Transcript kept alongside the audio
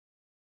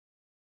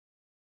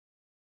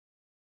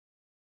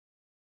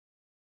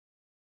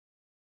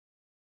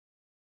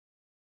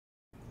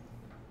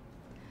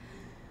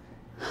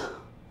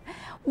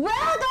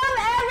Welcome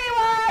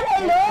everyone!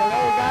 Hello!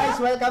 Hello guys!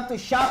 Welcome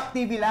to Shop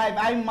TV Live.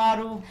 I'm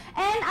Maru.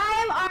 And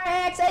I'm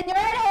RX and you're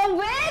at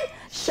home with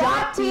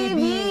Shop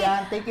TV!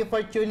 Yan. Thank you for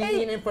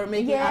tuning in and for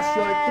making us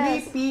your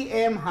 3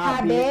 p.m.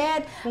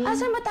 habit.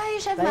 Asan ba tayo,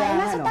 Chef Maru?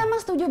 Nasa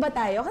tamang studio ba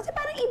tayo? Kasi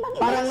parang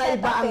ibang-iba parang yung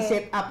setup naiba ang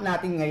setup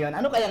natin ngayon.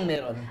 Ano kayang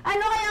meron?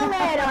 Ano kayang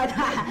meron?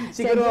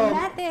 Siguro,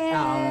 natin.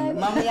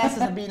 mamaya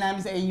sasabihin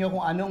namin sa inyo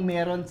kung anong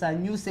meron sa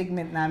new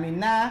segment namin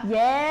na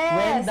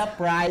When the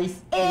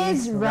Price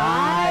is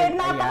Right.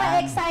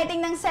 Napaka-exciting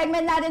ng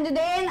segment natin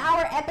today in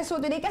our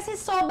episode today kasi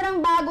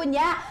sobrang bago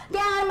niya.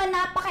 Kaya naman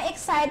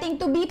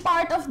napaka-exciting to be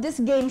part of this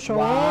game show.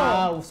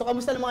 Wow! So,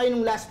 kamusta naman kayo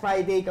nung last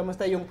Friday?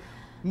 Kamusta yung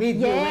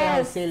mid-year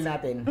warehouse sale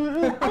natin?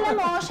 Alam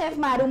mo, Chef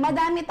Maru,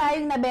 madami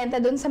tayong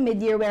nabenta dun sa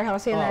mid-year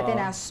warehouse sale natin.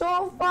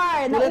 So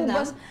far,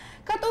 naubos.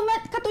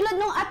 Katulad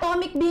nung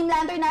atomic beam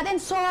lantern natin,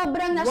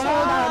 sobrang na-sold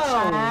out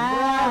siya.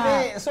 Grabe!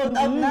 Sold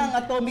out na ang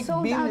atomic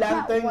beam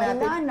lantern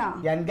natin. Na.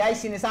 Yan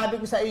guys, sinasabi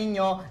ko sa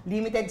inyo,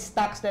 limited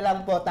stocks na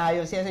lang po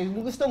tayo.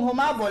 Kung gustong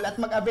humabol at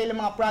mag-avail ng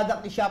mga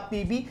product ni Shop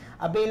TV,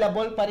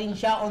 available pa rin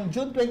siya on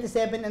June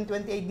 27 and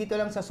 28 dito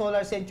lang sa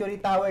Solar Century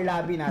Tower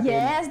lobby natin.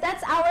 Yes,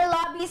 that's our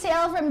lobby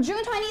sale from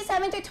June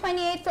 27 to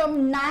 28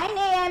 from 9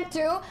 a.m.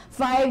 to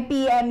 5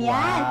 p.m.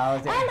 yan.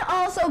 Wow. And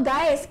also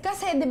guys,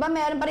 kasi di ba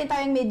meron pa rin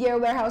tayong mid-year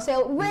warehouse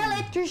sale, will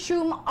it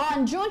resume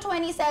on June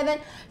 27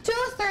 to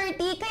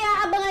 30? Kaya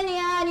abangan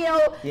nyo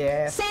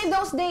yan, save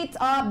those dates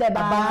up,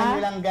 diba? Abangan nyo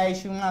lang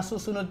guys yung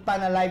susunod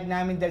pa na live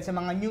namin dahil sa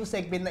mga new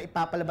segment na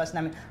ipapalabas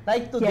namin.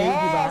 Like today,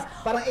 diba?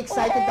 Parang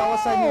excited ako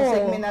sa new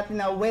segment natin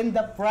na When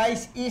the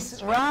Price is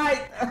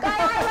Right.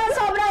 Kaya naman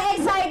sobrang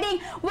exciting.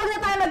 Huwag na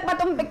tayo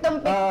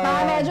magpatumpik-tumpik pa.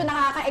 Medyo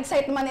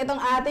nakaka-excite naman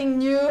itong ating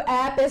new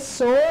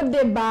episode,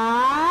 diba?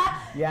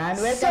 Yan,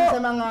 welcome sa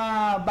mga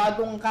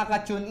bagong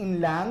kaka-tune in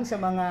lang, sa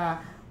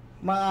mga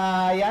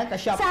yan,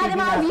 ka-Shop TV natin.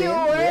 Sa mga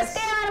viewers,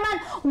 kaya naman,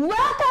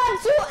 welcome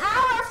to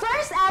our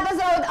first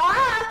episode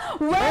of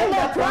When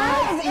the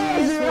Price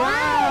is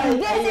Right!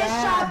 This is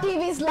Shop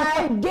TV's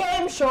live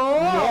game show!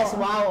 Yes,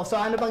 wow! So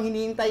ano bang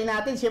hinihintay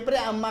natin? Siyempre,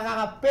 ang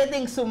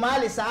makakapwedeng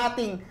sumali sa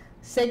ating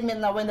segment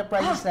na When the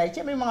Price is Right,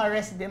 siyempre mga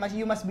resident,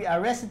 you must be a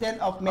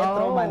resident of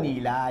Metro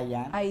Manila.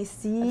 Yan. I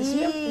see.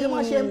 At yung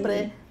mga siyempre,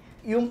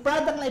 yung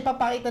product na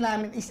ipapakita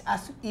namin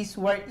is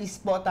where is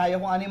po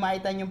tayo. Kung ano yung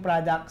makita yung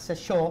product sa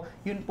show,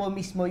 yun po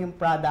mismo yung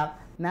product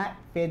na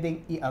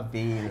pwedeng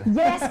i-avail.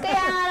 Yes,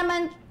 kaya nga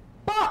naman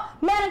po,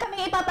 meron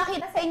kaming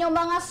ipapakita sa inyo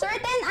mga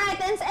certain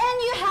items and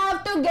you have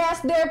to guess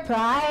their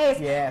price.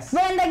 Yes.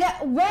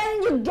 When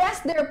you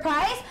guess their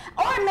price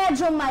or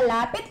medyo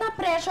malapit na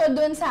presyo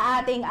dun sa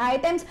ating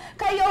items,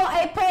 kayo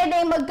ay pwede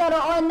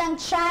magkaroon ng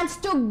chance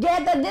to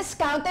get the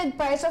discounted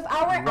price of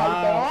our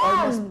item.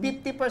 Almost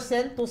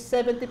 50% to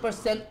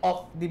 70%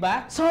 off, di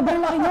ba? Sobrang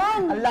laki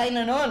nun. Ang laki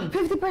na nun.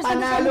 50%,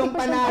 Panalong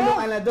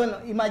 70% ano dun.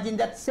 Imagine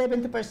that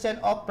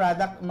 70% off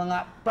product, mga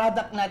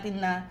product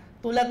natin na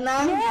tulad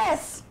ng...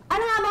 Yes!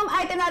 Ano nga ba ang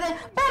item natin?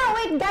 Pero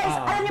wait guys,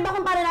 alam niyo ba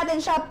kung paano natin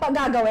siya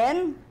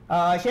gagawin?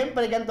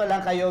 Siyempre, ganito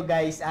lang kayo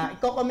guys.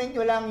 I-comment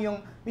nyo lang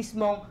yung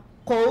mismong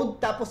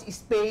code, tapos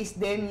space,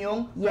 then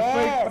yung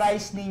preferred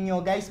price ninyo.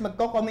 Guys,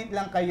 magko-comment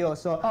lang kayo.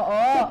 So,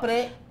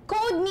 siyempre...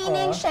 Code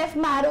meaning, Chef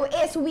Maru,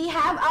 is we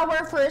have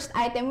our first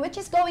item which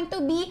is going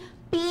to be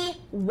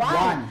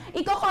P1.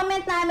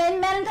 Iko-comment namin,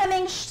 meron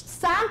kaming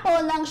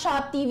sample ng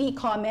Shop TV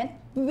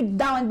comment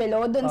down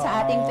below dun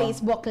sa ating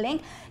Facebook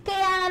link. Kaya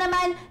nga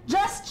naman,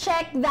 just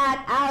check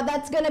that out.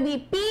 That's gonna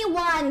be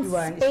P1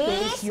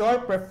 space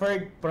your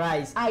preferred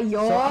price.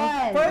 Ayun. So,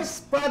 ang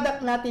first product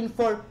natin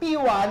for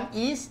P1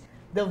 is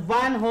the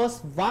Van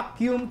Hoos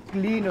Vacuum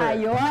Cleaner.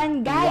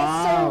 Ayun, guys.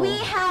 Wow. So, we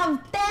have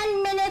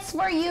 10 minutes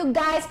for you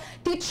guys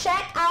to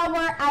check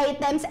our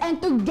items and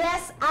to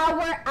guess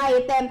our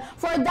item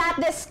for that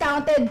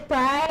discounted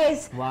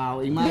price.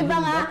 Wow, imagine diba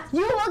nga,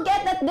 you will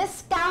get that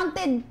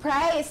discounted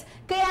price.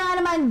 Kaya nga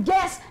naman,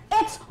 guess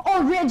its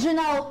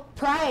original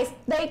price.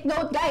 Take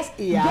note, guys.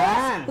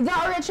 Guess the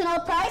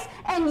original price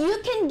and you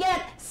can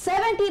get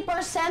 70%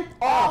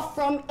 off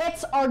from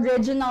its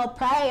original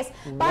price.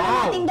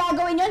 Para natin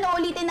gagawin yun,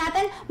 ulitin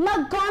natin,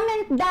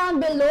 mag-comment down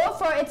below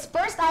for its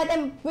first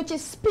item, which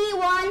is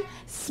P1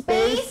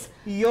 space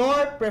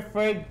your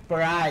preferred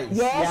price.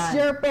 Yes,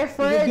 your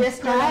preferred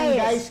I-guess price.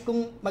 Lang, guys,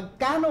 kung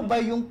magkano ba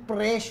yung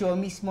presyo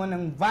mismo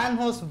ng Van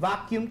Hoos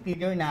Vacuum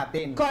Cleaner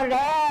natin.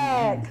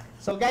 Correct.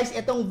 So guys,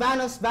 itong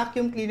Van Hoos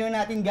Vacuum Cleaner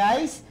natin,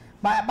 guys,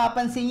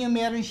 mapapansin nyo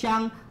meron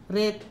siyang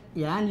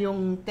yan,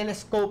 yung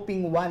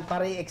telescoping one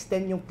para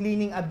i-extend yung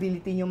cleaning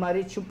ability nyo,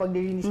 ma-reach yung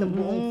paglilinis ng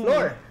buong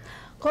floor.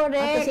 Correct.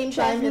 At the same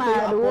time, ito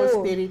yung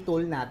upholstery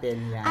tool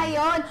natin. Yan.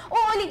 Ayun.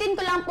 Uulitin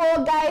ko lang po,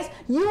 guys.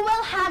 You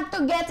will have have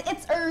to get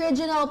its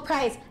original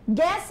price.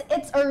 Guess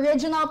its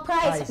original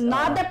price.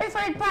 Not the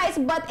preferred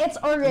price, but its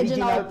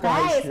original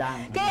price.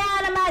 Kaya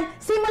naman,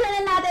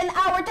 simulan na natin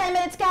our 10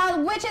 minutes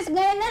count, which is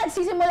ngayon na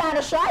nagsisimula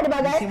na siya, di ba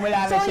guys?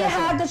 So you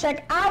have to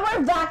check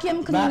our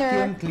vacuum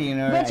cleaner,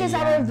 which is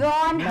our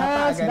Von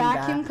House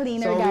vacuum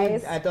cleaner,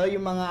 guys. So ito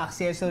yung mga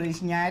accessories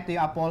niya, ito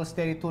yung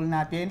upholstery tool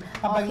natin.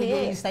 Kapag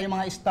nag-iis tayo yung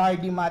mga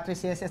sturdy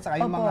mattresses at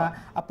saka yung mga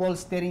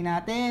upholstery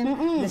natin.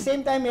 At the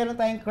same time, meron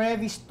tayong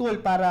crevice tool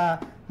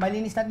para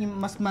malinis natin yung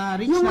mas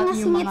ma-reach natin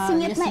yung mga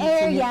singit na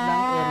area.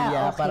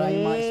 Para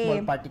yung mga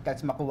small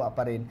particles makuha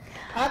pa rin.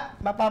 At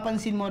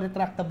mapapansin mo,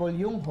 retractable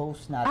yung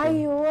hose natin.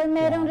 Ayun,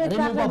 merong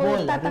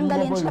retractable.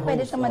 Tatanggalin siya,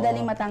 pwede siya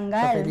madaling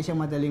matanggal. Pwede siya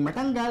madaling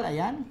matanggal,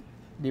 ayan.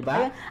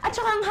 Diba? At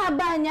saka ang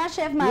haba niya,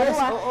 Chef Maru,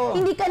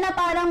 hindi ka na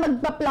parang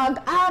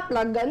magpa-plug up,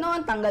 plug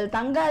ganon,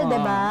 tanggal-tanggal,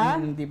 diba?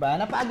 Diba?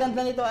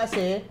 Napakaganda nito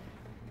kasi,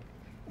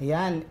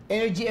 ayan,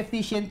 energy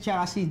efficient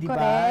siya kasi, di ba?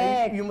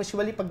 Correct. Yung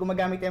usually, pag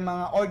gumagamit yung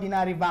mga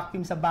ordinary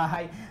vacuum sa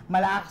bahay,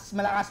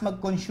 malakas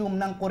mag-consume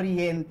ng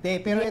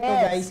kuryente. Pero ito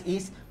guys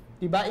is,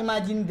 di ba,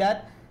 imagine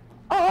that,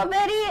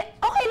 very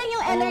okay lang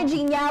yung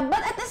energy niya,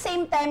 but at the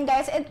same time,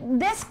 guys,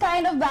 this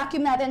kind of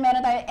vacuum natin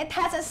meron tayo, it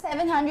has a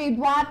 700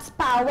 watts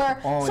power.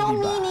 So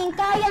meaning,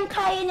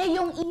 kayang-kaya niya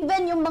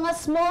even yung mga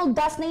small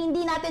dust na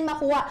hindi natin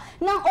makuha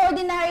ng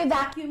ordinary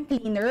vacuum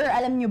cleaner.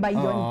 Alam nyo ba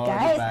yun,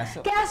 guys?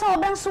 Diba? Kaya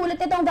sobrang sulit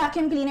itong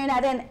vacuum cleaner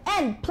natin.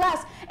 And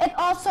plus, it's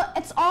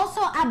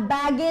also a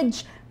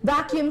baggage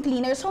vacuum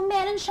cleaner. So,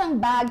 meron siyang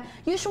bag.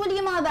 Usually,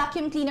 yung mga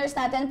vacuum cleaners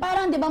natin,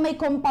 parang, di ba, may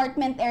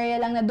compartment area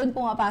lang na doon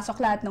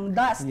pumapasok lahat ng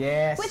dust.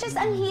 Yes. Which is,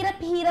 ang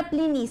hirap-hirap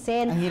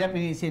linisin. Ang hirap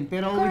linisin.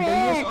 Pero with the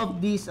use of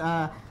this,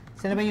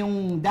 saan ba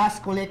yung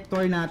dust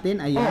collector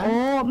natin?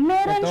 Ayan.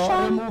 Meron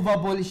siyang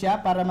removable siya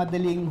para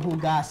madaling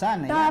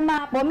hugasan. Ayan.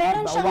 Tama po.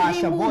 Meron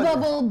siyang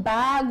removable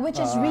bag, which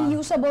is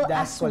reusable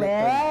as well.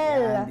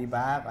 Ayan,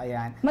 diba?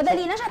 Ayan.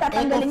 Madali na siya,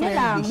 tatanggalin niya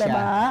lang,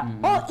 diba?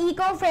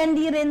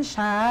 Eco-friendly rin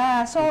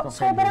siya. So,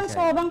 sobrang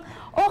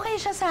okay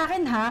siya sa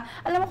akin, ha?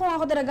 Alam mo kung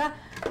ako talaga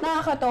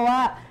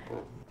nakakatawa.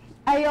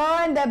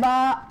 Ayun,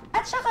 diba?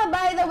 At saka,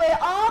 by the way,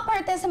 all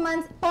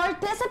participants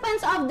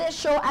of this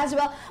show as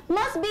well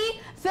must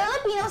be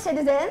Filipino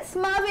citizens.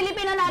 Mga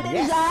Filipino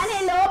natin dyan,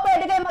 hello,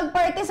 pwede kayo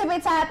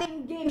mag-participate sa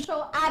ating game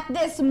show at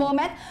this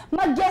moment.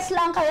 Mag-guess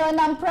lang kayo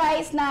ng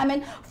price namin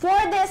for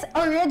this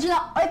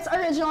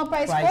original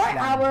price for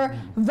our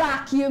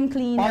vacuum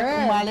cleaner. Or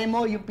kung malay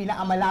mo, yung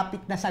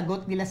pinakamalapit na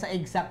sagot nila sa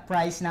exact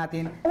price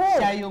natin,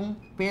 siya yung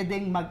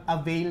pwedeng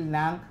mag-avail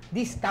ng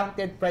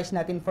discounted price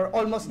natin for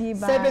almost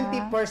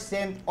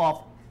 70%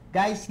 off.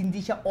 Guys,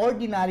 hindi siya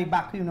ordinary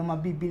vacuum na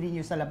mabibili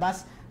nyo sa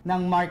labas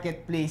ng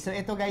marketplace. So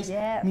ito guys,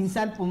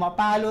 minsan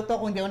pumapalo to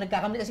kung di ako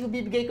nagkakamali. Kasi kung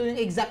bibigay ko yung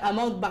exact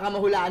amount, baka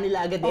mahulaan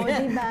nila agad.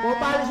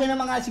 Pumapalo siya ng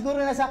mga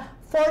siguro nasa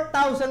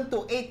 4,000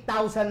 to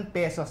 8,000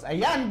 pesos.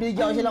 Ayan,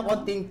 binigyan ko siya ng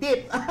konting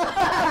tip.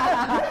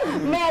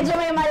 Medyo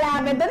may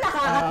malapit doon,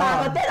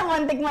 nakakatakot din. Ang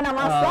kontik mo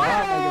naman, sir.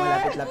 Medyo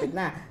malapit-lapit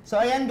na. So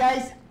ayan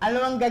guys,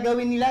 ano ang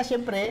gagawin nila?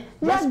 Siyempre,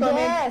 just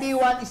comment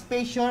P1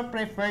 space your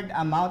preferred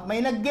amount. May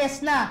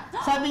nag-guess na.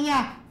 Sabi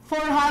niya,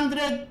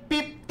 450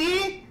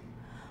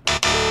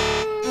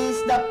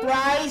 is the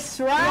price,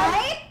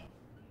 right?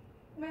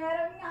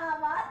 Meron nga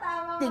ba?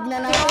 Tama.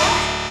 Tignan natin.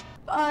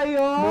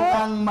 Ayun.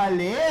 Mukhang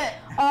mali.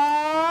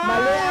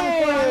 Mali ang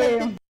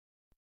 450.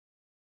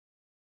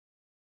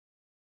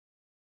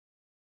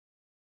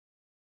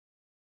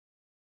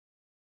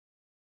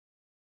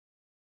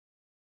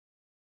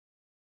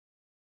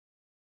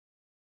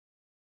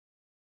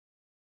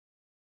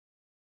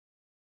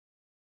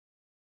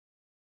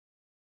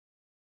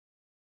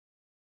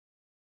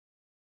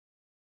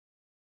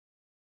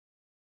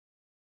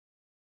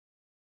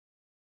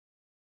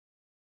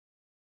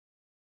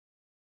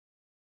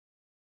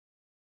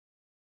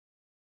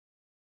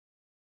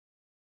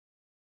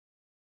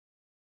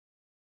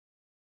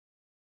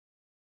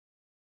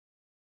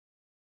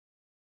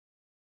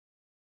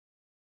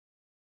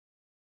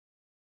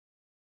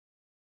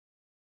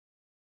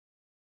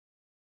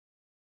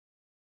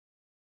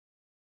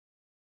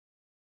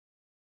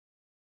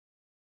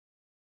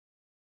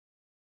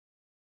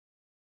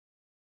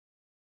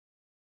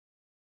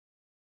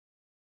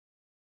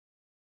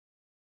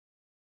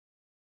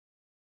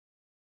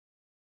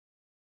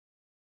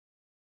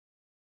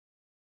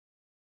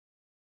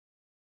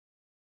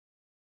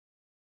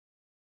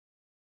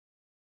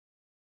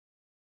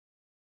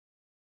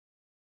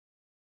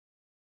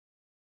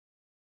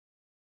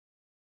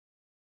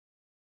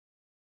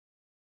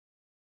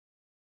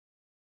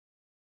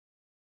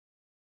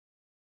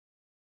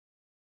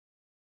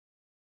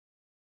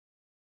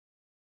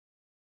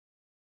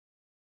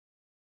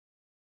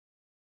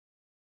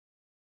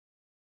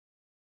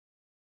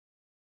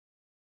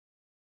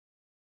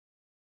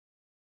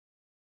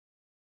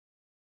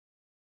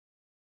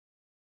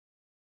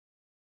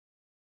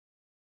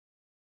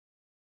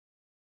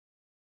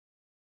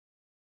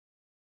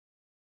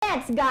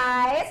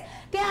 Guys,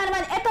 Kaya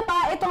naman,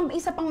 itong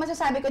isa pang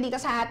masasabi ko dito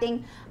sa ating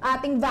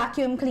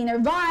vacuum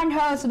cleaner, Van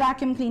House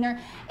vacuum cleaner,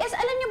 is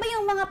alam nyo ba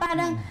yung mga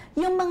parang,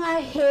 yung mga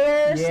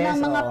hairs ng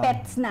mga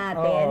pets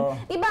natin?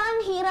 Diba ang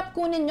hirap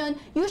kunin yun?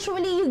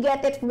 Usually, you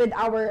get it with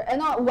our,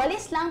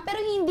 walis lang, pero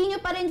hindi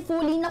nyo pa rin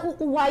fully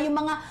nakukuha yung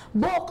mga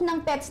buhok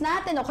ng pets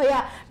natin, o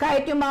kaya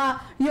kahit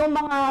yung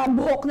mga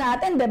buhok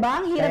natin,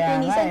 diba? Ang hirap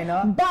linisin.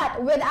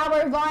 But with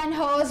our Van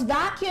House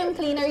vacuum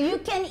cleaner,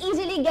 you can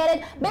easily get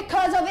it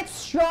because of its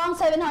strong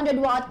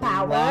 700-watt power.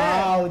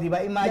 Wow, di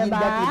ba? Imagine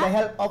that with the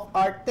help of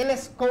our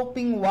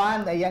telescoping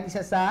wand. Ayan, isa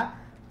sa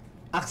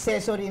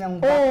accessory ng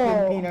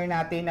vacuum cleaner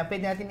natin na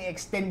pwede natin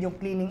i-extend yung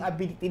cleaning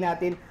ability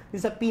natin yung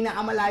sa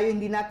pinakamalayo,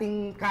 hindi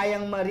natin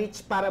kayang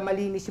ma-reach para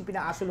malinis yung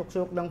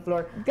pinakasulok-sulok ng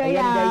floor.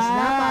 Ayan guys,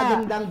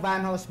 napakagandang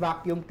Van House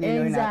vacuum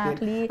cleaner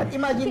natin. At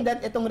imagine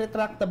that itong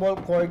retractable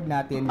cord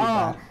natin, di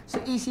ba?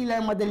 So easy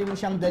lang, madali mo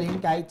siyang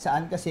dalhin kahit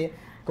saan kasi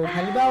kung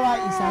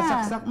halimbawa,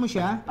 isasaksak mo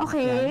siya.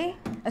 Okay.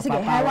 Sige,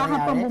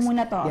 hawakan pa mo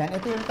muna to. Yan,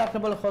 ito yung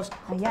retractable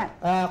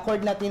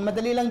cord natin.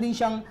 Madali lang din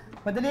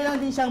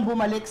siyang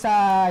bumalik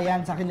sa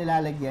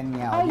kinilalagyan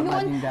niya.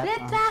 Ayun,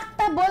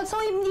 retractable. So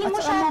hindi mo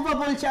siya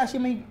movable siya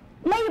kasi may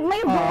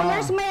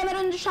rollers,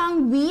 mayroon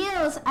siyang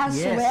wheels as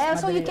well.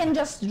 So you can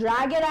just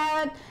drag it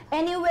out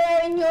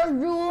anywhere in your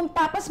room.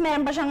 Tapos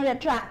meron pa siyang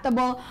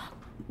retractable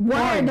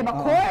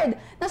cord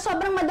na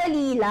sobrang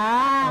madali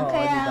lang.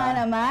 Kaya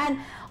nga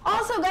naman.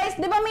 Also guys,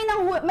 di ba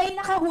may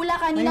nakahula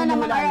kanina na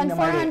mga around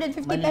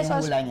 450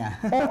 pesos?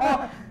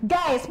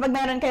 Guys, pag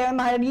meron kayo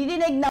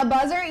maririnig na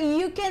buzzer,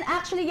 you can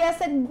actually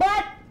guess it.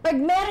 But pag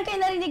meron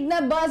kayo narinig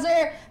na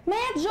buzzer,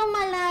 medyo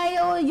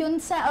malayo yun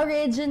sa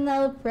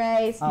original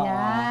price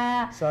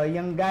niya. So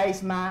yung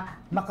guys,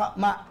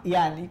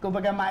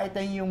 kumbaga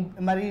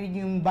maririnig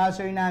yung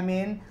buzzer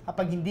namin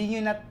kapag hindi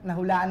nyo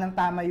nahulaan ng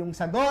tama yung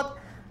sagot.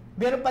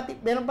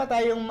 Meron pa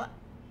tayong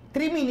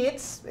 3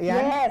 minutes,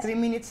 3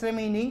 minutes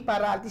remaining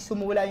para at least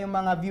sumula yung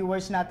mga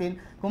viewers natin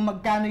kung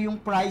magkano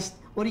yung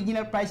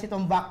original price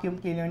itong vacuum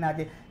cleaner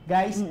natin.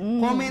 Guys,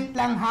 comment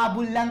lang,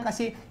 habol lang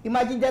kasi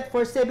imagine that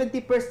for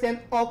 70%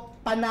 off,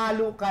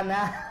 panalo ka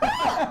na.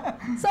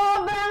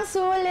 Sobrang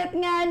sulit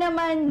nga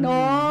naman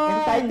nun.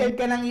 Entitled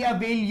ka nang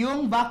i-avail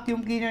yung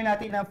vacuum cleaner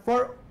natin na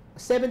for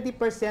 70%,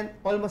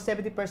 almost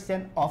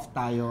 70% off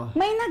tayo.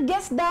 May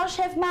nag-guess daw,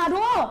 Chef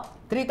Maru.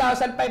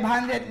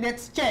 3,500,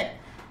 let's check.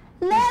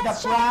 Is the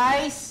check.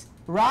 price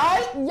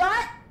right?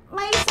 Yan!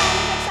 May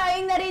sound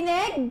sayang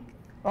narinig.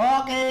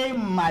 Okay,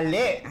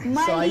 mali.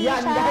 So,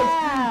 ayan guys,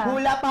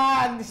 hula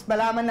pa.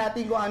 Malaman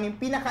natin kung ano yung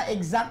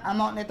pinaka-exact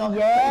amount nito. So,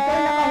 ito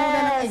yung nakahula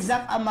ng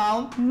exact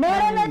amount.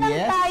 Meron na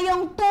lang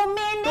tayong 2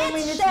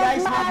 minutes,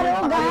 Chef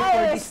Maru, guys.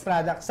 For this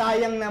product.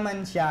 Sayang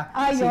naman siya.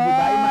 Ayun. So,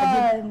 diba,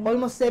 imagine,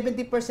 almost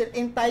 70%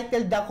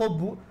 entitled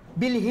ako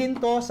bilhin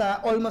to sa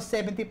almost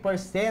 70%.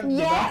 Diba?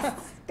 Yes!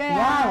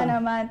 Kaya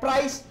naman.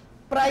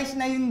 Price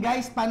na yun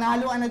guys,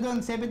 panalo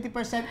doon, 70%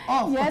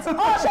 off. Yes.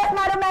 Oh, Chef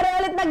Maru, meron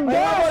ulit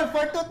nag-guess.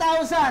 For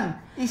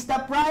 2,000, is the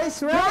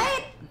price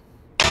right?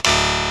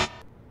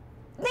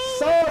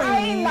 Sorry!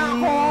 Ay,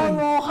 nako,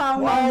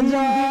 mukhang medyo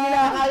hindi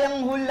nila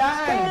kayang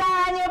hulaan.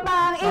 Kailangan nyo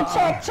pang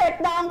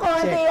i-check na ang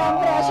konti yung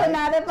presyo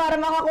natin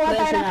para makakuha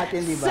tayo ng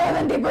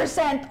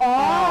 70%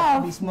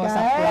 off. Mismo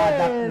sa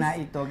product na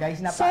ito. Guys,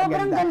 napakaganda.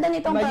 Sobrang ganda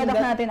nitong product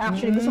natin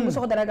actually.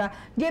 Gusto ko talaga.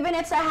 Given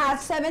it has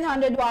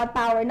 700-watt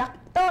power,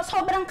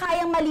 sobrang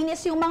kayang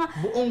malinis yung mga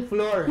buong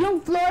floor. Yung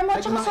floor mo,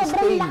 tsaka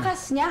sobrang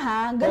lakas niya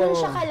ha. Ganun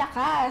siya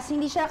kalakas.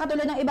 Hindi siya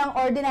katulad ng ibang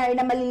ordinary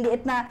na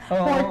maliliit na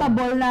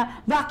portable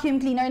na vacuum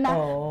cleaner na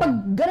pag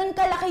ganun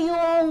kalaki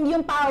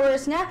yung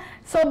powers niya,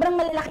 sobrang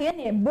malalaki yan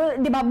eh.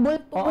 Di ba?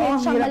 Bulto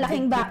yan siyang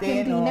malaking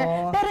vacuum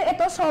cleaner. Pero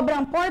ito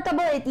sobrang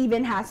portable. It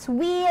even has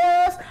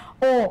wheels.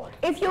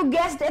 If you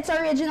guessed its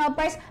original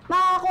price,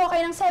 makakakuha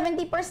kayo ng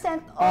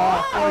 70%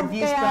 off. For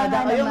this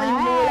product. Ayun, may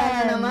mula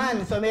na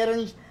naman. So,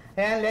 meron.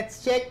 And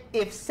let's check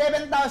if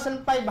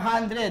 7,500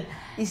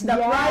 is the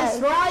price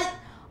right?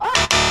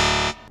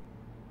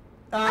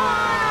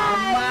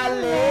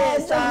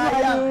 Mali!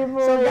 Sayang!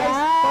 So guys,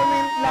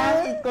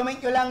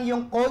 comment nyo lang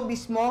yung code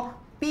mismo,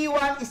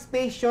 P1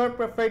 Space Shore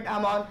Preferred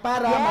Amount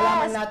para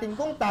malaman natin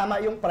kung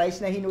tama yung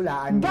price na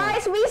hinulaan nyo.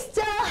 Guys, we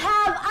still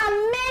have a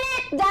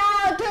minute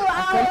down to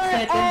our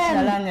seconds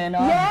na lang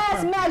no?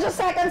 Yes, medyo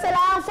seconds na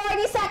lang.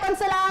 40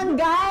 seconds na lang,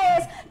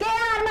 guys.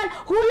 Kaya naman,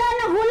 hula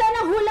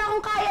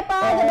kung kaya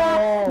pa, diba?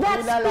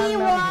 That's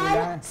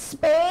P1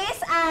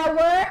 space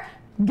our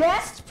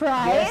guest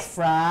price. Guest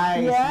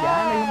price. Yes.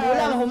 Yan,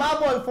 hulang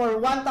humabol for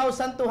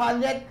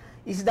 1,200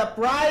 is the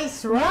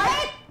price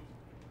right?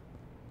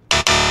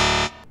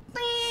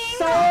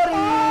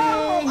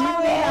 Sorry!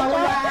 Hindi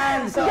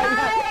nahulaan. So,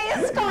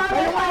 guys,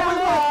 comment.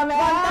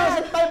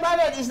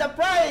 1,500 is the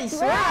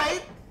price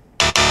right?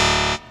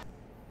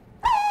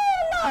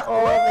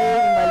 Okay,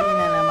 mali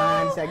na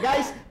naman siya.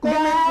 Guys,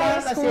 comment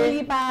lang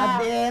kasi at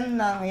the end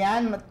ng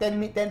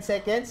 10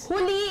 seconds.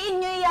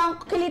 Huliin nyo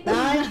yung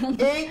kilitin. 9,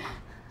 8,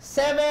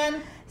 7,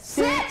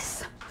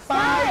 6,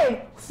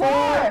 5,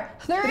 4,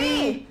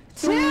 3,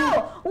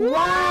 2, 1!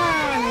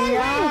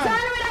 We're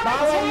done with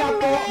our 10 minutes! Bawal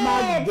na po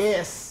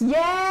mag-guess.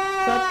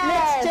 Yes! So,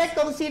 let's check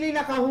kung sino yung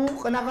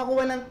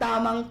nakakuha ng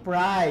tamang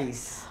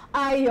price.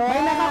 Ayun.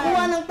 May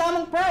nakakuha ng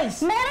tamang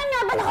price. Meron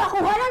nga ba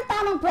nakakuha ng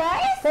tamang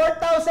price?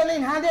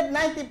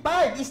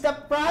 4,995 is the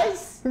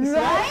price.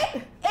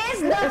 Right?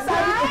 Is the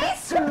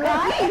price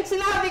right?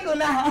 Sinabi ko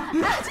na.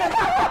 Yan.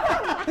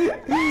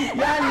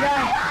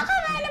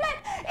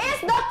 Is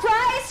the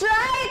price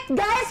right?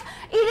 Guys,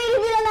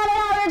 i-reveal na natin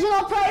ang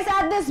original price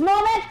at this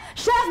moment.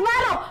 Chef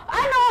Mano,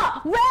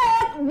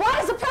 what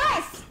is the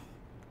price?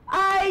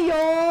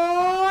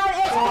 Ayun!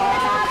 It's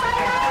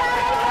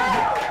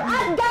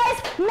At guys,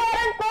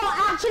 meron po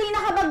actually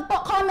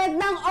nakapag-comment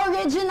ng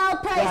original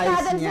price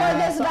natin for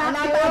this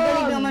vacuum.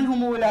 Napakagaling naman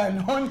humula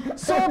nun.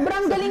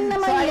 Sobrang galing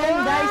naman so, yan.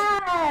 Ayan guys,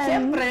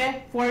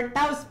 siyempre,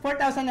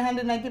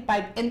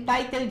 4,995,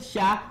 entitled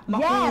siya,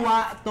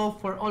 makuha to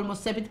for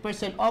almost 70%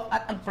 off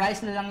at ang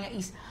price na lang niya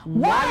is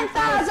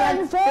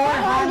 1,495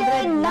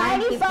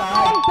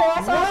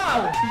 pesos.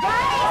 Wow!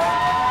 Guys,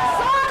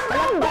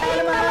 sobrang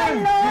galing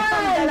naman nun.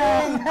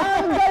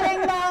 Ang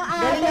galing ng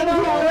ating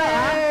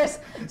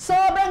viewers.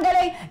 Sobrang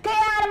galing.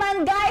 Kaya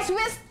naman guys, we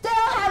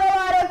still have a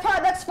lot of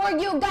products for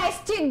you guys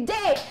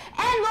today.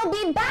 And we'll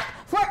be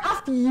back for a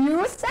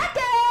few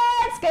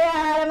seconds.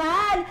 Kaya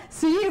naman,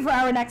 see you for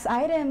our next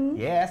item.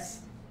 Yes.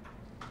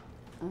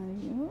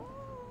 Ayun.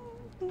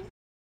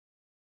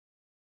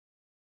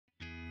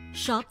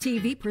 Shop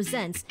TV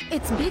presents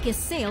its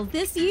biggest sale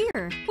this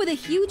year. With a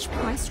huge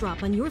price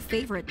drop on your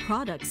favorite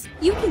products,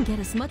 you can get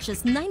as much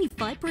as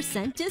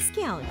 95%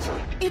 discount.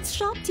 It's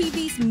Shop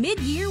TV's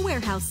mid-year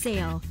warehouse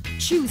sale.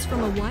 Choose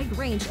from a wide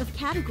range of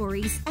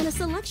categories and a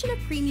selection of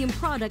premium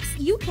products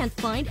you can't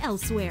find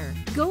elsewhere.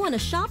 Go on a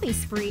shopping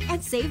spree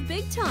and save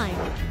big time.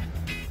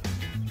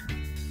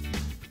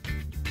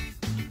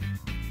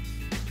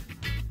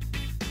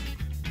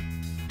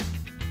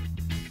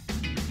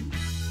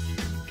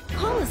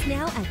 Call us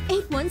now at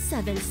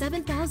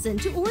 817-7000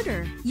 to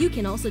order. You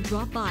can also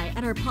drop by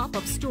at our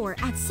pop-up store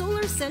at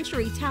Solar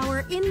Century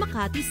Tower in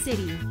Makati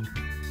City.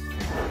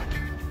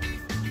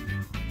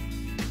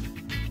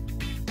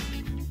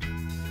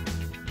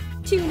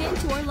 Tune in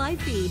to our live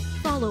feed,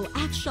 follow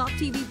at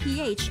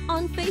ShopTVPH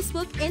on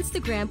Facebook,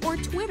 Instagram, or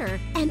Twitter,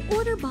 and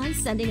order by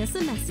sending us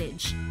a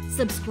message.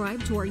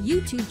 Subscribe to our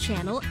YouTube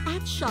channel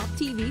at Shop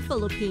TV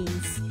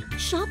Philippines.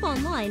 Shop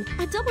online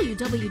at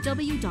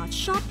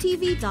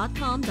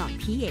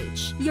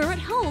www.shoptv.com.ph. You're at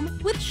home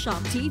with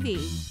Shop TV.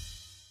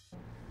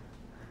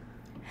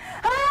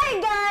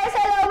 Hi guys!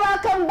 Hello!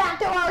 Welcome back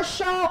to our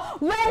show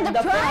when the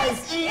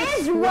price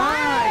is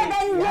right!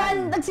 And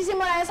yan,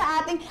 nagsisimula sa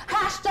ating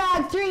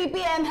hashtag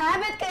 3PM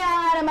habit. Kaya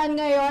nga naman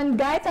ngayon,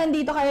 guys,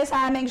 nandito kayo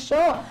sa aming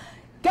show.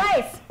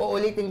 Guys!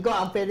 Uulitin ko,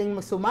 ang pwedeng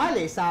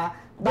magsumali sa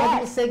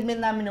bagong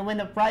segment namin na when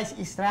the price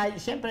is right,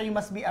 syempre you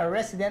must be a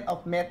resident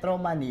of Metro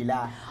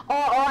Manila.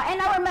 Oo, and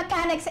our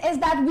mechanics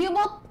is that we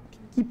will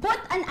put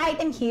an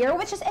item here,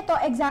 which is ito,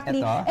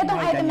 exactly, itong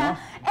item na.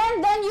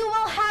 And then you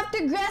will have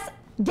to guess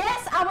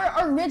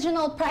our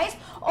original price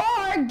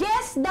or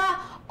guess the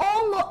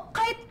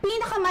kahit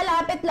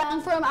pinakamalapit lang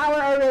from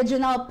our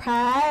original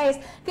price.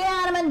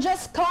 Kaya naman,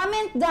 just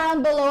comment down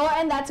below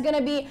and that's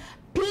gonna be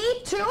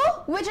P2,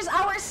 which is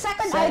our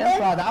second item.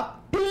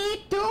 Product.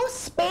 P2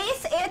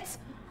 space, it's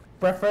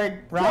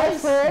preferred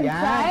price.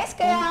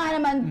 Kaya nga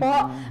naman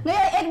po.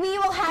 Ngayon,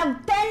 we will have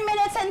 10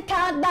 minutes and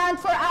countdown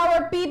for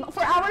our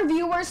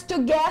viewers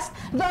to guess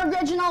the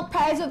original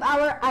price of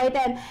our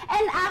item.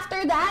 And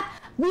after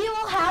that, we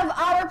will have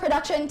our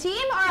production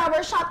team or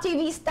our Shop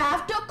TV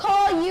staff to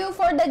call you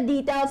for the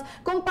details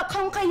kung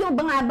kayo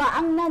ba nga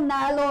ba ang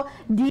nanalo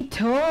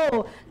dito.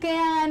 Kaya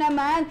nga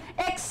naman,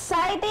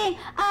 exciting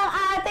ang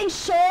ating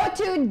show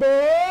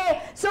today.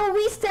 So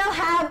we still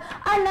have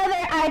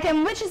another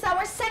item, which is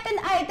our second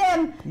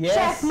item,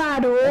 Chef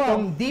Maru.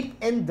 Itong Deep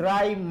and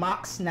Dry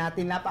Max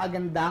natin,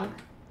 napakagandang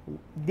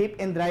Deep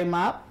and Dry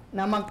map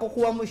na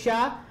magkukuha mo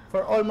siya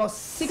for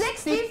almost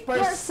 60%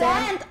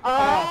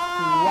 off.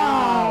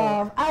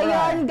 Wow!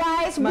 Ayun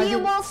guys, we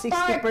will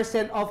start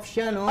 60% off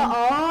siya, no?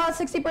 Oo,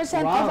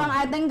 60% off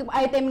ang ating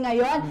item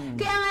ngayon.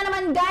 Kaya nga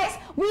naman guys,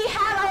 we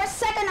have our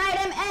second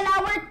item and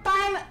our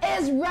time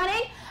is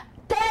running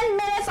 10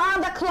 minutes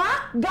on the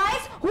clock.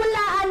 Guys,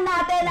 hulaan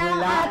natin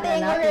ang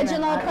ating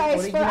original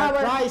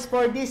price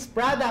for this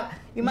product.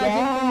 Imagine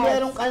kung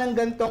meron ka ng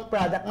gantong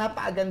product,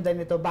 napakaganda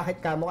nito. Bakit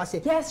kamo?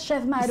 Kasi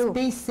Chef Maru,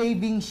 space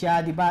saving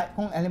siya, di ba?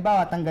 Kung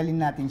halimbawa, tanggalin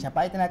natin siya.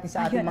 Pakita natin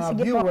sa ating mga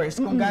viewers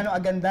kung gaano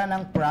aganda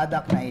ng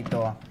product na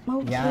ito.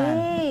 Okay.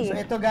 Yan. So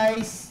ito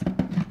guys,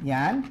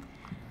 yan.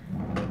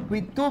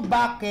 With 2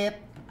 bucket,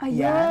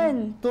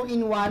 ayan.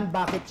 2-in-1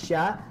 bucket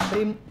siya.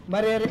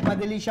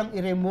 Madali siyang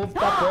i-remove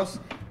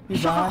tapos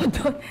diba?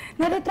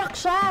 Na-retract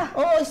siya.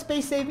 Oo,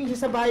 space saving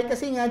siya sa bahay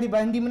kasi nga, di ba,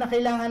 hindi mo na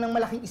kailangan ng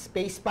malaking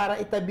space para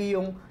itabi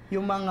yung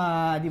mga,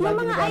 di ba,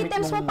 yung mga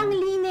items mo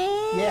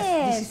panglinis. Yes,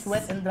 this is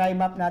wet and dry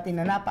map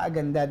natin na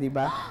napakaganda, di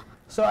ba?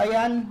 So,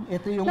 ayan,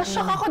 ito yung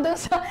Na-shock ako dun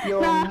sa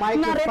yung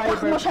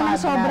microfiber mo siya ng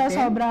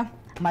sobra-sobra.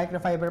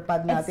 microfiber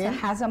pad natin. It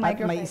has a at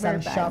may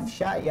isang microfiber pad. shaft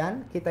siya.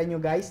 Ayan, kita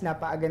nyo guys,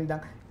 napakagandang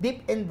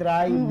Dip and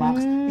Dry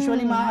Max.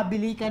 Usually,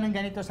 makakabili ka ng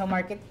ganito sa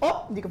market.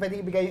 Oh, hindi ko pwede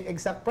ibigay yung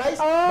exact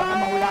price. Baka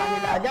mahulaan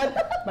nila agad.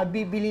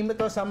 Mabibili mo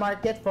to sa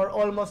market for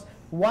almost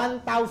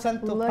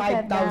 1,000 to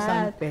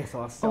 5,000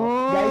 pesos. So,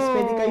 guys,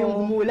 pwede kayong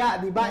humula,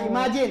 di ba?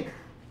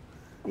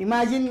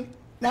 Imagine,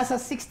 nasa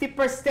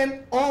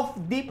 60% off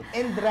Dip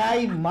and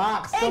Dry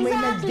Max. So, may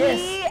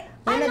nag-guess.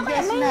 May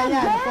nag-guess na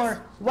yan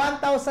for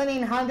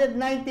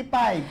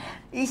 1,995.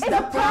 Is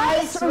the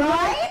price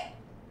right?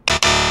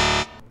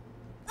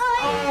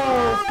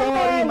 Oh,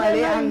 sorry,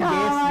 mali ang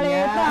guess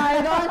niya.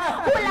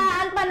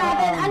 Hulaan pa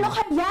natin, ano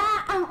kaya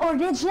ang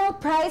original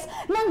price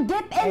ng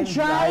Dip and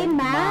Dry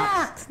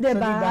Max? So,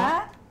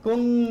 diba? Kung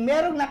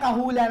merong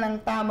nakahula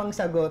ng tamang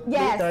sagot,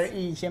 Yes. later,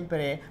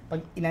 siyempre,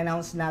 pag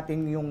in-announce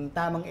natin yung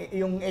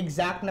yung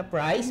exact na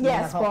price, Yes,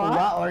 na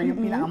nakakuha, po. or yung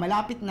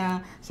pinakamalapit na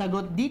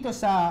sagot dito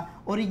sa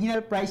original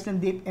price ng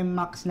Dip and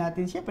Max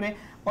natin, siyempre,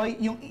 o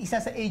yung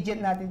isa sa agent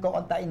natin,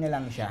 kukontain na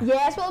lang siya.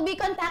 Yes, we'll be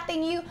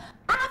contacting you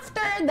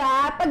after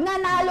that pag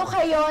nanalo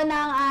kayo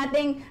ng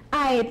ating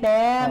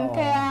item.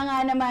 Kaya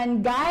nga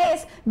naman,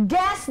 guys,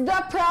 guess the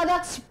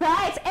product's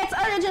price. It's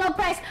original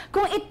price.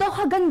 Kung ito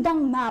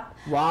kagandang map.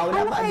 Wow,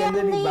 ano kaya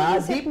napakaganda,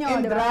 diba? naisip Dip nyo,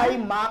 and diba? Dry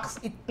Max,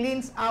 it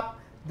cleans up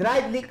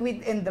dried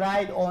liquid and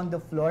dried on the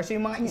floor. So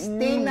yung mga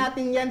stain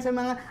natin yan sa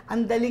mga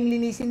andaling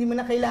linisin, hindi mo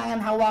na kailangan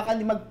hawakan,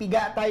 di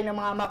magpiga tayo ng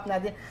mga map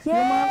natin. Yes.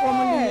 Yung mga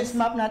commonly used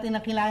map natin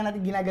na kailangan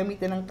natin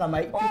ginagamitin ng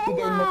kamay,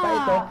 pipigain mo pa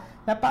ito.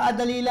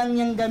 Napakadali lang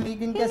niyang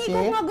gamitin kasi.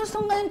 Hindi ko nga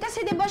gustong ganun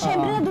kasi di ba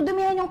syempre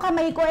nadudumihan yung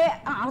kamay ko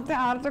ang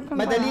arte-arte ko.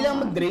 Madali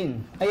lang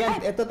mag-drain.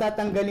 Ayan, ito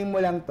tatanggalin mo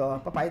lang to.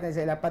 Papakita na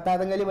sila.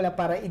 Patatanggalin mo lang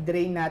para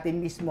i-drain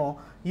natin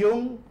mismo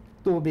yung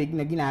tubig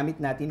na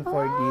ginamit natin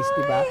for this,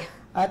 di ba?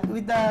 At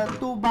with the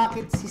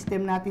 2-bucket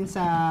system natin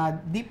sa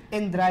Dip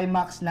and Dry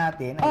Max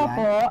natin, ayan.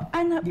 Opo,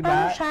 ano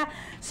Diba? siya?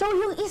 So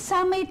yung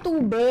isa may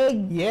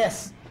tubig.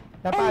 Yes.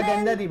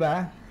 Napakaganda, di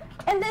ba?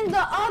 And then the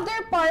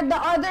other part,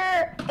 the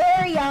other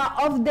area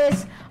of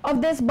this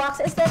box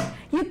is that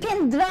you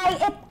can dry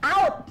it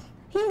out.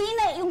 Hindi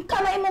na yung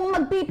kamay mong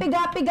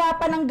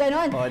magpipiga-piga pa ng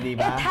ganon.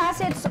 Diba? It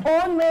has its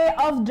own way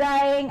of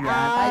drying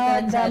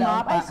out the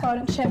mop. Ay,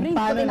 sorry. Siyempre, hindi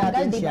ko paano tinagal,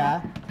 natin diba? siya?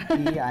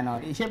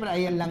 Siyempre,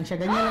 ayan lang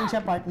siya. Ganyan lang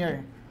siya,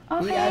 partner.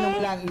 Okay.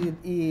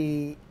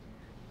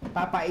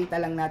 Papaita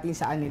lang natin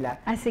sa kanila.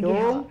 Sige.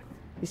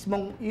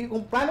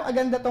 Kung paano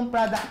aganda tong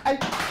product,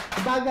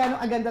 gaano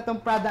aganda tong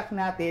product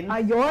natin.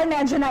 Ayun,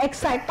 medyo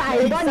na-excite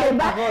tayo doon, Na-excite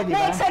diba? ako, diba?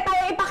 Na-excite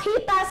tayo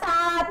ipakita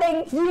sa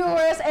ating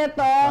viewers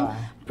itong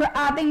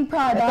ating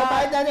product. Ito,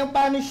 pakita natin kung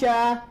paano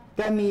siya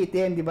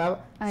gamitin, di ba?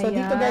 So Ayan.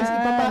 dito guys,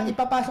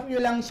 ipapasok nyo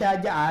lang siya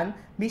dyan,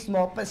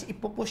 mismo, tapos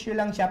ipupush nyo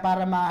lang siya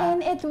para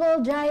And it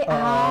will dry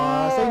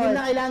out. So hindi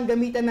na kailangan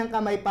gamitan ng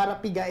kamay para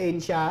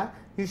pigain siya.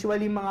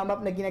 Usually mga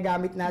map na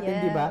ginagamit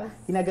natin, di ba?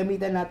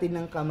 Ginagamitan natin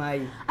ng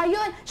kamay.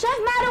 Ayun, Chef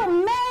Maru,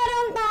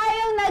 meron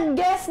tayong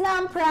nag-guess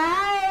ng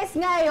price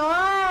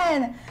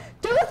ngayon.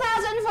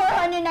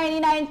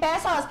 2,499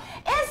 pesos.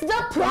 Is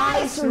the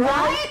price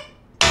right?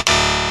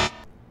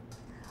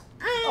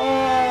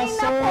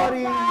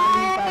 Sorry.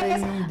 Mali pa rin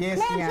yung guess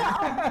niya.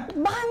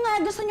 Baka nga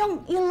gusto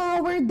nyong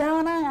i-lower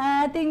down ang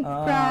ating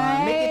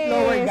price. Make it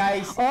lower,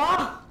 guys.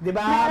 Di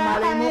ba?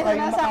 Malay mo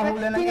kayo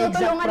makahula ng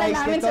exact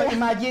price nito.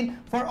 Imagine,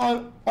 for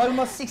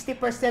almost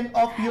 60%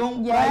 off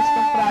yung price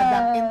ng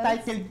product,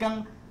 entitled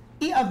kang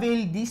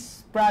i-avail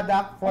this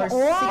product for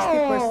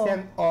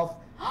 60% off.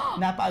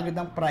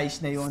 Napakagandang price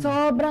na yun.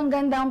 Sobrang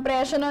gandang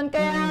presyo nun.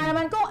 Kaya nga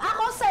naman, kung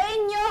ako sa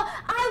inyo,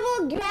 I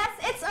will guess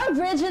its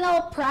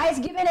original price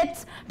given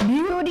its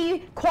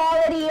beauty,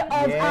 quality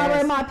of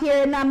our mop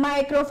here na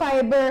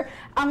microfiber,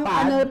 ang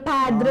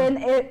pad rin,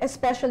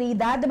 especially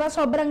that. Diba?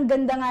 Sobrang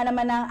ganda nga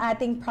naman ng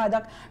ating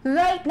product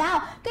right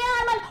now. Kaya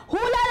naman,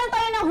 hula lang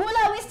tayo ng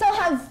hula. We still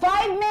have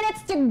 5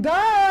 minutes to go!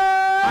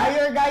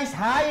 Higher guys,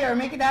 higher!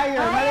 Make it higher!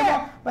 Malay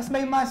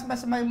mo,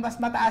 mas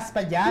mataas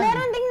pa dyan.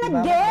 Meron ding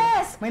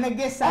nag-guess! May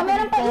nag-guess sa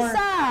meron pa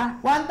isa!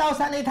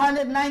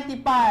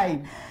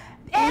 1,895!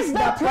 Is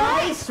the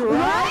price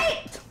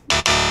right?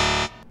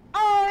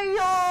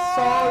 Ayun!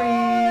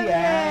 Sorry!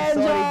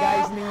 Sorry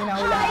guys, hindi nyo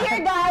nahulaan.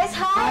 Higher guys,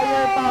 higher!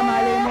 Higher pa,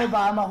 malay mo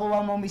ba,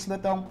 makuha mo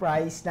mismo tong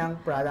price ng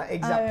product,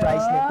 exact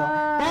price nito.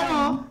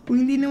 Pero,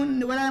 kung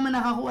wala naman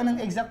nakakuha ng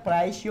exact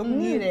price, yung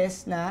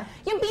nearest na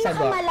yung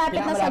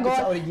pinakamalapit na sagot.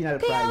 Sa original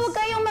Kaya price. huwag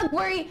kayong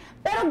mag-worry.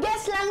 Pero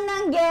guess lang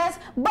ng guess,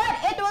 but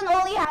it will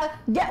only have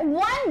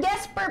one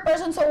guess per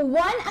person. So,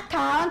 one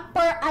account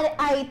per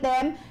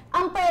item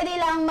ang pwede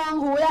lang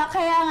manghula.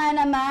 Kaya nga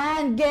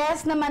naman,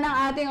 guess naman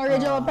ang ating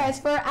original price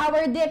for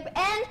our Dip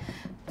and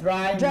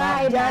Dry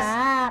Max. Just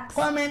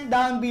comment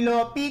down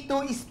below,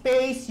 P2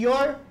 space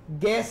your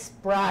guess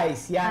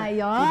price. Yan.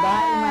 Ayun. Diba?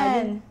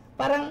 Imagine,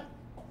 parang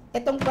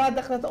etong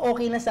product na to,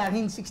 okay na sa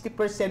akin,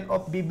 60%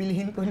 off,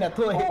 bibilihin ko na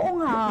to eh. Oo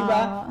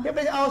nga.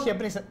 Diba?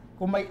 Siyempre,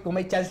 kung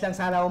may chance lang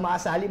sana ako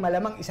makasali,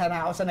 malamang isa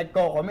na ako sa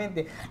nagko-comment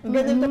eh. Ang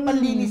ganda ito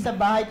panlinis sa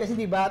bahay kasi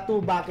diba,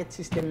 2 bucket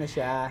system na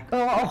siya.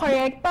 Oo,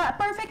 correct.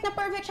 Perfect na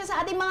perfect siya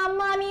sa ating mga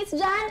mommies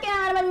dyan. Kaya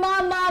nga naman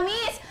mga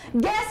mommies,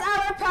 guess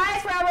our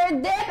price for our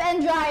dip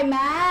and dry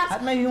max.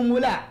 At may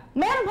humula.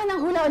 Meron pa ng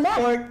hula ulit.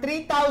 For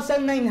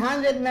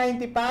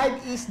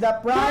 3,995 is the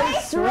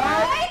price,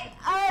 right?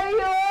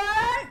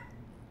 Ayun!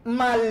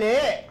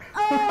 Mali!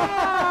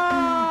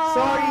 Oh.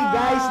 Sorry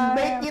guys,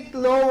 make it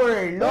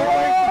lower.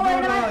 Lower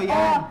siguro,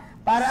 yan.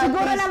 Para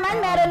siguro naman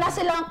meron na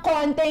silang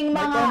konting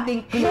mga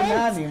konting clue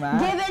na, di ba?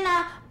 Given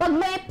na pag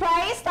may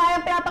price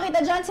tayong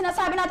pinapakita dyan,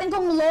 sinasabi natin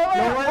kung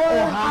lower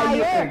or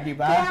higher. Di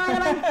ba? Kaya nga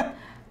naman,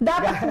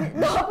 dapat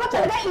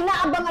talaga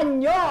inaabangan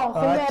nyo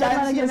kung meron na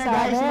chance yun na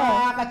nagsasabi. guys,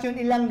 makaka-tune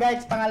ilang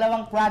guys,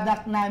 pangalawang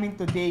product namin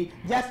today.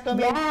 Just to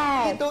make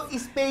ito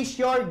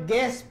space your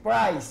guest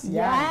price.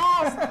 Yan.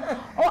 Yes!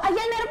 Oh,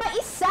 ayan, meron pa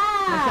isa!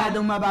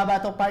 Masyadong mababa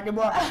to party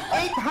mo.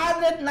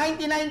 899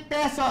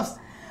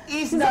 pesos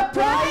is the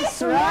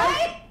price,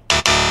 right?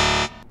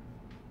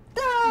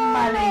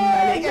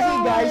 Mali. Kasi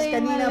guys,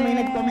 kanina may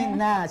nag-comment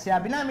na.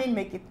 Sabi namin,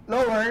 make it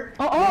lower.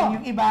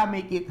 And yung iba,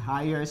 make it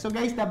higher. So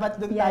guys,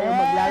 dapat doon tayo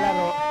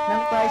maglalaro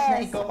ng price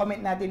na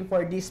i-comment natin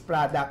for this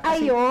product.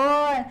 Kasi,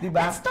 ayun.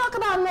 Diba? Let's talk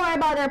about more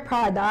about our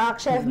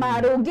product, Chef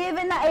Maru.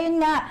 Given na, ayun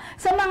nga,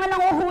 sa mga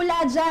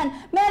nanguhula dyan,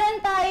 meron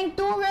tayong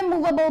 2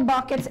 removable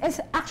buckets.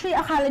 Actually,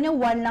 akala nyo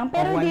 1 lang.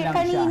 Pero one lang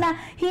kanina,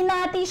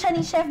 hinati siya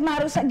ni Chef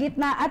Maru sa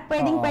gitna at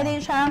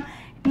pwedeng-pwede siyang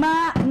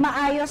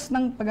maayos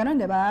ng pagano'n,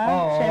 di ba?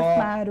 Chef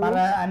Maru.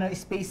 Para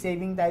space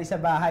saving tayo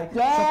sa bahay.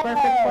 Yes. So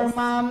perfect for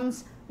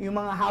moms, yung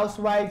mga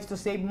housewives to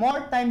save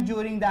more time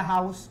during the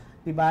house,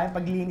 di ba? Yung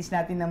paglinis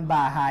natin ng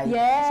bahay.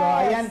 Yes. So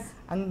ayan,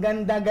 ang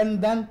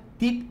ganda-gandang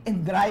dip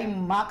and dry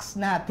max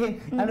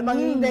natin. Ano bang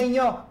hinihintay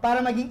nyo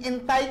para maging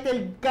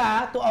entitled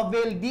ka to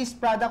avail this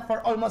product for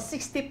almost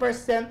 60%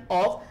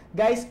 off?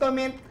 Guys,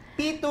 comment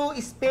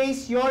P2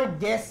 space your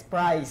guest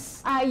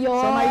price. Ayun.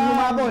 So may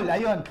humabol,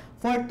 ayun.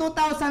 For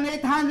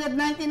 2,899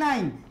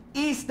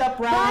 is the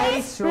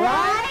price,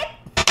 right?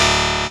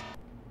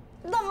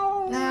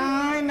 No.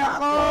 Ay,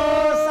 nako,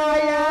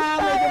 sayang.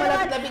 Medyo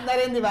malapit-lapit na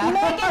rin, di ba?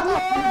 Make it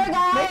lower,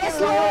 guys. Make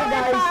it lower,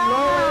 guys.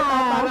 Lower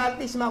pa para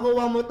at least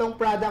makuha mo tong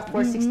product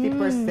for 60%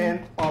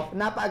 off.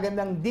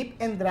 Napakagandang dip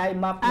and dry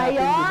map natin,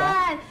 di ba?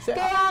 Ayun.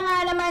 Kaya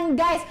nga naman,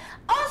 guys.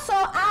 Also,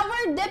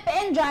 our dip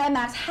and dry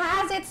max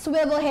has its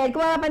swivel head.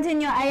 Kung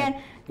mapapansin nyo, ayan,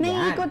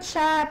 naiikot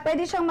siya.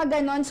 Pwede siyang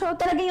maganon. So,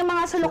 talaga yung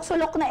mga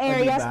sulok-sulok na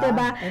areas,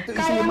 diba?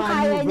 Kaya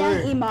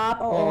niyang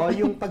i-mop. Oo,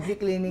 yung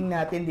pag-cleaning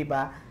natin,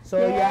 diba? So,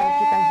 yan,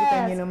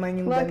 kitang-kita niyo naman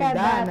yung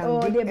ganda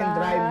ng dip and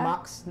dry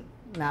max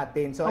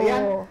natin. So,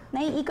 ayan.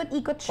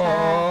 Naiikot-ikot siya.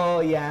 Oh,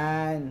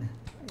 yan.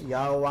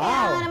 Wow.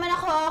 Kaya nga naman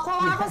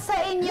kung ako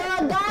sa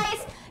inyo,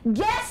 guys,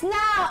 guess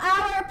now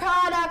our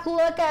product.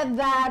 Look at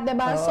that,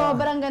 diba?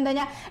 Sobrang ganda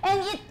niya.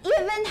 And it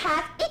even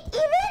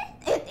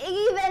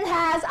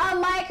has a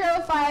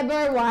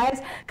microfiber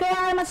wipes.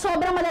 Kaya naman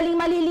sobrang madaling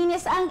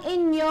malilinis ang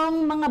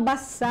inyong mga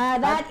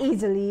basa that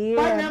easily.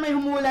 Part na may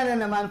humula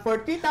na naman for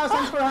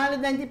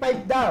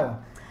 3,495 daw.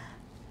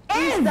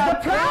 Is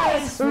the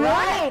price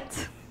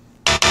right?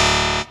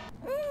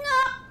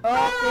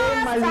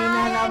 Okay, mali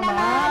na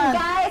naman.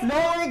 Guys.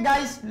 Lower,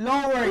 guys.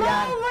 Lower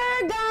yan.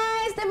 Lower,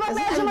 guys. Diba Kasi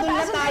medyo andun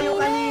mataas na tayo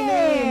yung kanina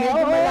eh.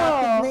 Medyo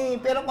malapit na eh.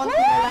 Pero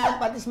konti na lang,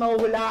 patis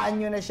mahuhulaan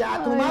nyo na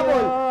siya. At humabol,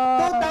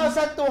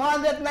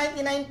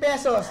 2,299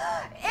 pesos.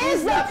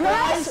 Is the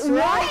price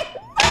right?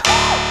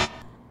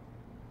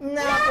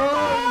 Nako,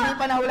 hindi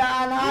pa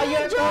nahulaan.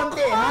 Higher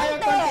konti.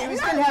 We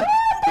still have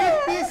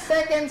 50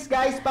 seconds,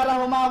 guys, para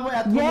humabol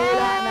at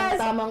humula ng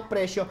tamang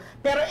presyo.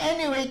 Pero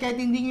anyway, kahit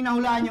hindi nyo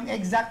nahulaan yung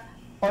exact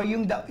o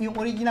yung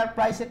original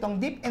price itong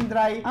dip and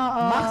dry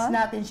max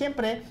natin,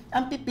 syempre,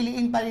 ang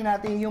pipiliin pa rin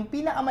natin yung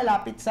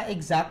pinakamalapit sa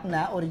exact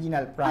na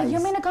original price.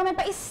 Ayun, may nag-comment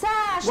pa isa,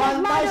 Chef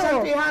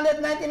Maru.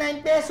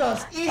 1,399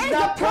 pesos is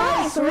the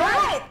price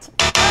right?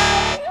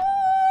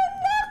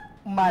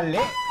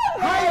 Mali.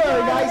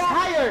 Higher, guys,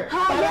 higher.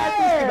 Para at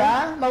least,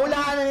 diba,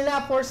 mahulaan na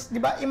nila for,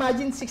 diba,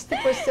 imagine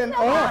 60%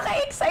 off.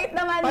 Nakaka-excite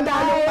naman,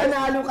 guys.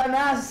 Panalo ka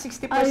na sa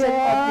 60%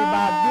 off,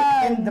 diba?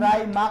 Dip and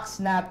dry max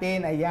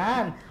natin,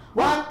 ayan.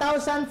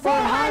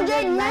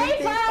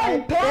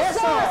 1,495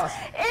 pesos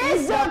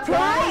is the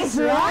price,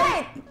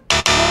 right?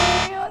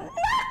 Ayun,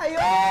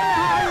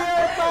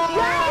 higher pa!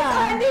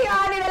 Guys, hindi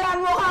na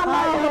lang mukha mo.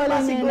 Higher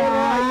pa siguro,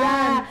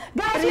 ayan.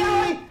 Guys,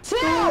 3,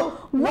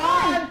 2,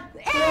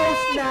 1,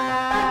 close na!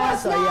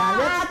 So,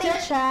 ayan, let's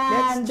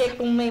check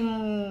kung may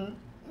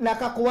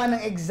nakakuha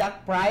ng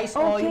exact price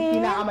o yung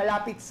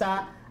pinakamalapit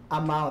sa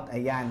amount.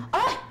 Ayan.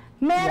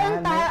 Meron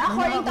tayo,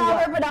 according to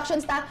our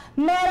production staff,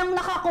 merong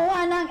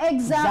nakakuha ng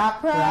exact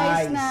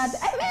price natin.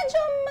 Ay, medyo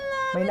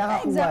malapit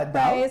na exact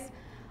price.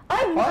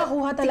 Ay,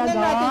 nakakuha talaga.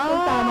 Tingnan natin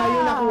kung tama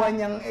yung nakuha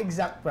niyang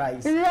exact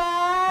price.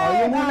 Right!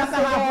 yung muna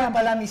kahapon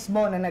pala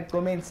mismo na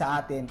nag-comment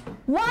sa atin.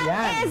 What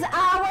is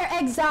our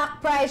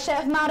exact price,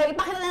 Chef Mauro?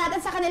 Ipakita na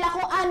natin sa kanila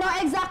kung ano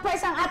exact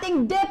price ang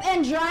ating dip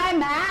and dry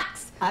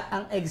max. At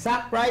ang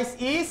exact price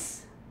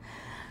is...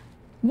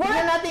 What?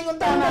 Tingnan natin kung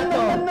tama to.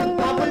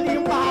 Habol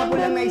yung pahabol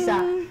lang na isa.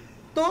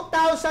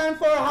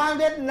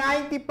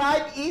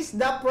 2,495 is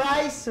the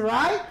price,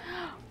 right?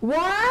 1, 2,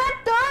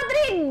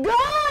 3, go!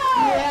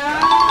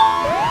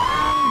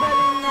 Yeah! Ang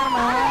galing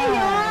naman!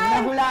 Ayan!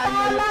 Nahulaan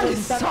niyo yung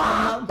exact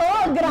amount. Sakto!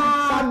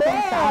 Grabe!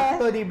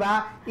 Sakto, di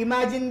ba?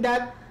 Imagine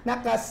that,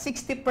 naka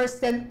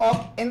 60%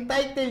 off,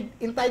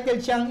 entitled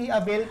siyang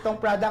i-avail tong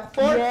product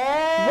for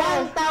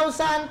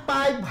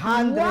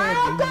 1,500.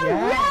 Wow!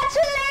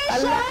 Congratulations!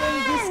 Ang laking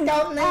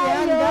discount na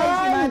yan, Ayun, guys.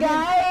 Imagine,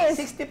 guys.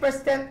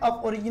 60% of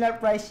original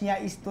price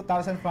niya is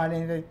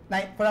 2,495.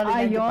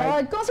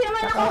 Ayun. Kung sino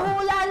man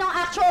nakahula ng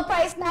actual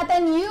price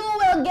natin, you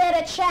will get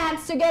a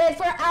chance to get it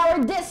for our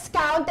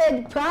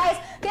discounted price.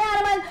 Kaya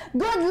naman,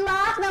 good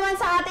luck naman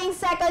sa ating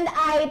second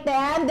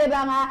item, di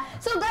ba nga?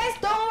 So guys,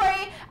 don't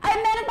worry. Ay,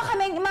 meron pa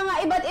kaming mga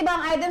iba't ibang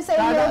items sa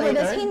inyo with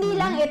us. Hindi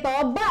lang ito,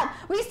 but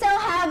we still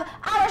have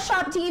our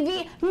Shop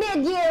TV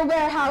mid-year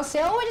warehouse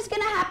sale, which is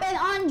gonna happen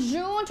on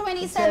June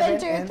 27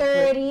 to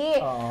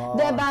 30.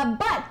 Diba?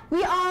 But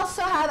we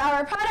also have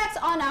our products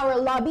on our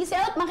lobby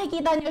sale.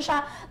 Makikita nyo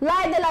siya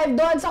live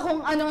doon sa kung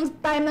anong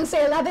time ng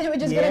sale natin,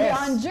 which is gonna be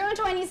on June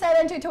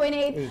 27 to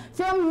 28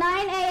 from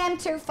 9 a.m.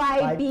 to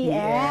 5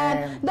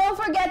 p.m. Don't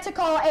forget to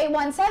call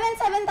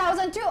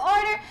 817-7000 to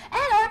order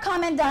and or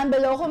comment down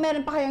below kung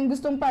meron pa kayong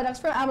gustong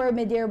products from our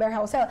mid-year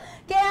warehouse sale.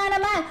 Kaya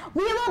naman,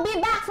 we will be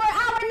back for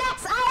our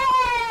next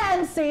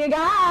item! See you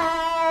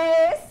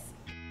guys!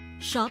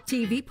 Shop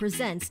TV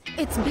presents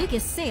its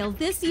biggest sale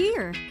this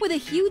year. With a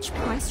huge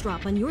price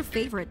drop on your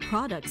favorite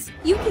products,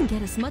 you can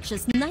get as much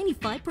as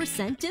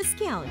 95%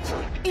 discount.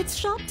 It's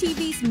Shop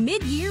TV's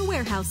mid-year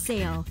warehouse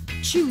sale.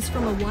 Choose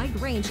from a wide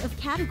range of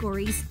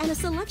categories and a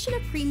selection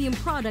of premium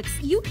products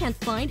you can't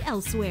find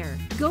elsewhere.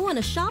 Go on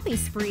a shopping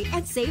spree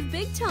and save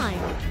big time.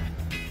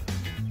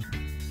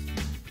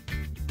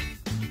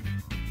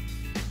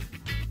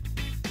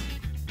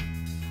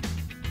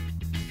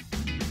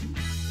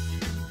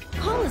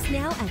 Call us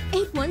now at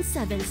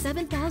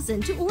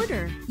 817-7000 to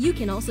order. You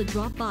can also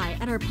drop by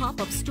at our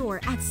pop-up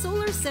store at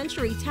Solar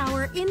Century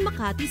Tower in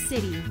Makati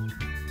City.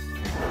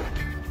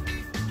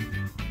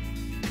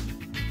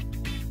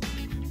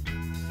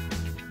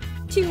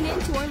 Tune in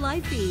to our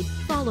live feed,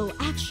 follow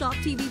at Shop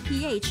TV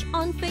PH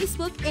on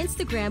Facebook,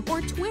 Instagram,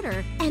 or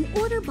Twitter, and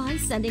order by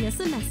sending us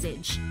a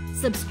message.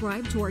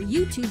 Subscribe to our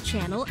YouTube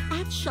channel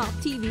at Shop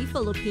TV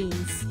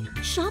Philippines.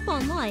 Shop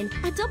online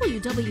at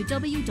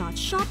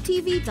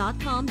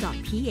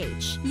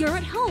www.shoptv.com.ph. You're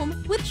at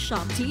home with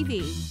Shop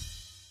TV.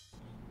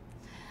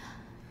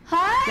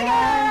 Hi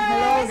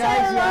guys! Hello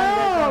guys!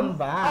 Welcome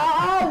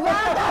back!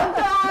 Welcome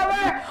to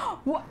our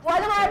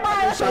ano nga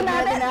pa show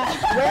natin?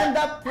 When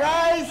the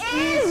price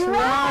is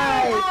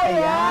right!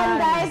 Ayan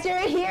guys,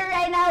 you're here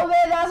right now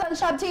with us on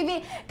Shop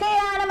TV.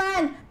 Kaya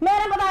naman,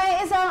 meron pa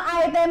tayong isang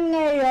item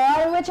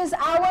ngayon, which is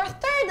our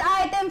third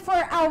item for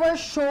our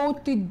show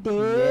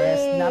today.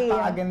 Yes,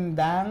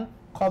 napakagandang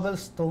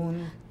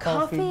cobblestone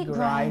coffee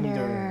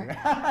grinder.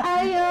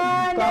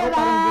 Ayun, Kung ako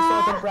parang gusto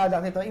ko itong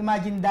product nito,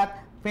 imagine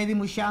that, pwede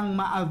mo siyang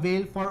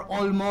ma-avail for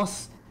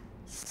almost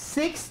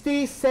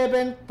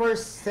 67%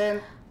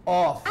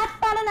 off. At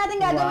paano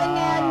natin gagawin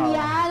ngayon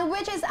yan?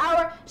 Which is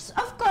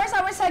of course,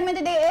 our segment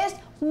today is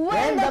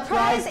When the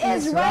Price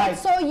is Right.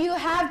 So you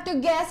have to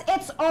guess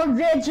its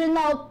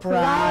original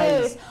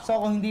price.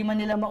 So kung hindi man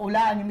nila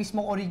maulaan yung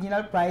mismong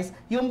original price,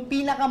 yung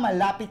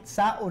pinakamalapit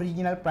sa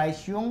original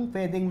price, yung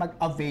pwedeng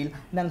mag-avail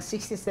ng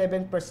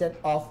 67%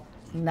 off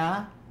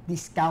na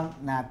discount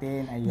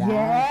natin. Ayan.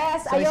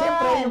 Yes, so, ayun.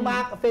 siyempre, yung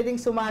mga pwedeng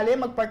sumali,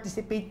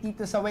 mag-participate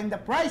dito sa When the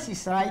Price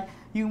is Right,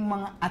 yung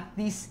mga at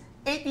least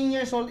 18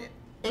 years old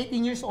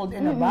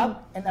and above,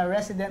 and a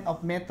resident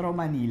of Metro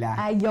Manila.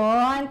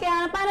 Ayun.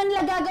 Kaya paano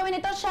nila gagawin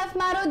ito, Chef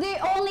Maru? They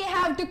only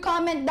have to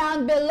comment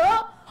down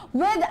below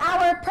with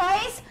our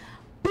price,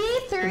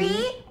 P3,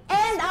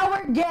 and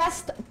our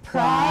guest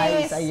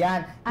price.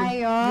 Ayan.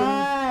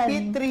 Ayun. Yung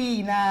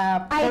P3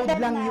 na code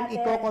lang yung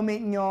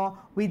i-comment nyo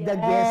with the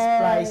guest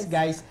price,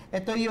 guys.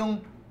 Ito yung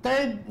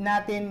third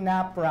natin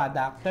na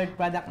product. Third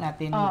product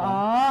natin.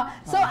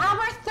 So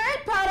our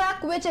third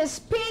product, which is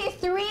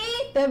P3,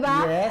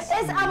 diba? Yes.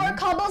 Is our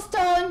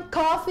cobblestone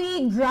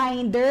coffee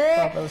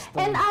grinder.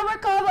 And our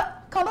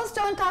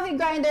cobblestone coffee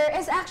grinder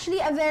is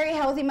actually a very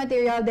healthy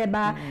material,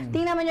 diba?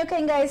 Tingnan mo nyo,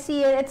 can guys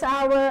see it? It's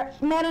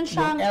meron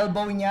siyang... Yung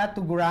elbow niya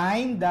to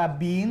grind the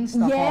beans,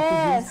 the coffee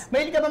beans.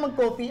 Mahilig ka ba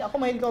mag-coffee? Ako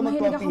mahilig ako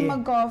mag-coffee. Mahilig ako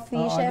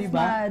mag-coffee, Chef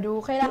Maru.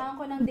 Kailangan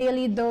ko ng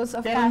daily dose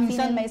of caffeine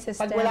in my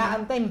system. Pag wala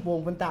kang time,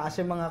 pupunta ka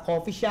sa mga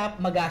coffee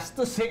shop,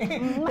 magastos eh.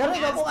 Pero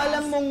kung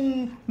alam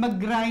mong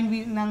mag-grind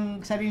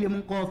ng sarili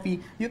mong coffee,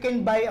 you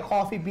can buy a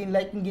coffee bean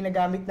like yung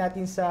ginagamit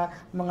natin sa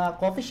mga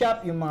coffee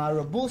shop, yung mga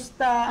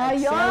Robusta,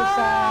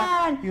 Excelsa,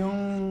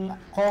 yung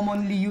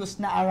commonly used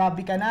na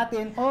Arabica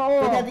natin.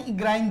 Pwede natin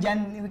i-grind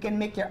dyan. We can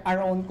make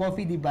our own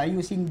coffee, di ba?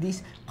 Using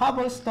this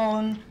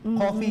cobblestone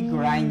coffee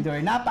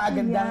grinder.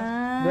 Napakagandang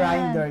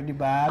grinder, di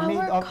ba?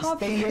 Made of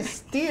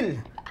stainless steel.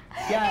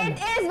 It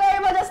is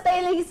very much a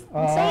stainless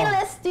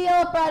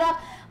steel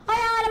product.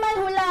 Kaya naman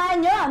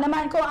hulaan nyo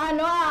naman kung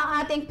ano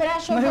ang ating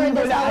presyo for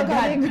this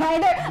coffee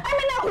grinder. Ay,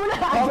 may nahula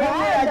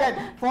agad.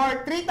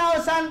 For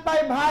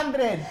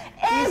 3,500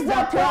 is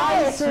the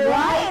price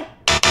right?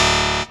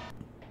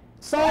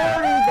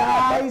 Sorry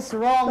guys,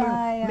 wrong.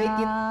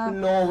 Make it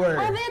lower.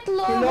 A bit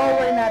lower.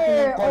 Lower natin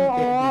yung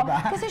konti, diba?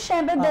 Kasi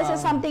syempre, this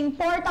is something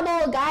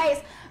portable,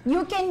 guys.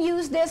 You can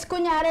use this,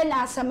 kunyari,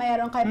 nasa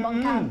mayroon kayo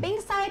pong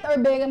camping site or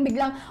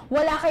biglang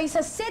wala kayo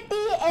sa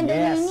city and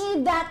then you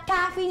need that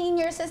caffeine in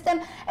your system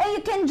and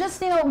you can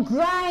just,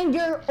 grind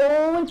your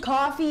own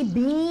coffee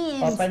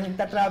beans. O, pag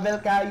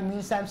nagta-travel ka,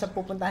 minsan sa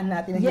pupuntahan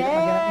natin, hindi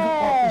maghanap ng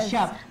coffee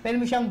shop. Pwede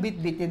mo siyang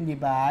bit-bitin, di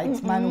ba?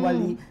 It's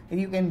manually,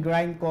 you can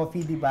grind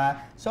coffee, di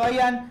ba? So,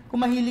 ayan,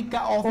 kung mahilig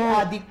ka, coffee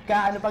addict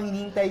ka, ano pang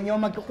hinihintay nyo,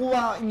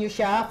 magkukuha nyo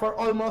siya for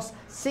almost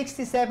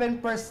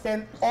 67%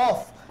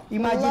 off.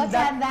 Imagine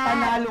that,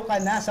 panalo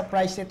ka na sa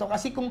price nito.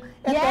 Kasi kung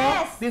ito,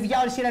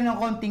 bibigyan ko sila ng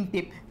konting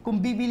tip.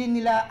 Kung bibili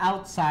nila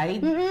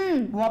outside,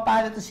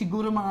 pumapalo ito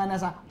siguro mga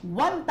nasa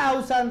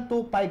 1,000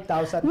 to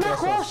 5,000 pesos.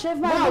 Nako, Chef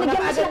Mar, wow,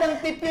 nakagad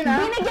ng tip yun,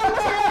 ha? Binigyan mo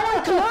sila ng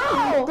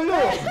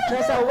clue.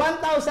 Nasa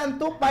 1,000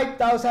 to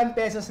 5,000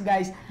 pesos,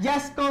 guys.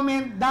 Just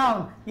comment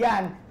down.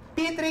 Yan.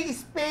 T3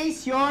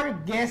 space your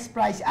guest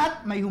price.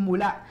 At may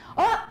humula.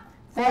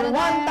 For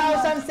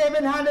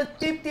 1,750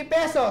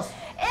 pesos.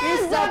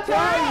 Is the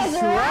price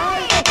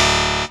right?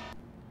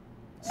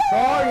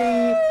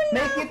 Sorry.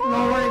 Make it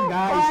lower,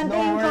 guys.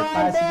 Lower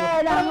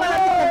possible. Parang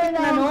malapit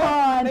na, no?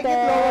 Make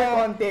it lower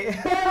konti.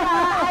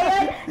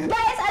 Ayun.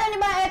 Guys, alam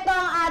niyo ba, ito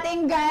ang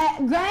ating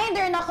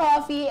grinder na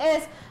coffee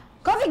is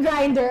coffee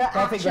grinder,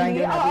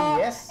 actually.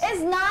 Yes. It's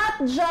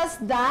not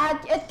just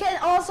that. It can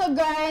also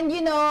grind,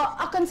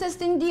 a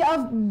consistency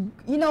of,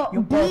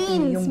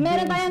 beans.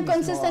 Meron tayong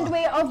consistent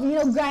way of,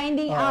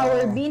 grinding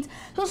our beans.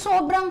 So,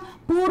 sobrang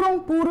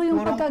purong-puro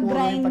yung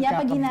pagka-grind niya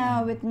pag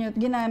ginamit nyo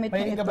ito.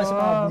 Mahilig ka ba sa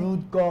mga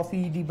brewed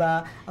coffee, di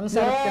ba? Ang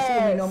sarap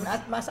kasi uminom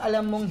at mas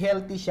alam mong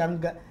healthy siyang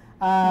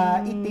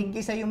itik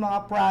isa yung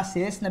mga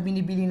process na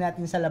binibili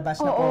natin sa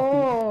labas na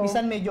coffee.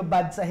 Minsan medyo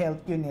bad sa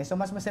health yun eh. So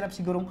mas masarap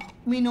sigurong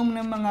uminom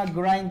ng mga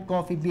grind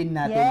coffee bean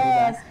natin,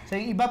 diba? So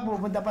yung iba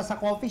pupunta pa sa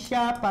coffee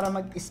shop para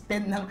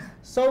mag-spend ng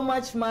so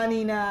much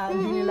money na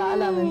hindi nila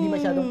alam, hindi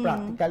masyadong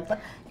practical. But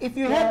if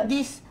you have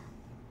this,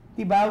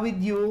 diba, with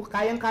you,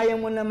 kayang-kaya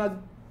mo na mag-grind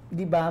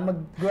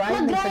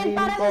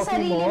para sa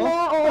sarili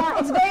mo.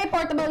 It's very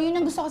portable. Yun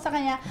ang gusto ko sa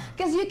kanya.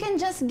 Because you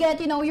can just get,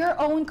 your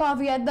own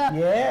coffee at the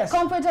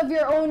comfort of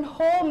your own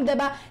home,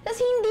 diba? Tapos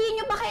hindi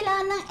nyo pa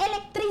kailangan ng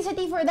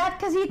electricity for that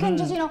because you can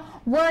just,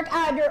 work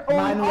out your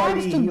own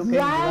arms to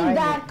grind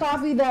that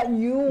coffee that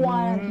you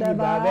want,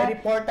 diba? Very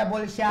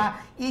portable siya.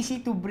 Easy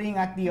to bring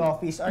at the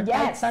office. Or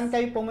kahit saan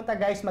kayo pumunta,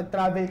 guys,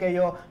 mag-travel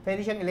kayo,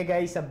 pwede siyang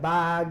ilagay sa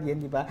bag,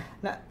 yan, diba?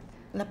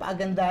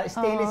 Napakaganda,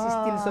 stainless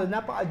steel, so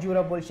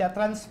napaka-durable siya.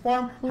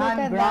 Transform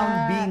hand-ground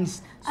beans.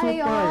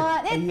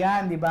 Super.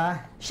 Ayan, di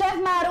ba? Chef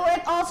Maru,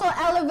 it also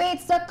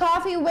elevates the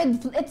coffee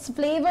with its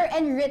flavor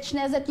and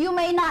richness that you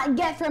may not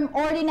get from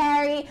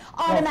ordinary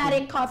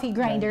automatic coffee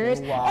grinders.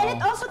 Wow. And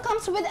it also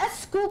comes with a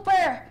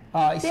scooper.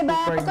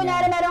 Diba? Pag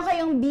kunyari meron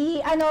kayong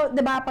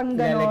diba, pang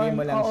gano'n. Ilalagay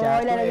mo lang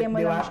siya. Ilalagay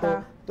mo lang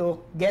siya. To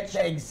get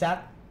the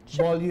exact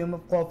volume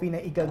of coffee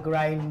na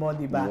i-grind mo,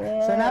 di ba?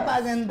 So,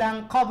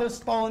 napakagandang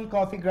cobblestone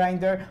coffee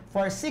grinder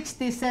for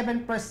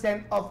 67%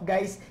 off,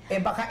 guys.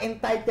 Baka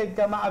entitled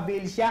ka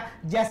ma-avail siya.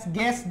 Just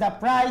guess the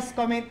price.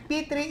 Comment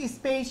P3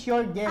 space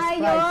your guess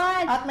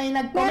price. At may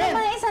nag-comment.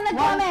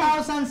 1,650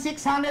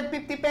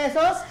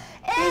 pesos.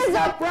 Is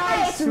the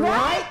price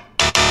right?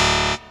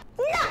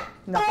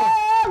 Nako.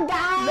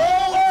 Guys!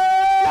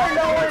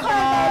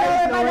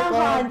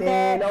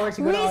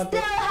 We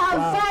still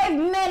have 5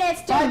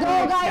 minutes to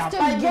go, guys, to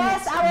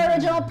guess our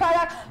original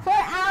product for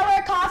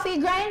our coffee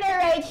grinder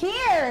right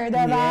here,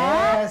 diba?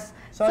 Yes.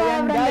 So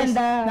yan, guys,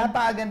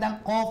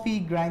 napakagandang coffee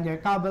grinder,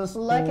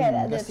 cobblestone. Look at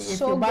it, kasi if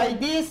you buy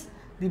this,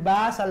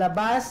 diba, sa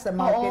labas, sa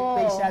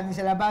marketplace natin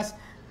sa labas,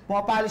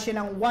 pumapalo siya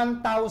ng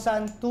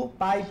 1,000 to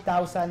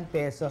 5,000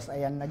 pesos.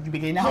 Ayan,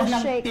 nagbigay na ako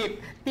ng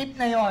tip. Tip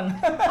na yon.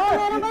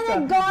 Meron ba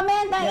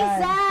nag-comment ng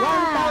isa?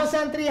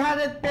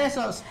 1,300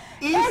 pesos.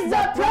 Is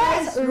the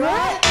price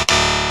right?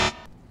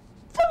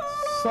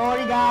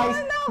 Sorry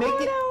guys, make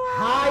it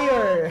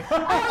higher. A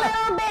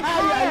little bit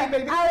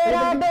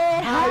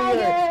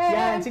higher.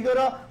 Yan,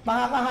 siguro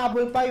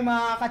makakahabol pa yung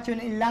mga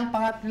ka-tune in lang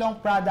pangatlong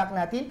product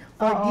natin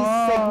for this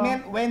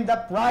segment when the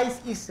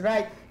price is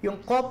right. Yung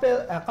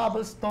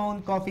cobblestone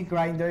coffee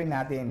grinder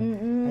natin.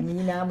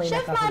 Kanina may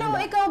Chef Maru,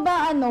 ikaw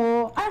ba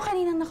ano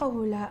kaninang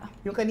nakahula?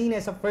 Yung kanina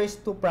sa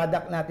first two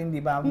product natin,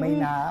 di ba? May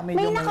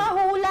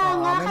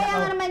nakahula nga. Kaya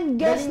nga naman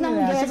guess ng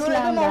guess siguro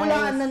lang, ito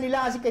mahulaan na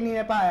nila kasi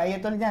kanina pa.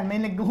 Ito na yan. May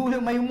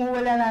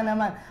umuwala na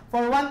naman.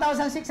 For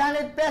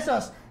 1,600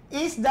 pesos,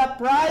 is the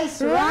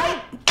price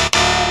right?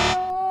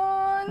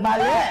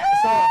 Mali.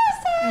 So,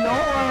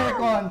 lower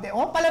konti.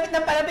 Oh, palapit na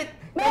palapit.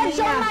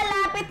 Medyo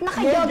malapit na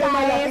kayo, Medyo guys.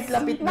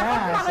 malapit-lapit na.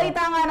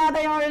 Nakita nga natin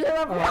yung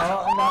original price.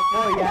 Oo, nako,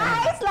 yan.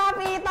 Guys,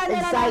 lapitan nyo na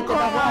ng Excited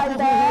ako.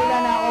 konti. Huhula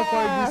na ako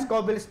for this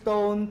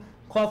cobblestone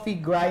coffee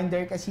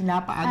grinder kasi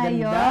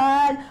napakaganda.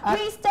 Ayun.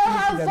 We still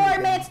have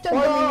 4 minutes to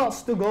go. 4 minutes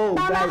to go,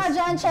 Tama guys. ka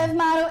dyan, Chef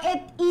Maru.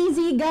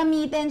 Easy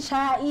gamitin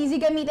siya. Easy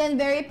gamitin,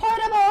 very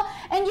portable.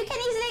 And you can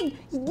easily,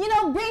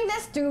 bring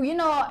this to,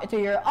 to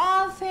your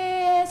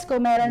office. Kung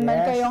meron man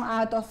Yes. kayong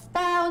out of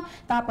town,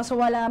 tapos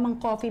wala mang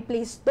coffee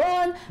place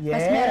doon. Yes.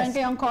 Tapos meron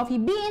kayong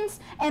coffee beans.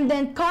 And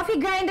then coffee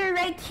grinder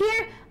right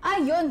here.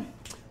 Ayun.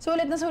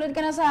 Sulit na sulit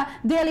ka na sa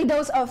daily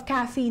dose of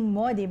caffeine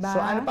mo, di ba?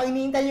 So ano pang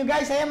hinihintay nyo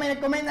guys? Ayan, may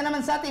nag-comment na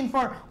naman sa atin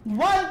for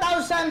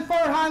 1,440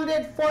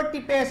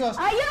 pesos.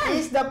 Ayun!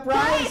 Is the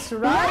price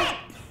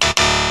right?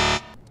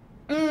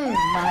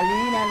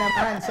 Mali na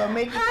naman. So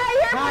make it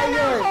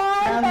higher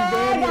ng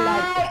very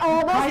light.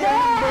 Almost Higher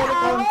ng very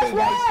konti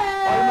guys.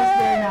 Almost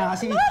there na.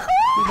 Kasi,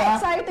 diba?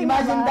 Exciting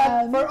Imagine naman. that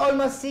for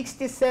almost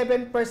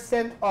 67%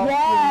 of Yes.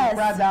 yung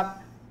product,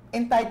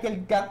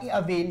 entitled kang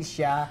i-avail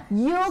siya.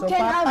 You so, can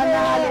avail.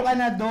 Panalo ka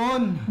na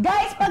doon.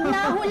 Guys, pag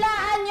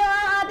nahulaan nyo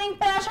ang ating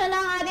presyo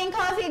ng ating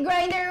coffee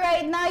grinder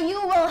right now, you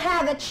will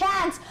have a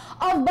chance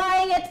of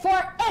buying it for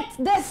its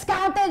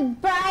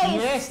discounted price.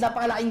 Yes,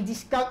 napakalaking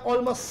discount.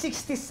 Almost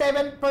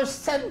 67%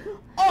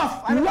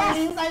 off. Ano Yes. pa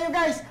hinihintay nyo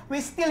guys?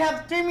 We still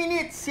have 3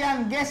 minutes.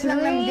 Yan, guess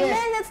lang 3 ng guess.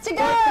 minutes to go.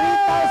 For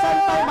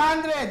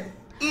 3,500.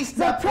 Is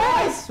the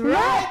price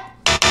right?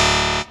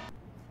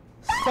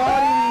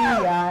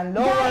 Sorry, yan.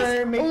 Lower,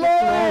 Guys, make it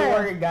lower.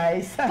 lower,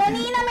 guys.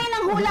 Kanina may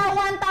nanghula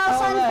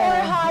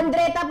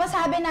 1,400. Tapos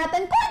sabi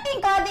natin,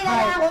 konting-konti na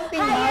lang.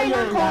 Konting Higher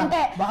ng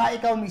konti. Baka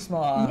ikaw mismo.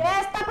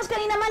 Yes, tapos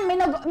kanina naman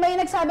may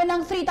nagsabi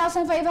ng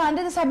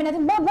 3,500. Sabi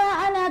natin,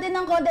 babaan natin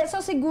ng konti.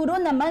 So siguro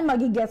naman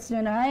magigets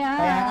nyo na yan.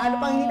 Kaya ano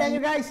pang hinihintay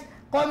nyo guys?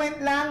 Comment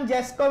lang,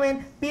 just comment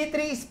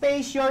P3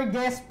 space your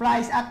guest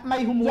price at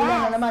may humula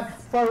Yes. na naman.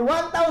 For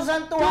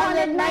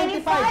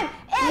 1,295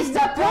 is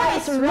the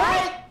price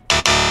right?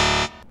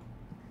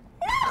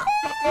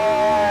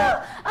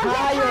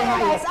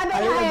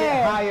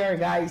 Higher,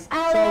 guys. So,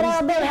 we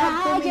still have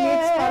 2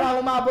 minutes para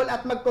humabol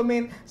at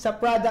mag-comment sa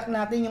product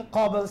natin, yung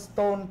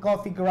cobblestone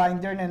coffee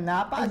grinder na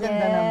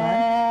napakaganda naman.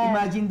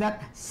 Imagine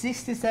that,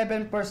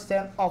 67%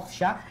 off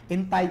siya.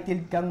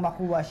 Entitled kang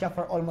makuha siya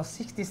for almost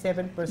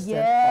 67%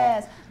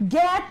 Yes. off.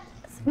 Get,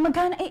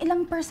 magkano,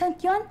 ilang percent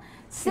yun?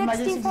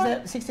 Imagine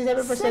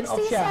 67% off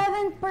siya.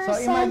 67% So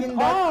imagine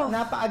that, off.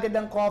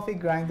 napakagandang coffee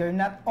grinder.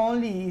 Not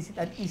only is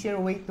it an easier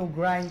way to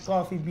grind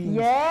coffee beans,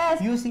 Yes.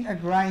 using a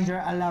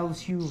grinder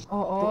allows you to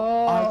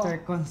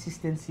alter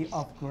consistency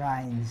of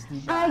grinds.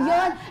 Diba?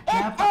 Ayun,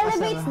 it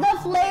elevates the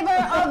flavor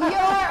of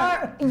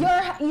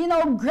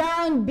your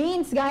ground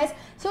beans, guys.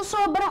 So,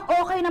 sobrang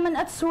okay naman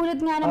at sulit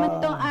nga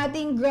naman itong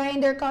ating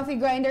grinder, coffee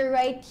grinder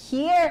right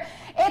here.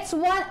 It's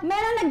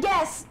meron na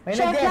guess, May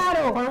Chef nag-guess,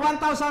 Laro. for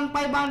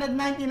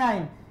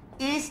 1,599,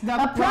 is the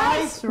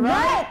Price price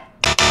right?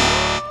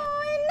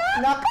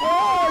 Nako,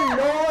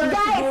 lower,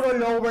 Guys, siguro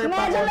lower pa.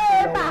 medyo konti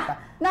lower pa.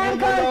 Ng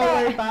Medyo konti.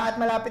 lower pa at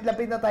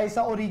malapit-lapit na tayo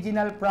sa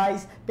original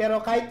price. Pero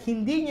kahit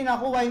hindi nyo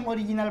nakuha yung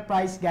original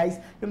price, guys,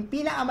 yung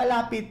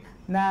pinakamalapit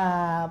na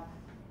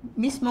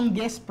mismong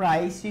guest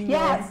price, yun yung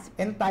Yes.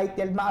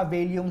 entitled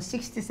ma-avail yung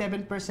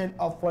 67%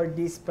 off for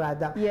this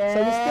product. Yes. So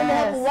we still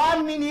have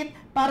 1 minute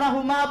para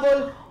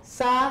humabol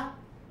sa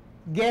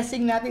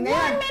guessing natin. 1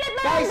 Ayan. minute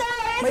na lang, guys!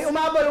 May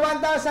umabol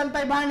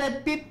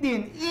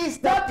 1,515. Is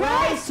the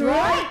price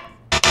right?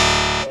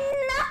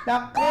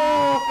 Nako,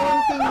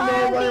 konting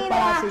lower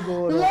pa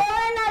siguro.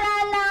 Lower na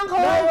lang ng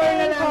Lower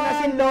na lang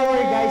kasi konti.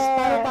 lower guys,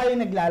 para tayo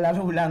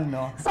naglalaro lang,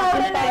 no?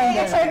 Sobrang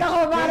na-exert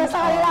ako para sa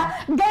kanila. Oo.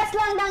 Guess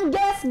lang ng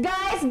guess,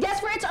 guys. Guess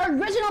for its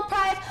original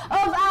price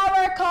of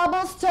our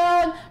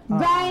cobblestone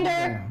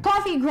grinder,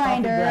 coffee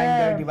grinder. Coffee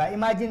grinder, di ba?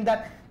 Imagine that,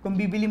 kung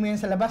bibili mo yan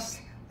sa labas,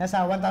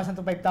 nasa 1,000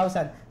 to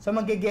 5,000. So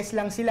mag-guess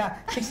lang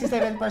sila,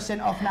 67%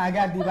 off na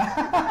agad, di ba?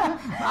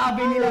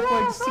 Maabi nila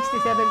for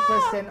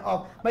 67%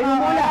 off. May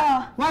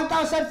humula,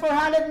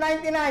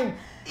 1,499.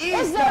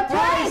 Is the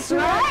price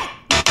right?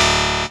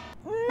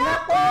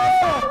 Nako!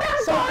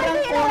 Sobrang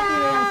konti na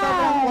lang,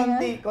 sobrang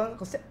konti.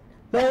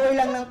 Lower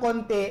lang ng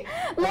konti.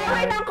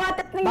 Lower ng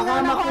konti. Baka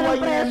makuha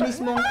nyo yung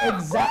mismong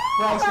exact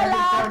price natin for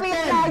Malapit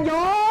na 10,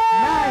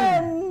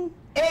 yun!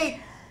 9,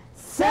 8,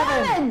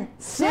 7,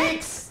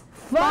 6,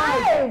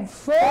 5,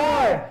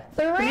 4,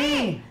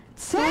 3,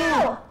 2,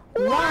 1.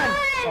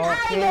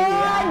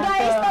 Ayun,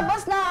 guys,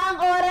 tapos na ang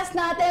oras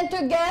natin to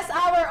guess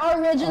our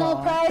original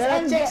price. Pero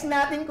and checks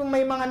natin kung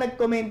may mga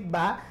nag-comment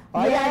ba. O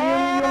Yes. yan,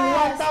 yung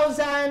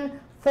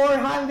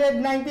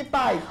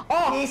 1,495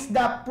 is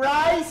the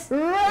price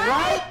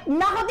right?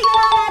 Naku,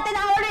 tingnan natin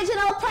ang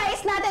original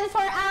price natin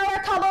for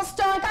our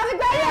cobblestone coffee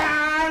grinder.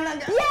 Yan!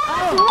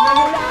 Yes!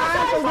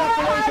 Nahulaan!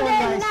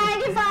 Congratulations,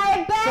 guys!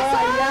 1,495 So, pesos!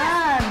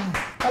 ayan!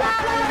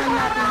 Palakpakan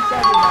natin siya,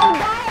 di ba?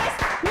 Guys,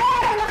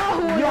 meron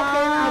nakahula. You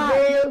can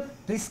avail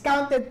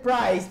discounted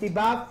price, di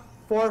ba?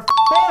 for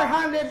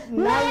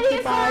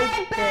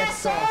 495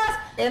 pesos.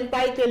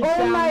 Entitled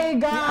siyang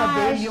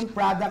i-avail yung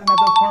product na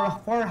to for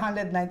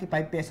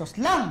 495 pesos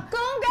lang.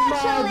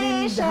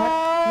 Congratulations!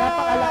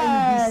 Napakalaking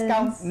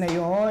discount na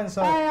yun.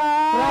 So,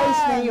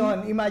 price na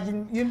yun.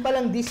 Imagine, yun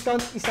palang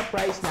discount is a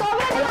price na.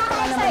 Sobrang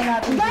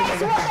nakaka-excite.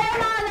 Guys, huwag kayo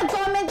mga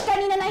nag-comment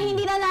kanina na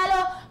hindi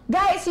nanalo.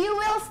 Guys, you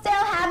will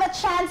still have a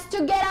chance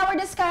to get our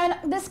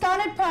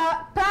discounted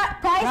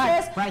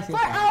prices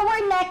for our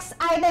next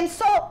item.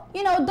 So,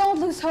 you know, don't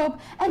lose hope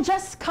and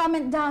just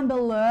comment down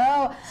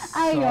below.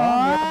 Ayun.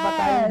 Meron pa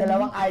tayong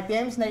dalawang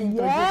items na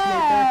introduce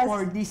later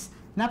for this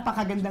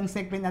napakagandang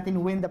segment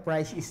natin when the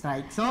price is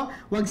right. So,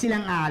 wag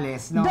silang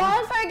aalis, no?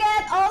 Don't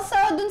forget also,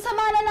 dun sa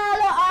mga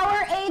nanalo, our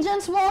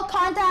agents will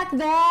contact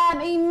them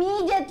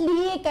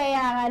immediately.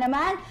 Kaya nga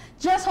naman,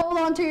 just hold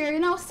on to your,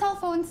 you know, cell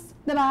phones,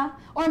 diba?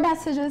 Or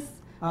messages.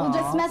 We'll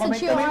just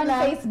message you on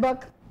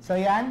Facebook. So,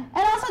 yan.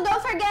 And also,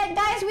 don't forget,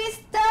 guys, we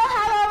still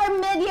have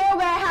our mid-year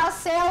warehouse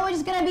sale, which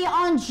is going to be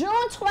on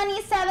June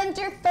 27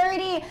 to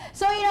 30.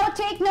 So, you know,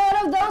 take note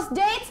of those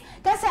dates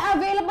kasi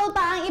available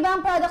pa ang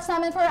ibang products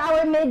namin for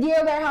our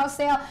mid-year warehouse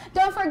sale.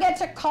 Don't forget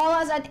to call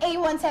us at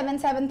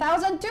 8177,000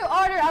 to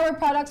order our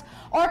products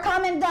or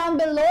comment down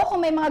below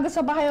kung may mga gusto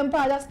pa kayong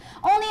products.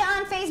 Only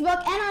on Facebook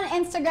and on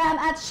Instagram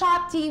at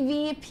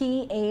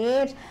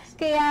ShopTVPH.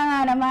 Kaya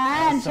nga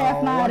naman,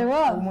 Chef Maru.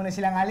 Huwag muna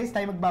silang alis,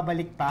 tayo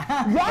magbabalik pa.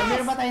 Yes!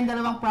 Meron pa tayong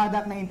dalawang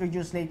product na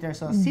introduce later.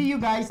 So, see you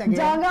guys again.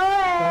 Don't go away!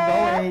 Don't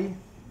go away.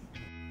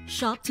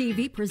 Shop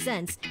TV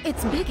presents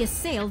its biggest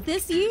sale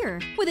this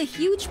year. With a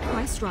huge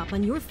price drop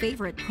on your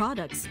favorite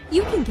products,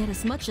 you can get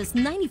as much as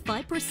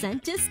 95%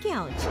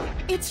 discount.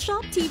 It's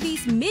Shop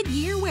TV's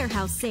mid-year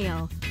warehouse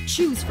sale.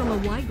 Choose from a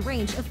wide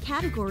range of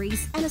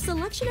categories and a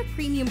selection of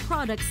premium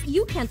products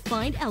you can't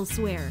find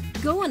elsewhere.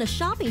 Go on a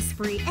shopping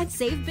spree and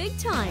save big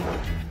time.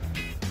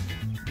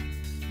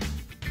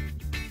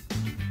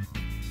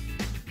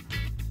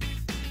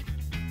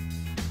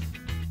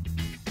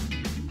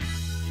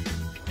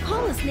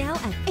 Call us now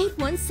at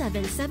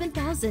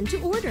 817-7000 to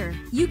order.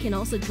 You can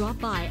also drop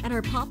by at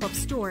our pop-up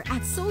store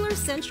at Solar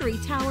Century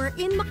Tower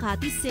in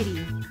Makati City.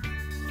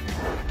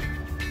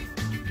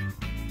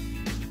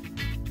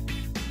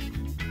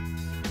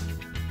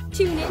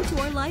 Tune in to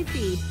our live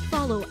feed.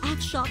 Follow at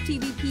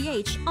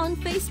ShopTVPH on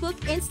Facebook,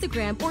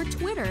 Instagram, or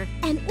Twitter,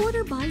 and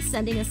order by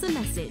sending us a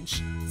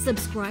message.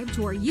 Subscribe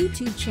to our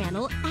YouTube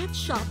channel at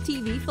Shop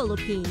TV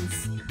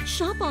Philippines.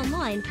 Shop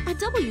online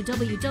at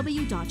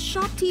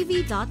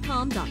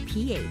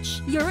www.shoptv.com.ph.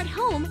 You're at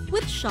home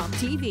with Shop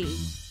TV.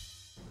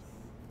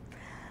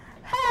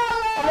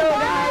 Hello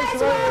guys!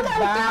 Welcome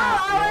to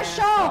our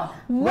show,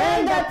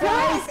 When the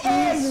Price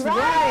is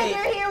Right!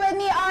 You're here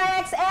with me,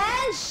 RX,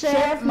 and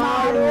Chef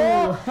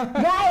Maru.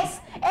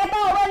 Guys,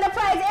 ito, When the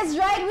Price is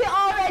Right, we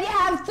already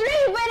have 3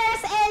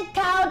 winners and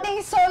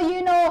counting. So, you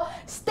know,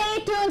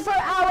 stay tuned for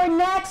our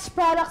next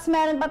products.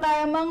 Meron pa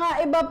tayong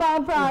mga iba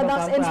pang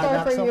products in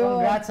store for you.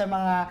 So, congrats sa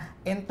mga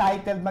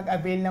entitled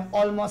mag-avail ng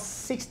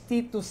almost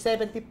 60 to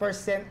 70%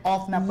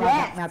 off na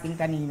product natin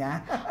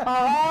kanina.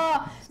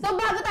 Oo. So,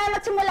 bago tayo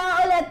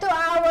magsimula ulit to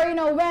our, you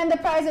know, When the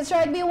Price is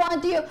Right, we want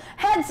to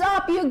heads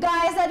up, you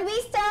guys, that we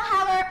still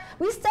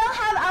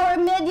have our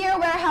mid-year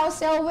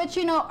warehouse sale, which,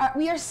 you know,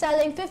 we are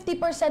selling 50%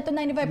 to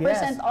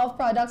 95% off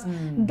products.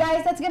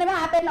 Guys, that's gonna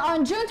happen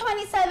on June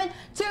 27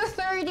 to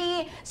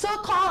 30. So,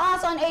 call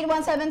us on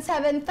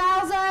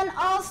 8177,000.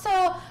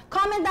 Also,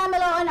 comment down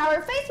below on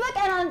our Facebook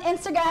and on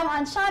Instagram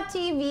on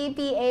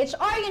ShopTVPH.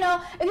 Or, you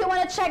know, if you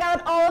want to check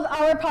out all of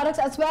our products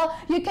as well,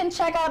 you can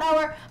check out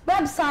our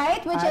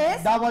website, which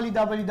is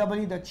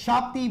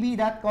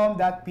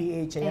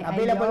www.shoptv.com.ph.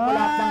 Available po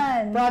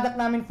lahat ng product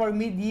namin for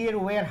mid-year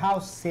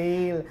warehouse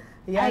sale.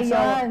 Yan, so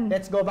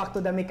let's go back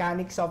to the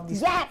mechanics of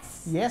this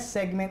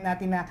segment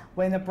natin na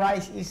When the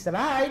Price is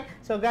Right.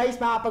 So guys,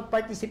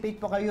 makapag-participate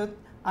po kayo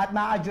at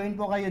maka-join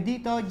po kayo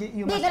dito.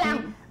 You must be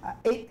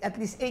at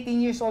least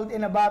 18 years old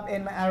and above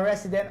and a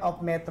resident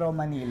of Metro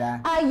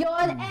Manila.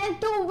 Ayun. And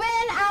to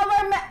win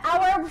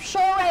our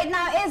show right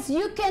now is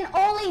you can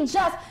only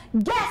just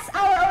guess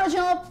our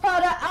original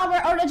product, our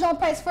original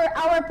price for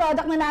our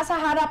product na nasa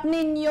harap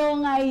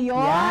ninyo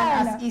ngayon.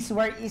 Yan, as is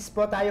where is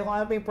po tayo kung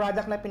ano po yung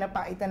product na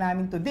pinapakita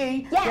namin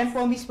today. Yan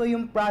po mismo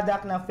yung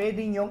product na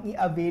pwede nyong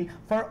i-avail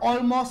for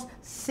almost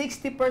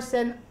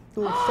 60%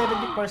 to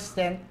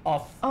 70%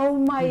 off. Oh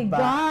my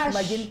gosh!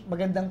 Imagine,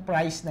 magandang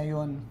price na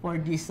yun for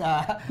this,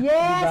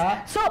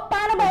 diba? So,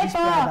 paano ba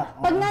ito?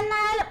 Pag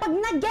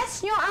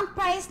na-guess nyo ang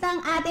price ng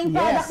ating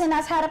product na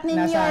nasa harap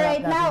ninyo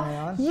right now,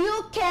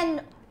 you can,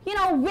 you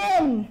know,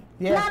 win.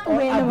 Not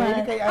win,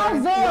 avail.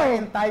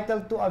 You're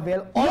entitled to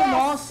avail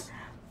almost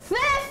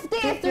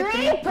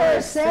 53%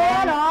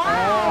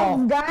 off!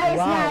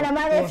 Guys, nga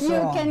naman, if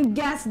you can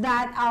guess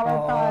that,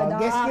 our product.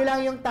 Guess nyo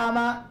lang yung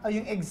tama,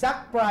 yung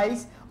exact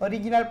price,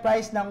 original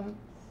price ng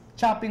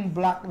chopping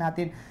block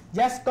natin.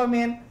 Just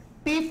comment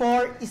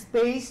P4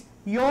 space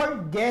your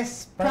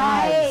guess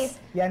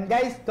price. Yan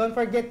guys, don't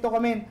forget to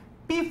comment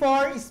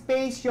P4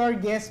 space your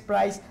guess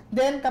price.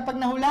 Then, kapag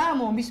nahulaan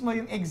mo mismo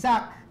yung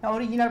exact na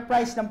original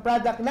price ng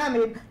product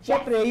namin,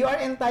 syempre, you are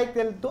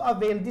entitled to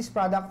avail this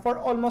product for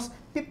almost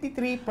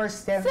 53%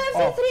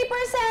 off.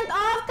 53%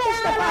 off! Kaya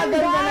naman,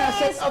 guys!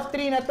 Set of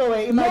 3 na to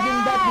eh. Imagine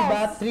that,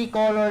 diba? 3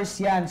 colors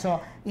yan.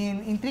 So,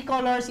 in 3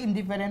 colors, in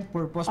different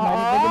purpose.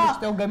 Pwede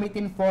gusto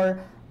gamitin for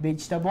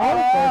vegetable,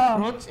 for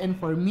fruits, and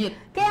for meat.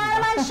 Kaya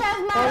naman,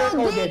 Chef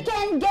Maru, they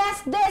can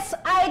guess this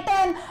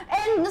item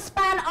in the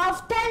span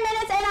of 10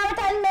 minutes, and our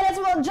 10 minutes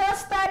will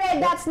just started.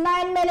 That's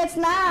 9 minutes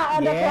now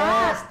on the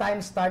clock. Yes, time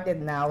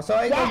started now. So,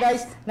 ito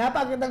guys,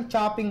 napakagandang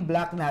chopping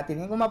block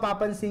natin. Kung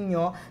mapapansin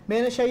nyo,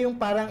 meron siya yung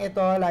parang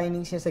ito,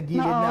 lining siya sa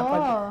gilid na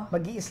pag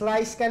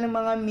mag-i-slice ka ng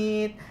mga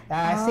meat,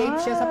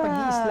 safe siya sa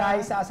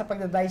pag-i-slice, sa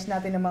pag-dice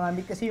natin ng mga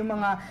meat. Kasi yung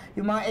mga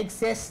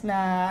excess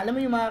na, alam mo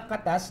yung mga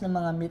katas ng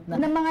mga meat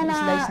na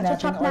i-slice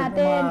natin or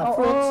mga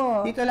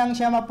fruits, dito lang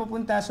siya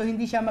mapupunta, so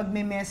hindi siya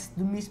magme-mess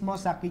doon mismo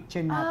sa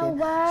kitchen natin.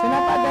 So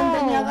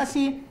napaganda niya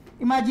kasi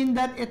imagine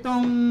that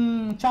itong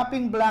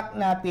chopping block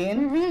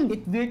natin,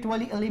 it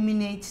virtually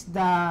eliminates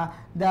the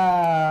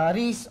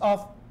risk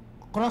of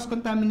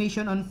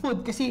cross-contamination on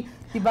food. Kasi,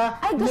 diba,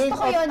 ay, gusto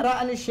ko yun.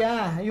 Ano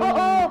siya? Yung,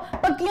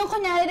 pag yung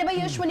kunyari, diba,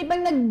 usually,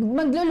 pag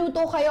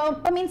magluluto kayo,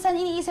 paminsan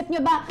iniisip nyo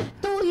ba,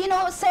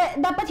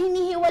 dapat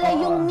hinihiwala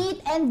yung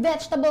meat and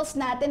vegetables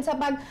natin sa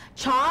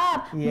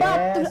pag-chop. Yes.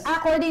 But,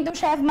 according to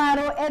Chef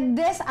Maru, and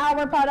this,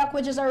 our product,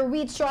 which is our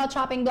wheat straw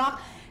chopping block,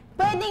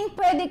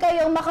 pwede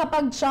kayong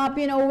makapag-chop,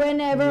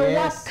 whenever,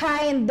 what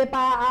kind, di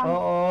pa,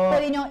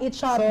 pwede nyo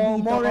i-chop dito.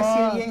 So, more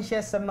resilient siya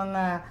sa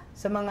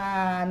mga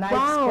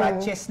knife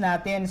scratches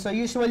natin. So,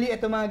 usually,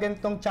 ito mga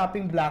ganitong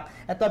chopping block,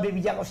 ito,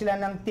 bibigyan ko sila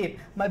ng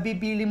tip.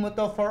 Mabibili mo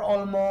to for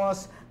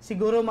almost,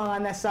 siguro mga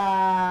nasa,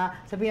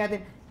 sabihin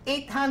natin,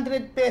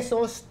 800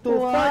 pesos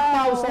to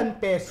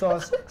 4,000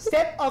 pesos.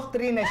 Set of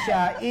 3 na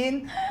siya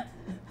in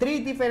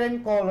 3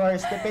 different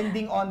colors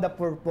depending on the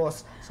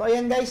purpose. So,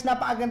 ayan guys,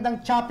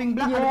 napakagandang chopping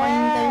block. Ano pa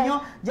hinintay nyo?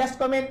 Just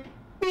comment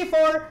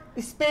P4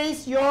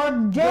 space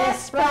your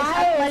guess price.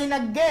 At may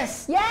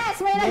nag-guess.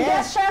 Yes, may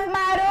nag-guess, Chef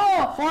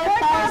Maru.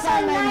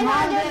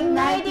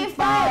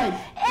 4,995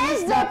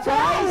 is the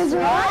price,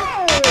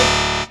 right?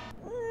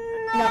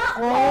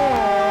 Nako,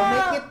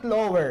 make it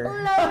lower.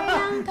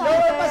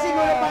 Lower pa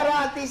siguro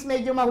para at least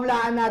medyo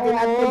mahulaan natin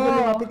at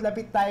medyo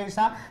lumapit-lapit tayo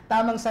sa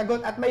tamang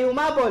sagot at may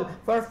humabol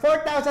for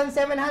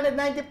 4,795.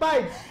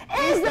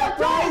 Is the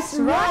price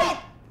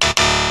right?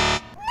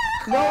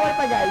 Lower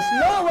pa guys,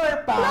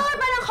 lower pa. Lower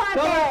pa ng konti.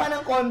 Lower pa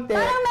ng konti.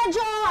 Parang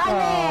medyo,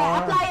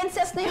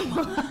 appliances na yung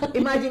mga...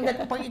 Imagine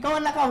that pag ikaw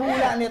ang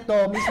nakahula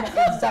nito, mismo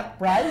exact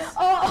price,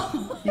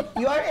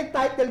 you are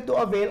entitled to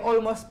avail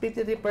almost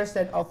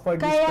 53% off for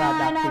this product,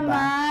 kaya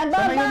naman, diba?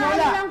 So may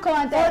humula, ng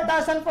konti.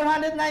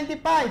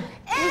 4,495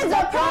 is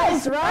the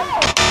price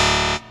right?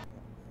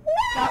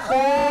 Ako,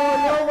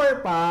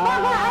 lower pa.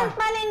 Babaan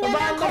pa ninyo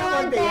ng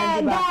konti.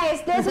 Guys,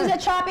 this is a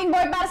chopping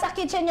board para sa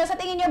kitchen nyo. Sa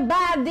tingin nyo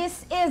ba,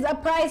 this is a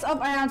price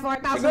of around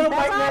 4,000 pesos? Siguro,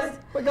 partner,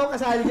 pag ikaw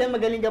kasali dyan,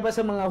 magaling ka ba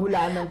sa mga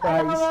hulaan ng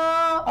price?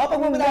 Pag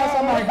pumunta ka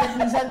sa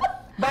market, minsan,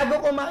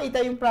 bago ko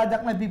makita yung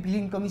product na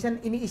bibilhin ko, minsan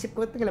iniisip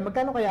ko,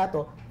 magkano kaya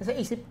to? Nasa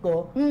isip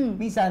ko,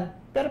 minsan,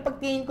 pero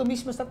pag tingin ko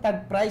mismo sa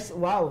tag price,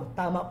 wow,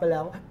 tama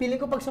pala ako. Feeling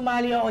ko pag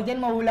sumali ako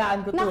dyan,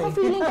 mahulaan ko to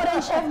feeling ko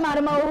rin, Chef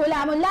Maru,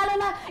 mahuhula mo. Lalo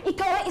na,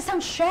 ikaw ay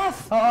isang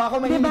chef. Ako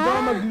mahilig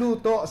ako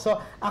magluto. So,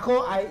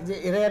 ako,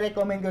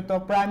 i-recommend ko to.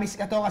 Promise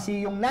ka to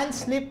kasi yung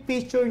non-slip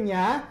feature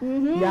niya,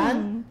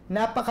 yan,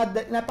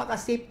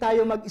 napaka-safe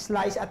tayo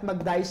mag-slice at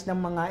mag-dice ng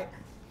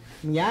mga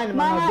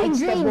mga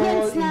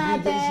ingredients na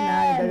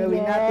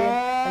gagawin natin.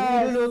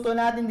 Ang iluluto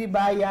natin, di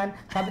ba yan?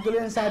 Sabi tuloy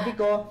ang sabi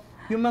ko,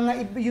 yung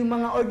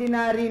mga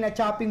ordinary na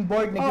chopping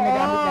board na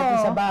ginagamit natin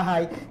sa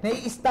bahay,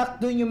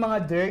 nai-stack doon yung mga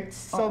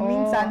dirts. So,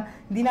 minsan,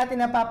 hindi natin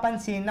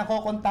napapansin,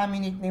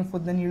 nako-contaminate na yung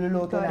food na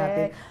niluluto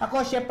natin.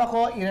 Ako, chef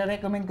ako,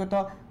 i-recommend ko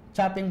to,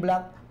 chopping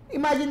block.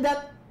 Imagine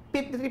that,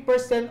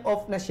 53%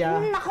 off na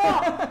siya. Nako!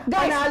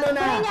 Guys,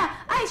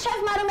 ay, Chef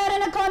Maru, meron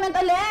nag-comment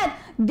ulit.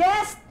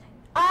 Guest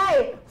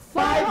ay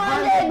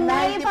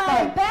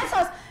 595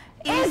 pesos.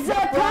 Is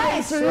the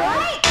price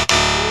right?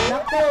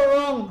 Nako,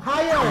 wrong.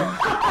 Higher.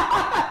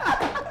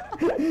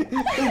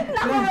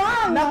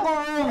 Nako,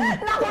 wrong.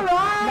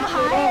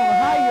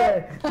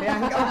 Higher.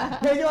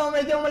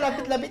 Medyo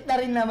malapit-lapit na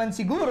rin naman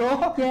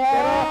siguro.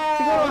 Pero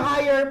siguro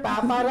higher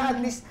pa para at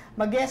least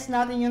mag-guess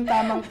natin yung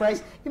tamang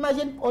price.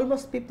 Imagine,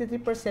 almost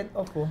 53%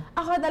 off po.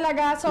 Ako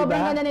talaga,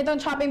 sobrang ganda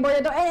nitong chopping board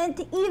ito. And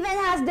it even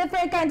has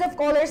different kinds of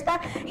colors na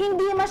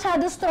hindi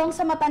masyado strong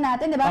sa mata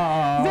natin, di ba?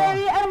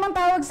 Very, ano man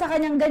tawag sa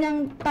kanyang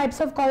ganyang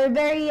types of color?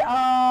 Very,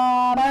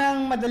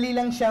 parang madali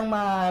lang siyang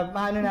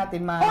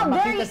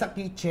makita sa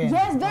kitchen.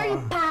 Yes, very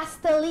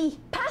pastel-y.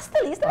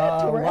 Pastel-y? Is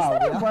that a word? Is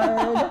that a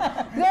word?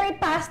 Very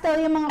pastel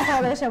yung mga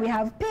colors. So we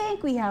have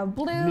pink, we have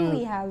blue,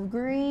 we have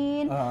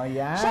green.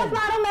 Chef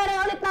Maru,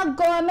 meron ulit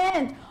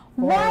nag-comment.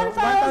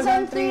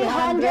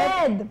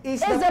 1,300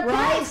 is the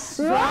price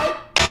right?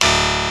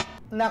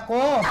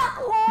 Nako!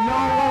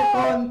 Lower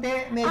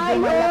konti. Medyo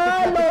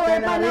malapit-lapit ka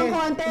na rin.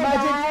 Konti,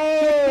 Imagine,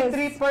 guys.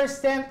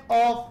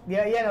 off.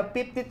 Yan,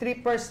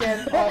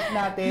 53% off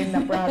natin na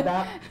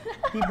product.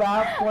 Diba?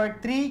 For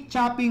 3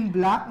 chopping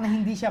block na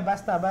hindi siya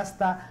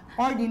basta-basta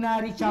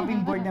ordinary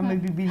chopping board na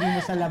mabibili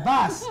mo sa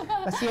labas.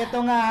 Kasi ito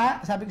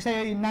nga, sabi ko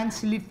sa'yo, yung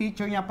non-slip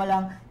feature niya pa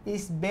lang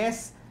is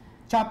best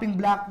chopping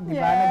block, di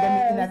ba? Na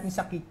gamitin natin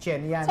sa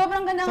kitchen. Yan.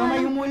 Sobrang ganda So,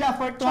 may humula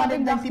for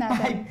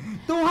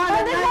 295.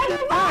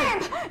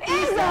 295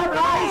 is the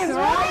price,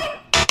 right?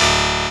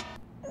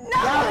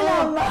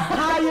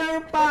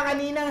 Higher pa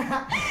kanina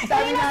nga.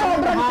 Sabi na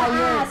sobrang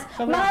taas.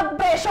 Mga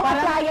presyong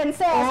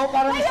appliances. Oo,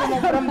 parang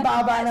sobrang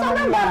baba naman.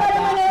 Sobrang baba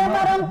naman eh.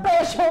 Parang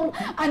presyong,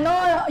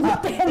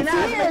 utensils.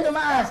 Tinaas na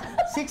tumaas.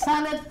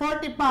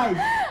 645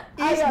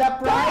 is the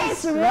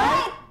price,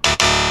 right?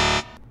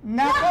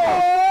 Nako!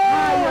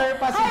 Higher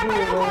pa siguro.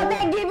 Higher pa ng konti.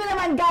 Give you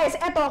naman, guys.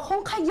 Eto,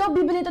 kung kayo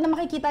bibili ito na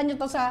makikita nyo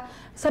to sa,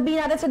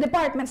 sabihin natin sa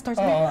department stores.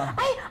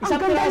 Ay, ang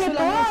ganda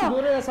nito. Lang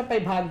siguro nasa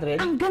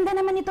 500. Ang ganda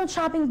naman itong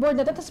chopping board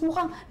na ito. Tapos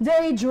mukhang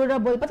very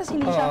durable. Tapos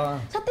hindi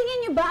siya. Sa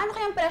tingin nyo ba, ano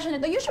kayang presyo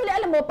nito? Usually,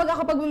 alam mo,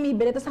 pag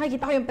bumibili, tapos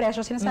nakikita ko yung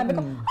presyo, sinasabi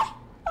ko, ay,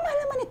 ang mahal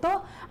naman ito.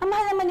 Ang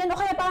mahal naman yan. O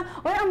kaya parang,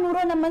 ang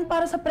mura naman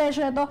para sa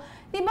presyo na ito.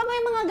 Di ba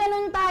may mga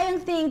ganun tayong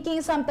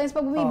thinking sometimes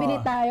pag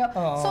bumibili tayo?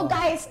 So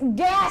guys,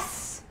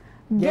 guess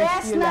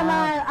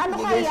naman. Ano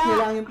kaya? Guess nyo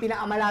lang yung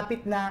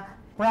pinakamalapit na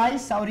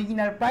price sa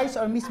original price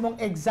or mismong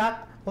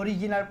exact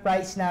original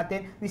price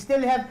natin. We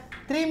still have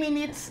 3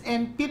 minutes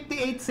and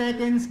 58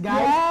 seconds,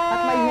 guys.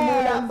 At may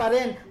humula pa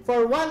rin.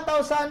 For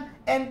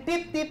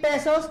 1,050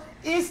 pesos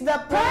is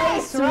the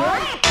price,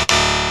 right?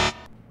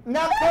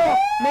 Nako!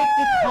 Make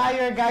it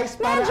higher, guys.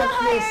 Para medyo at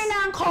higher least,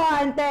 ng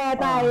konti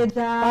tayo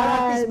dyan. Para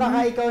at least baka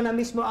ikaw na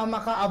mismo ang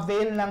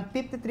maka-avail ng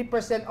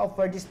 53% off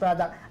for this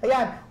product.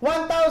 Ayan,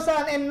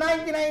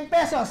 1,099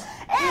 pesos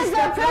is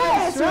the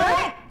price,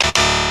 right?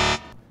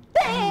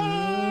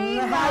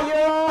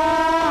 Higher pa!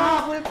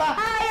 Habol pa!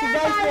 Higher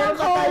guys, pa meron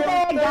ng pa tayong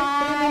konti, 3 minutes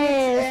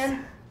guys. and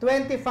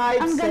 25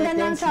 seconds. Ang ganda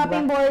ng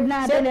chopping board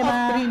natin, Set diba?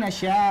 of 3 na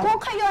siya. Kung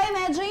kayo ay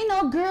medyo,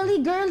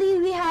 girly,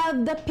 we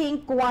have the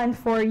pink one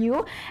for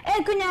you.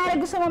 And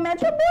kunyari gusto mo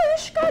medyo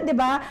boyish ka,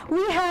 diba?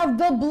 We have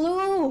the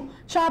blue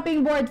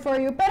chopping board for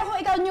you. Pero kung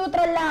ikaw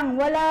neutral lang,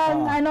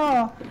 walang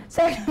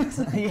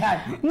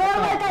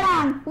normal ka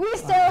lang, we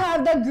still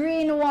have the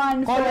green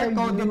one for you.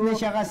 Color-coded na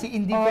siya kasi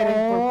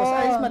indifferent purpose.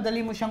 Ayos,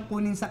 madali mo siyang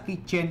kunin sa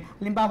kitchen.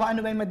 Halimbawa,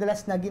 ano ba yung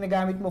madalas na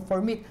ginagamit mo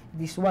for meat?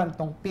 This one,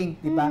 tong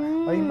pink, diba?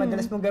 O yung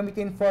madalas mong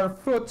gamitin for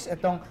fruits,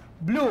 itong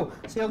blue.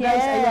 So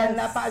guys, ayan,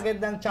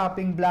 napakagandang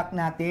chopping block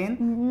natin.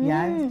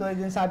 Yan, tulad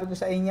yung sabi ko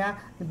sa inyo,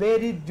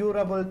 very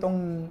durable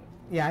tong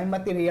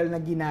material na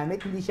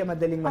ginamit, hindi siya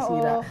madaling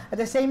masira. At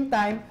the same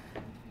time,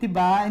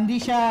 diba, hindi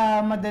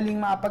siya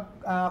madaling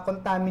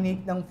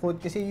makapag-contaminate ng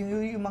food kasi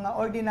yung mga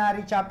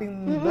ordinary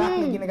chopping block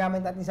na ginagamit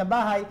natin sa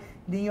bahay,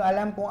 hindi nyo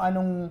alam kung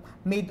anong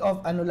made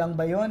of, ano lang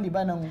ba yun,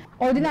 diba?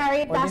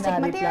 Ordinary plastic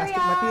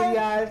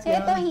materials.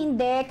 Ito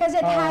hindi, kasi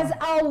it has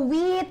our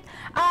wheat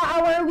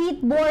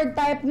board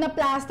type na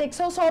plastic.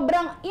 So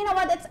sobrang, you know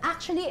what, it's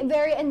actually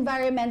very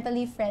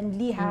environmentally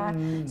friendly, ha?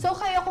 So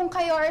kung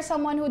kayo are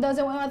someone who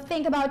doesn't want to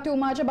think about too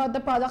much about the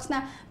products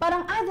na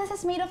parang, this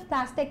is made of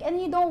plastic and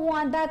you don't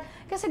want that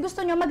kasi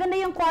gusto nyo, maganda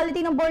yung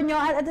quality ng board nyo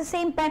at the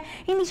same time,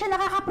 hindi siya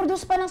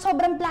nakaka-produce pa ng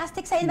sobrang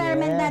plastic sa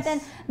environment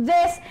natin.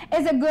 This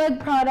is a good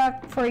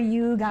product for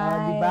you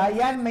guys. Diba?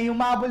 Yan, may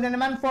umabol na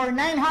naman for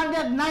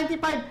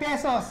 995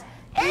 pesos.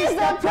 Is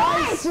the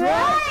price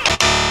right?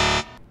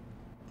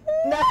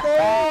 Nako!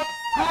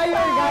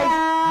 Higher, guys!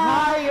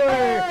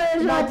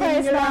 Higher! Imagine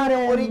nyo lang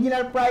yung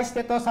original price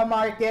nito sa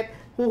market.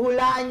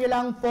 Huhulaan nyo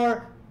lang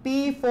for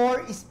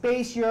P4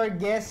 space your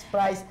guest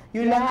price.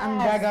 Yun lang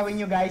ang gagawin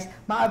nyo, guys.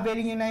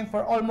 Ma-avail nyo na yun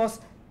for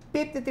almost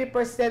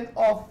 53%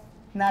 off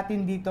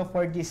natin dito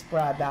for this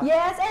product.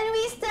 Yes, and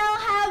we still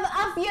have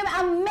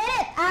a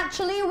minute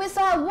actually. We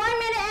saw 1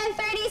 minute and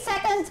 30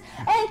 seconds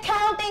and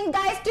counting,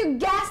 guys, to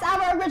guess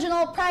our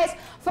original price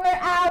for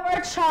our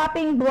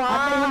chopping block.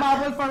 At may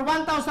humabol for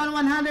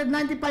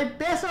 1,195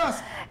 pesos.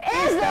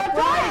 Is the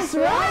price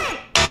right?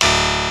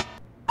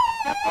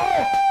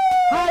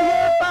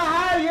 Higher pa,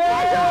 higher!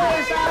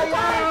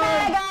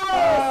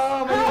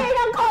 Higher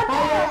ng konti!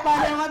 Higher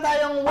pa naman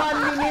tayong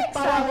 1 minute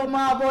para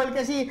humabol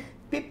kasi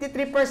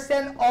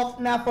 53% off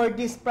na for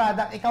this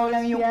product. Ikaw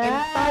lang yung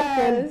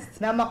entitled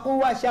na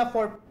makuha siya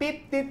for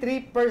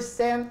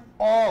 53%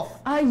 off.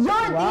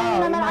 Ayun!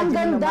 Tingnan naman, ang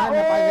ganda.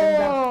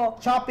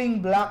 Chopping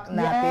block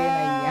natin.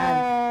 Ayan.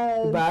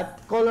 Diba?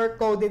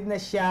 Color-coded na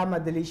siya.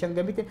 Madali siyang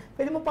gamitin.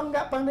 Pwede mo pang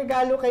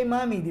regalo kay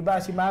mami.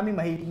 Diba? Si mami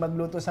mahilig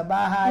magluto sa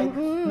bahay.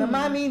 Na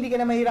mami, hindi ka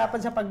na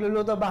mahirapan sa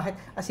pagluluto.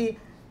 Bakit? Kasi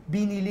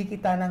binili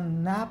kita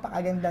ng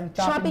napakagandang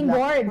chopping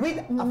board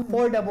with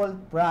affordable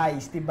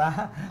price, diba?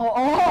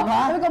 Oo.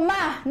 Sabi ko,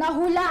 ma,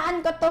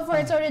 nahulaan ko to for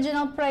its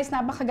original price.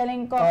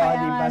 Napakagaling ko. Kaya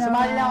diba?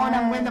 Sumali na ako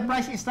ng When the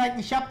Price is Right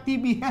ni Shop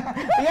TV.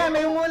 Ayan,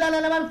 may umula na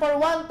naman for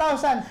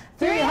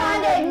 1,395.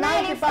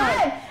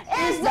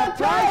 Is the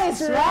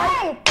price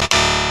right?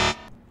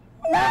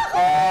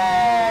 Naku!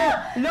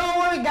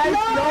 Lower, guys,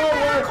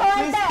 lower.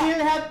 We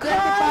still have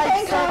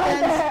 25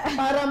 seconds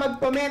para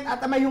mag-comment at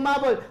may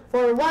humabol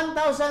for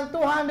 1,245.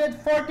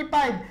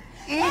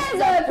 Is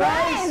the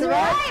price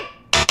right?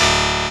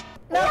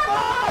 Naku!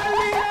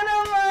 Mali na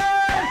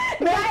naman!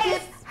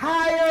 Make it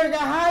higher,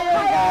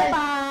 guys.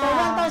 For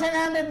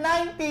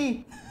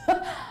 1,990.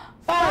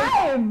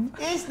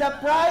 5. Is the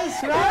price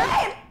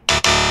right?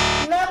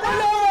 Naku,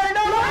 lower.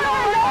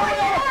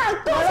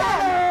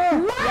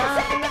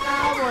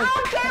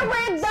 Okay,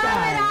 we're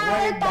done with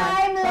our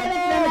time limit.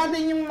 Tignan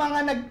natin yung mga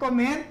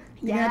nag-comment.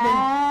 Tignan natin.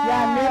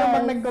 Yan, meron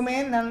bang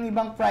nag-comment ng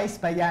ibang price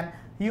pa yan?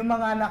 Yung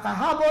mga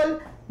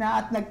nakahabol na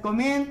at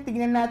nag-comment,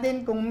 tignan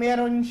natin kung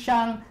meron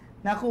siyang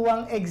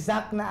nakuwang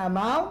exact na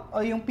amount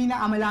o yung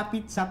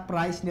pinakamalapit sa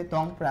price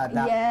nitong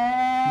product.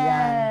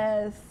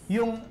 Yes.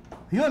 Yan.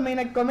 Yun, may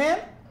nag-comment.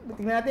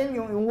 Tignan natin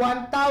yung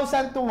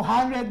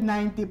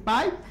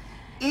 1,295.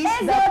 Is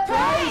the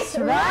price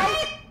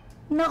right?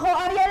 Naku,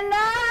 Ariel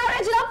na!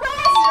 Original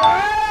price!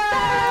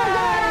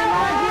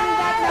 Imagine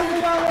that,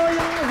 nakuha mo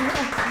yung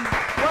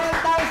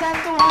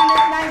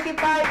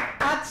 1,295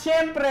 at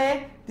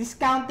syempre,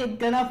 discounted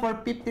ka na for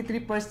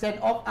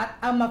 53% off at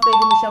ang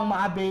pwede mo siyang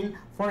ma-avail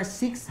for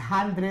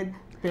 600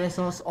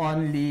 pesos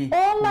only.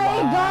 Oh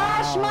my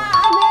gosh!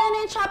 Ma-avail na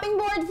yung chopping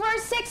board for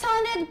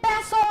 600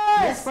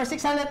 pesos! Yes, for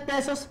 600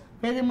 pesos,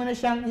 pwede mo na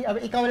siyang,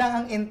 ikaw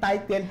lang ang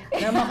entitled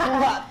na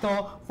makuha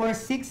to for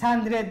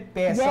 600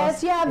 pesos.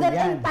 Yes, you have that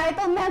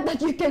entitlement that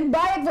you can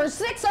buy it for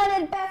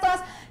 600 pesos.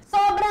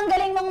 Sobrang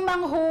galing mong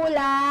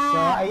manghula.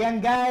 So,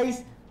 ayan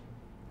guys.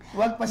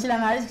 Huwag pa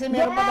silang alis kasi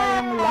meron pa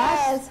tayong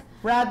last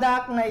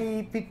product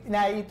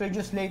na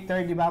i-introduce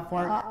later, di ba?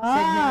 For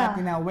segment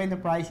natin na when the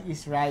price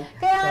is right.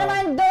 Kaya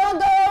naman, don't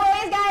go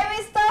away, guys.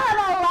 We still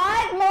have a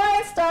lot more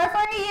in store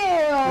for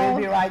you. We'll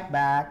be right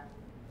back.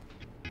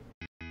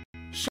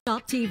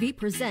 Shop TV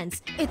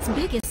presents its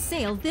biggest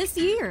sale this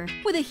year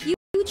with a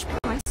huge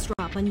price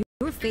drop on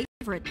your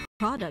favorite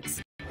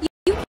products.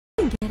 You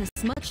can get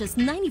as much as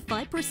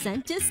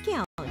 95%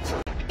 discount.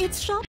 It's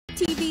Shop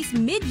TV's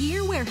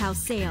mid-year warehouse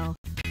sale.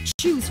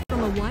 Choose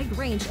from a wide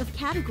range of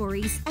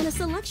categories and a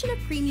selection of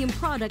premium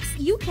products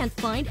you can't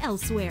find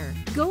elsewhere.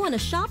 Go on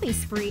a shopping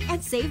spree and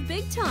save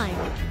big time.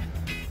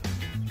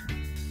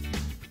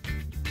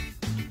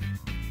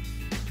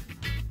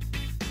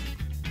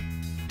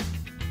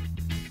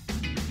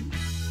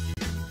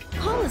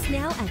 Call us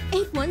now at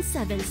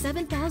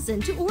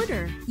 817-7000 to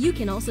order. You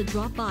can also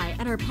drop by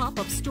at our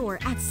pop-up store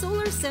at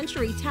Solar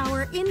Century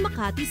Tower in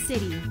Makati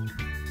City.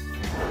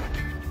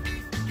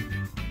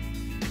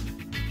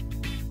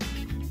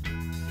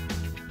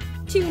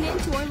 Tune in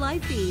to our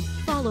live feed.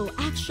 Follow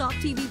at Shop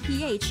TV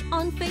PH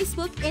on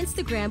Facebook,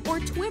 Instagram, or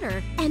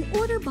Twitter, and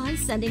order by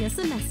sending us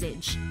a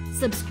message.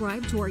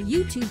 Subscribe to our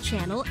YouTube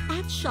channel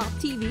at Shop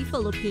TV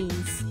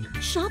Philippines.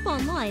 Shop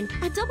online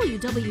at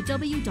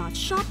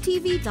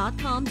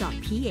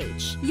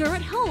www.shoptv.com.ph. You're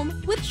at home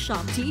with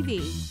Shop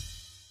TV.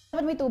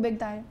 Dapat may tubig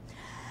tayo.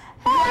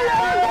 Hello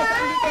guys!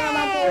 Andito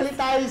naman po ulit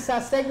tayo sa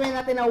segment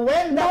natin na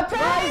When the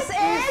Price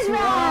is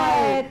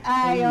Right!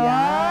 Ayun!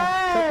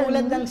 So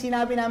tulad ng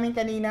sinabi namin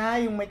kanina,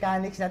 yung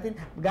mechanics natin,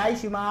 guys,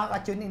 yung mga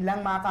ka-tune in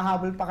lang,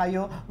 makakahabol pa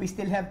kayo, we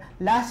still have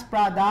last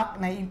product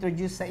na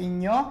i-introduce sa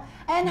inyo.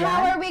 And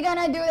how are we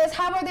gonna do this?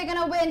 How are they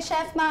gonna win,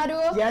 Chef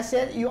Maru? Yes,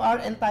 sir, you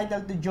are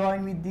entitled to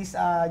join with this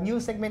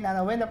new segment na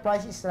When the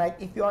Price is Right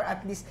if you are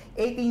at least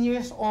 18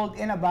 years old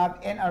and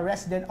above and a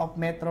resident of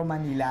Metro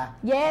Manila.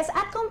 Yes,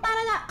 at kung para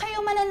na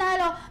kayo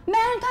mananalo,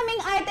 meron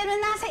kaming item na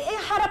nasa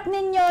harap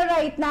ninyo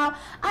right now.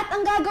 At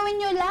ang gagawin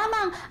nyo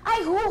lamang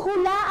ay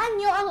huhulaan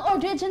nyo ang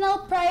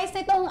original price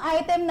nitong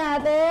item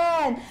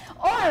natin.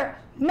 Or,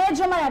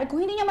 medyo malapit.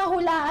 Kung hindi nyo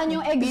mahulaan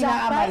yung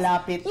exact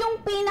price, yung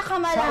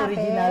pinakamalapit. Sa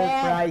original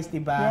price,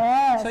 diba?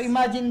 Yes. So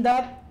imagine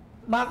that,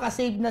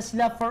 makakasave na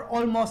sila for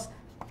almost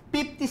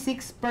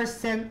 56%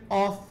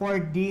 off for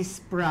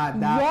this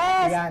product.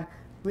 Yes. Ayan.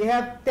 We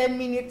have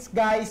 10 minutes,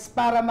 guys,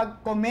 para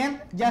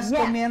mag-comment. Just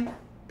comment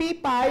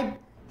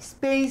P5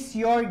 space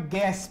your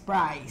guest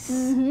price.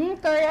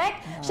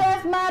 Correct.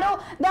 Chef Maru,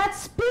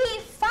 that's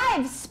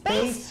P5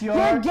 space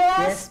your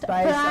guest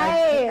price.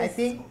 I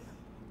think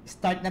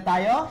start na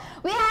tayo?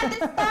 We have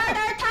to start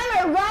our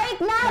timer right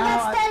now.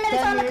 That's 10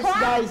 minutes on the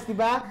clock. Guys,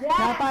 diba? Yes.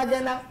 Napaga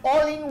ng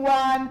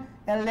all-in-one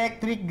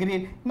electric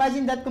grill.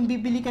 Imagine that kung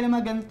bibili ka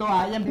naman ganito,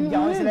 yan,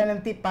 bigyan ko sila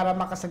ng tip para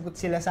makasagot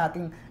sila sa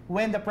ating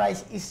When the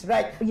Price is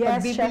Right. Yes,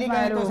 Pag bibili Chef ka nito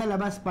Maru sa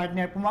labas,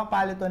 partner,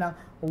 pumapalo to ng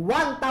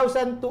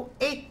 1,000 to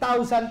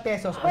 8,000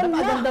 pesos. Ano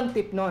magandang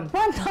tip nun?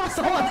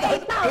 1,000 to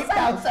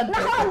 8,000.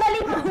 Naku, ang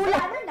daling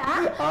mahula nun,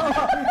 ha? Oo.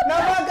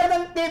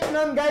 Napagandang tip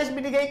nun, guys.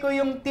 Binigay ko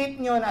yung tip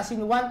nyo. As in,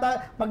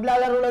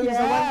 maglalaro lang yun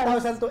sa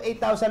 1,000 to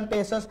 8,000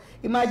 pesos.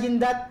 Imagine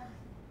that,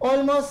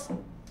 almost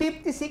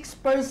 56%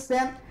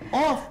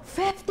 off.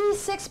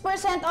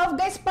 56% off,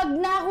 guys. Pag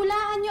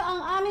nahulaan nyo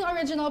ang aming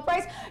original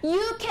price,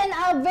 you can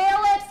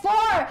avail it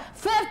for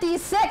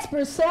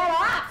 56%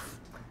 off.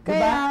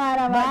 Kaya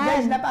naman.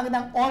 Guys,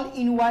 napakagandang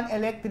all-in-one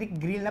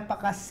electric grill.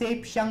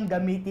 Napaka-safe siyang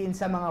gamitin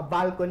sa mga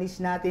balconies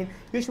natin.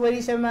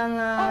 Usually sa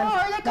mga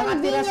like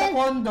nakatira sa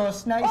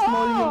condos na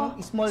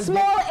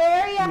small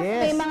area,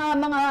 may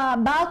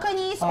mga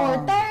balconies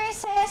or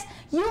terraces.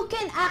 You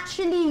can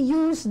actually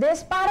use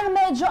this. Parang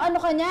medyo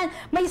ka niyan,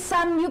 may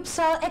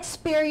samyupsal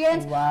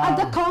experience at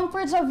the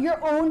comforts of your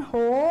own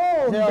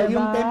home. So,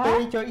 yung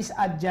temperature is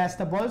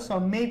adjustable.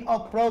 So, made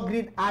of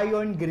pro-grid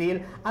iron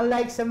grill.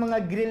 Unlike sa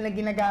mga grill na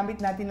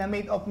ginagamit natin na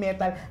made of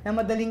metal na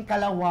madaling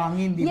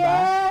kalawangin, di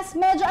ba? Yes,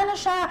 medyo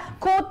siya,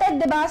 coated,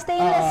 di ba?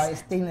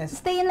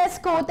 Stainless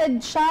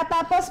coated siya.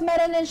 Tapos,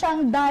 meron din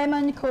siyang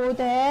diamond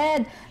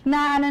coated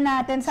na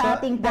natin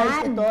sa ating pan.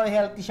 Guys, ito,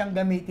 healthy siyang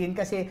gamitin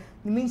kasi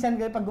minsan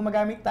pag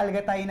gumagamit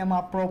talaga tayo ng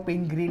mga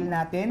propane grill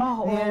natin,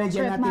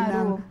 nilalagyan natin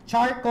ng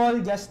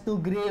charcoal just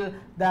to grill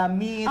the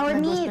meat na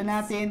gusto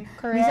natin.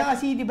 Correct. Minsan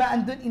kasi, di ba,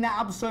 andun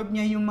ina-absorb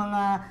niya yung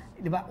mga,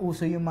 di ba,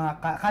 uso yung mga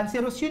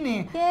cancerous yun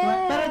eh.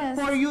 Yes. Pero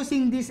for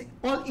using this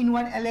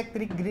all-in-one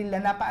electric grill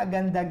na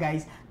napakaganda,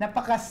 guys,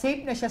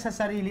 napaka-safe na siya sa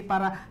sarili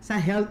para sa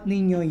health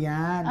ninyo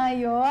yan.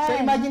 Ayun. So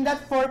imagine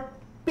that for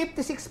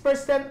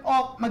 56%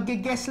 off,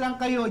 mag-guess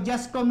lang kayo,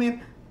 just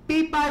comment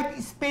P5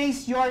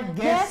 space your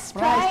guest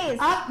price.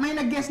 At may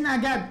nag-guess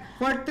na agad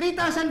for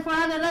 3,495.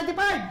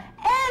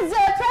 Is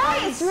the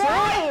price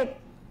right?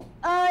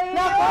 Ayun!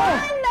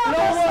 Lower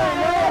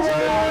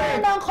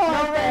ng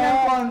konti.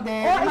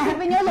 O,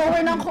 isipin nyo, lower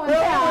ng konti,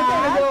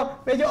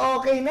 Medyo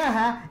okay na,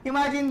 ha?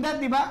 Imagine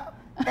that, di ba?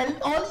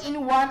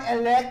 All-in-one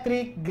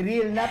electric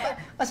grill.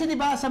 Kasi di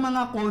ba sa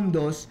mga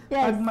condos,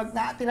 pag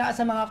nakatira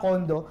sa mga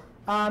condo,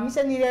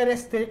 minsan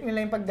nire-restrict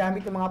nila yung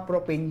paggamit ng mga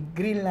propane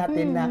grill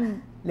natin na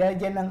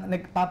lagyan ng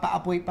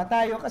nagpapaapoy pa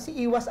tayo kasi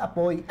iwas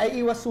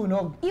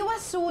sunog.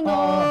 Iwas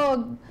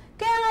sunog.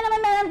 Kaya nga naman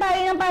meron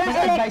tayo ng parang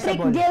electric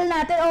grill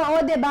natin.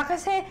 Oo, diba?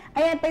 Kasi,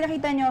 ayan, pag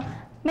nakita nyo,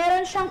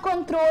 meron siyang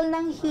control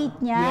ng heat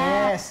niya.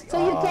 Yes. So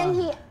you can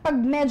pag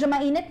medyo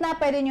mainit na,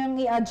 pwede nyo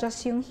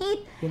i-adjust yung heat.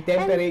 Yung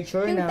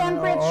temperature yung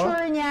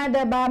temperature niya,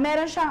 diba?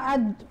 Meron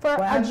siyang for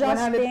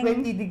adjusting.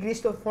 120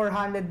 degrees to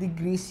 400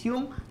 degrees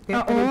yung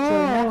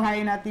temperature na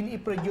kaya natin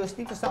i-produce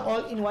dito sa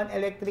all-in-one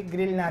electric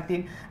grill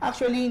natin.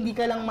 Actually, hindi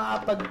ka lang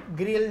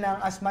makapag-grill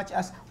ng as much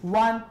as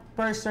 1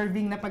 per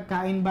serving na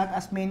pagkain but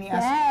as many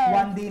as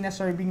 1 day na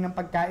serving ng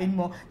pagkain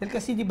mo. Dahil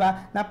kasi di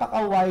ba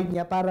napaka-wide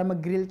niya para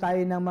mag-grill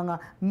tayo ng mga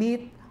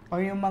meat or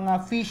yung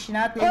mga fish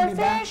natin, or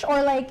di ba? Fish, or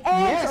like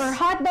eggs, or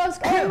hot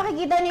dogs. Kaya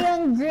makikita niyo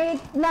yung grill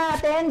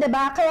natin, di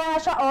ba? Kaya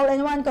siya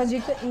all-in-one because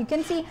you can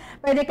see,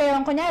 pwede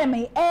kayong kunyari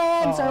may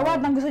eggs or what,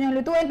 nang gusto niyo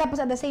lutuin.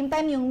 Tapos at the same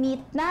time, yung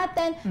meat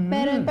natin,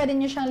 pwede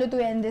niyo siyang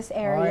lutuin in this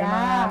area.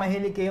 Mga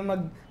mahilig kayong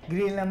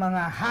mag-grill ng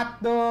mga hot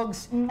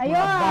dogs, mga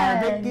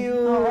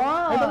barbecue.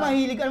 Ano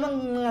mahilig?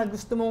 Ano mga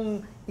gusto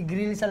mong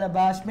i-grill sa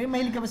labas? May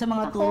mahilig ka ba sa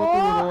mga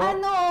turo-turo?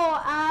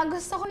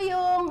 Gusto ko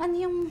yung,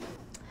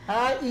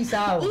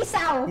 isaw.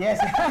 Isaw.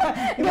 Yes.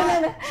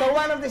 So,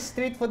 one of the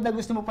street food na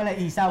gusto mo pala,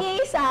 isaw.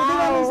 Isaw. Di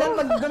ba, minsan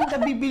pag doon ka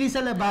bibili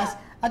sa labas,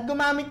 at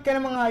gumamit ka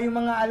ng yung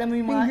mga, alam mo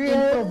yung mga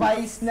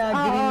improvised na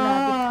grill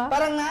natin.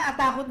 Parang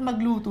naatakot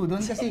magluto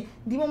doon kasi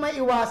di mo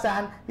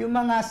maiwasan yung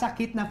mga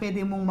sakit na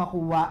pwede mong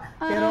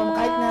makuha. Pero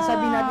kahit na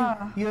sabi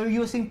natin, you're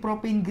using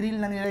propane grill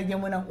na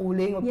nilagyan mo ng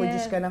uling,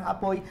 mag-produce ka ng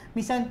apoy,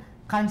 minsan,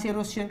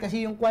 cancerous yun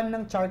kasi yung kwan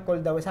ng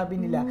charcoal daw, sabi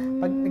nila,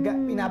 pag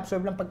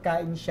ina-absorb lang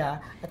pagkain siya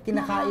at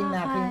kinakain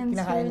na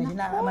siya,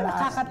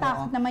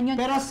 nakakatakot naman yun.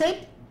 Pero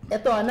safe,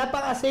 ito,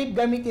 napaka-safe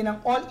gamitin ng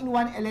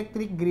all-in-one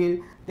electric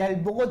grill dahil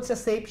bukod sa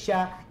safe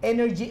siya,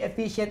 energy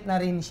efficient na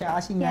rin siya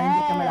kasi nga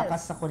hindi ka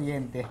malakas sa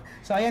kuryente.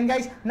 So ayan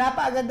guys,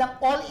 napakagandang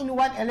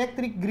all-in-one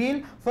electric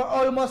grill for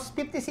almost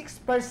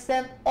 56%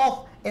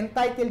 off,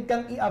 entitled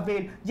kang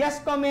i-avail.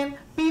 Just comment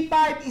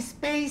P5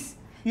 space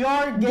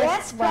your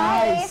guest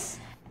price.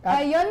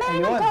 Ayun,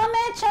 may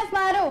nag-comment, Chef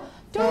Maru.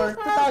 For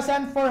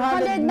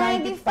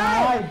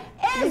 2,495.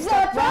 Is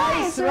the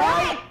price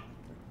right?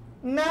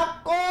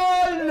 Nako,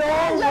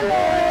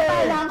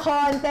 lower ng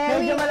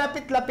konti. Medyo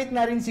malapit-lapit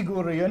na rin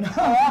siguro yun.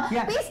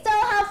 We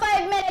still have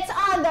 5 minutes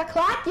on the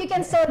clock. You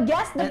can still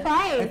guess the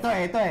price. Ito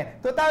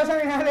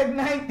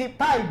 2,995.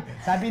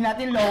 Sabi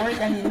natin lower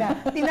kanina.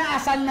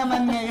 Tinaasan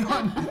naman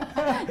ngayon.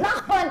 Ng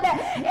konti.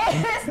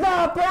 Is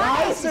the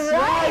price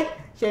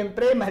right?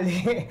 Siyempre,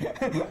 mali.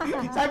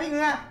 Sabi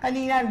nga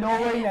kanina,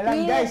 lower na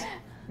lang, guys.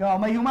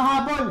 May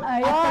humahabol.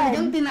 At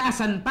talagang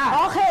tinaasan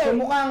pa. Okay. So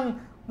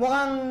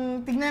mukhang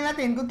tignan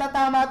natin kung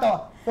tatama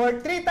to. For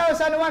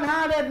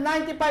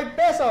 3,195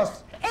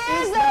 pesos.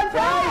 Is the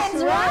price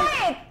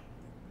right?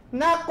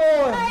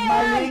 Nako,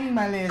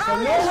 maling-mali. So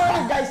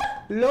lower, guys.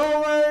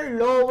 Lower.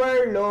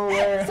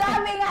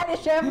 Sabi nga ni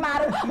Chef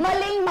Maru,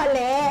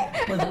 maling-mali.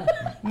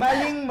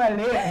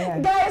 Maling-mali.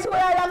 Guys,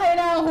 wala lang kayo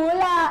ng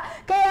hula.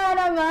 Kaya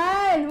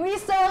naman, we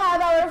still have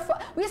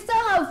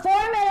 4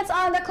 minutes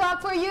on the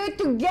clock for you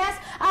to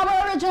guess our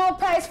original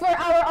price for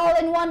our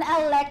all-in-one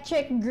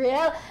electric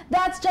grill.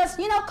 That's just,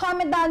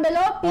 comment down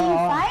below,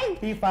 P5.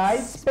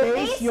 P5,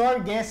 space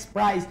your guess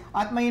price.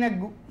 At may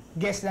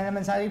Guess na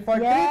naman sa atin for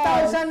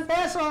Yes. 3,000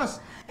 pesos.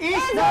 Is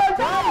Is the the price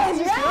price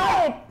is right?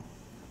 right?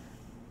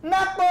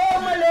 Nako,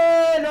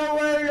 mali!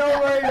 Lower.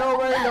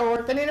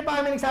 Kanina pa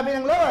kami nagsabi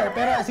ng lower,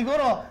 pero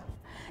siguro,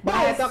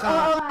 baka ito ka,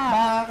 oo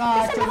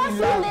nga. Kasi baka in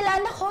feel love. nila,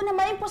 nako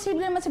naman, imposible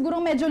naman siguro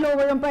medyo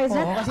lower yung price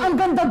Oo, niya. kasi Ang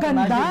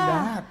ganda-ganda. imagine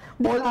that.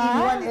 Diba?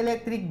 All-in-one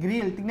electric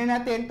grill. Tingnan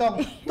natin itong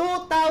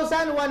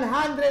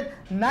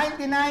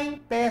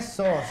 2,199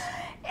 pesos.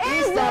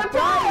 Is the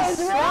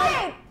price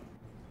right?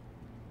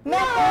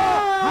 Nako!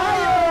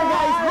 Higher,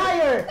 guys!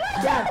 Higher!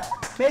 Yan.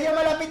 Medyo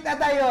malapit na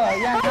tayo.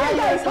 Yan.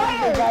 Higher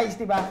konti, guys.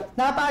 Diba?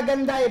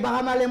 Napakaganda eh.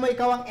 Baka mali mo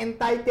ikaw ang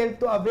entitled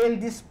to avail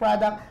this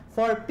product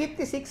for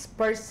 56%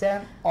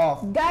 off.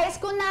 Guys,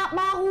 kung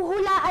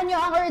mahuhulaan nyo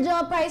ang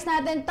original price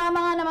natin,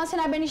 tama nga naman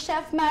sinabi ni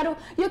Chef Maru,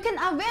 you can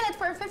avail it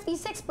for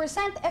 56%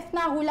 if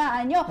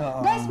nahulaan nyo.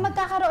 Guys,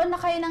 magkakaroon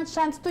na kayo ng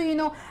chance to,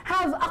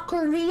 have a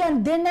Korean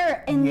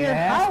dinner in your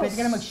house. Pwede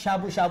ka na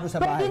mag-shabu-shabu sa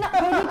bahay. Pwede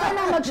ka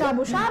na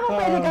mag-shabu-shabu,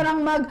 pwede ka na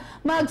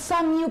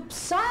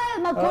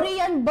mag-samyupsal,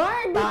 mag-Korean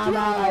barbecue.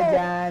 Tama ka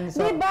dyan.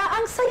 So, diba?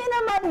 Ang saya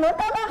naman, no?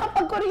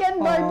 Nakakapag-Korean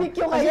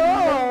barbecue kasi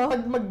kayo.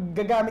 pag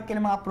maggagamit ka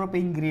ng mga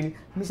propane grill,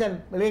 minsan,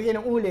 lagay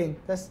kayo ng uling,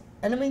 tapos,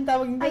 ano mo yung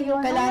tawag nito? Ayun,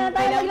 Kailangan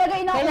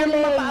maglagay ng kailangan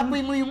uling.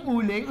 mapaapoy mo yung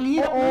uling. Ang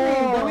hirap mo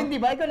yung gawin, di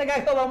ba? Ikaw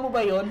nagagawa mo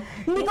ba yun?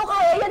 Hindi ko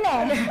kaya yun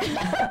eh.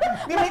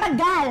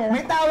 Matagal.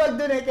 May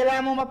tawag doon eh,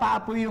 kailangan mo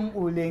mapaapoy yung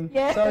uling.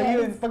 Yes. So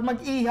yun, pag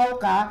mag-ihaw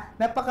ka,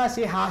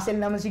 hassle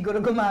naman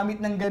siguro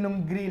gumamit ng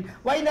ganong grill.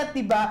 Why not,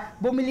 di ba?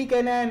 Bumili ka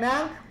na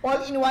ng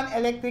all-in-one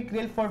electric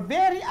grill for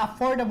very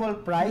affordable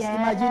price. Yes.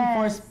 Imagine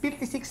for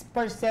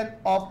 56%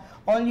 off.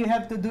 All you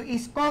have to do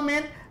is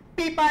comment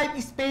P5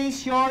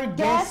 space your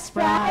guest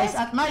price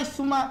at may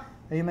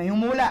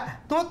humula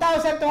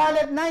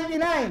 2,299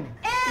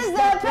 Is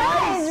the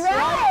price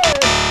right?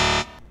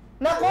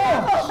 Nako!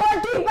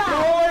 Konti pa!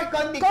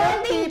 Konti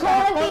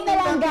na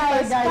lang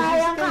guys.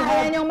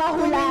 Kaya niyong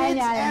mahulaan 2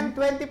 minutes yan. and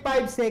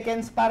 25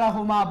 seconds para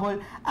humabol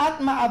at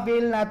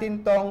ma-avail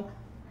natin tong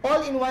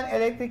all-in-one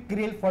electric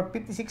grill for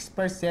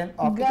 56%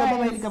 off. Ikaw ba,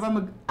 mahilig ka ba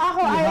mag-ihaw?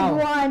 Ako,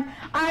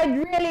 I'd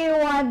really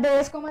want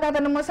this. Kung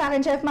matatanong mo sa akin,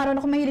 Chef Maron,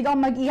 kung mahilig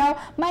akong mag-ihaw,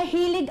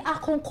 mahilig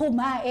akong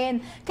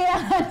kumain. Kaya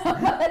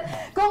naman,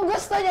 kung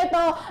gusto niyo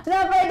to,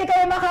 na pwede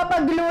kayo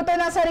makapagluto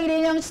ng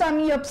sarili niyong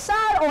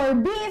samyupsal or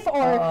beef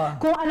or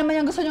kung ano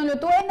man yung gusto niyong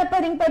lutuin na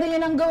pwede niyo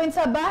nang gawin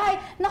sa bahay.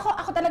 Nako,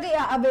 ako talaga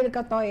i-avail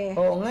ka to eh.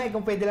 Oo nga,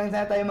 kung pwede lang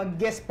sana tayo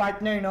mag-guest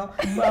partner, no?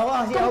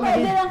 Ako, kung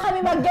pwede lang kami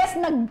mag-guest,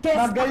 nag-guest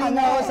ka magaling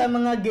kami. ako sa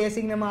mga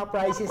guessing ng mga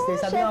prices.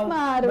 Sabi Chef mo,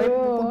 Maru.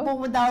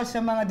 pupunta ako sa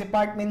mga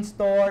department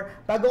store,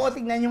 bago ko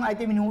tignan yung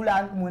item,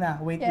 hinulaan ko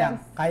muna. Wait lang,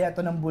 kaya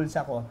to ng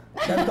bulsa ko.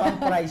 Ganito ang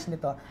price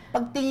nito.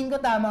 Pagtingin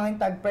ko tama yung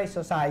tag price,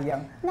 so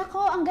sayang.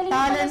 Nako, ang galing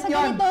pala Talent sa yun.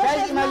 ganito, Guys,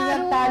 Chef imagine Maru.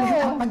 ang talent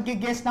ang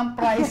mag-guess ng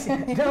price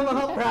ng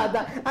mga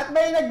product. At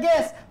may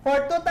nag-guess for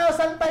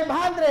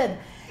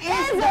 2,500.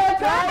 Is the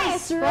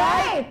price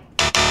right?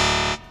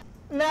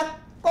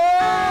 Nako!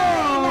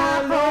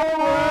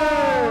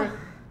 Lower!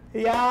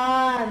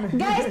 Yan!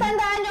 Guys,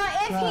 tandaan nyo,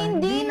 if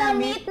hindi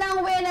na-meet ng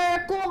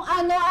winner kung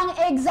ano ang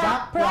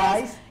exact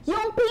price,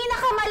 yung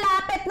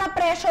pinakamalapit na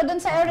presyo dun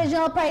sa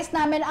original price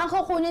namin, ang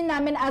kukunin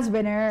namin as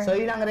winner. So,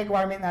 yun ang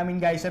requirement namin,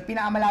 guys. So,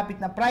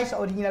 pinakamalapit na price,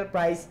 original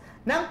price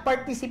ng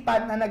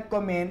participant na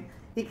nag-comment,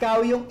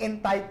 ikaw yung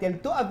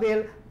entitled to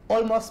avail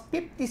almost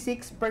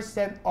 56%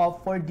 off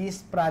for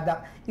this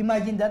product.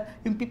 Imagine that,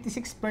 yung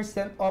 56%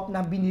 off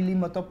na binili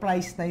mo to,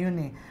 price na yun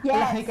eh. Yes.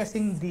 Malaki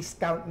kasing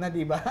discount na,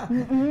 di ba?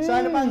 So,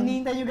 ano pang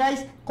hinihintay nyo,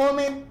 guys?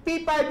 Comment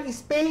P5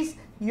 space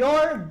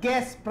your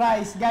guest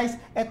price. Guys,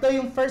 ito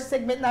yung first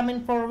segment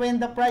namin for when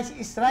the price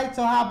is right.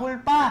 So, habol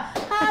pa.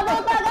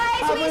 Habol pa,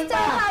 guys! We still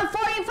have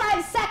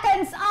 45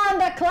 seconds on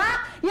the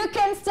clock. You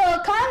can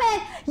still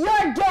comment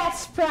your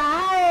guest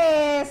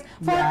price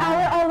for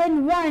our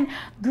all-in-one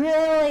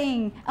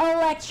grilling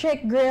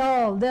electric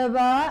grill,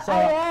 diba? So,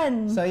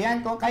 ayan. So,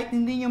 yan. Kung kahit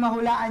hindi nyo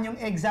mahulaan yung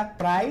exact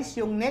price,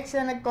 yung next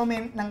na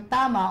nag-comment ng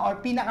tama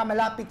or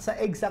pinakamalapit sa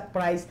exact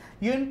price,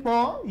 yun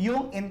po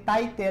yung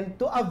entitled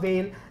to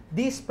avail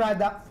this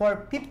product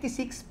for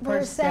 56%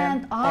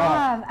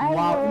 off.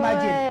 Wow,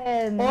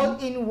 imagine.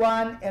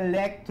 All-in-one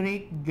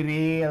electric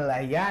grill.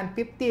 Ayan,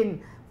 15,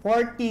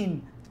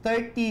 14,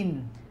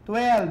 13,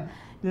 12,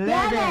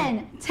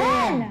 11,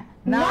 10,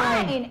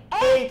 9,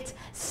 8,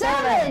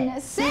 7,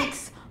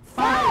 6,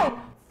 5,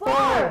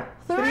 4,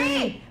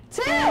 3,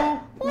 2,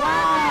 1.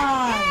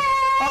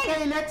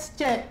 Okay, let's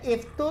check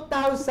if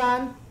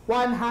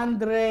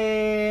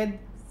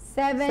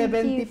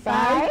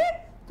 2,175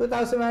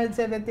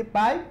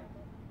 2,175.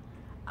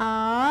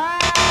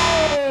 Ay!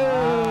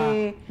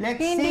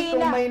 Let's see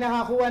kung may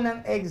nakakuha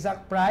ng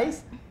exact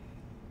price.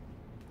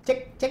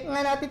 Check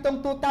nga natin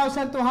itong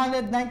 2,295.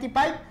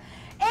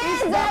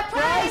 Is the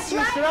price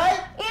right? Right?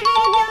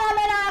 I-review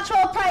namin ang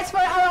actual price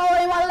for our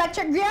all-in-one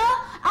electric grill.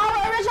 Our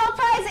original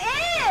price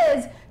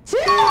is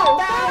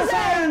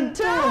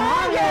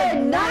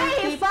 2,295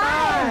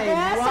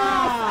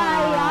 pesos.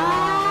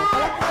 Ayan!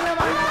 Palakpan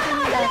naman natin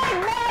yan.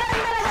 Meron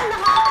talaga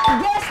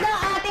naka-guess ng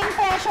ating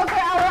presyo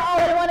for our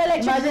all-in-one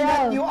electric Imagine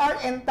that you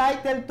are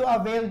entitled to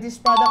avail this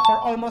product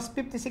for almost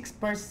 56%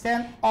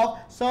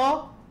 off.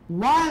 So,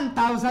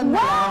 1,000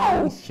 na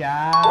lang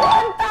siya.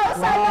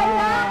 1,000 na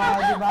lang!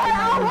 Diba? For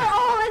our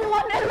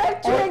all-in-one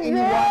electric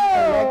grill!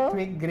 All-in-one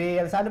electric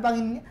grill. So,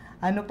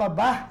 ano pa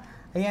ba?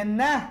 Ayan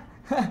na.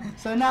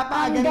 So,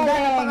 napakaganda,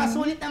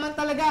 napakasulit naman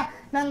talaga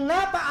ng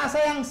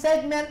napakasayang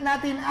segment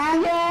natin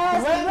ang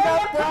When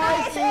the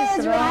Price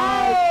is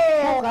Right.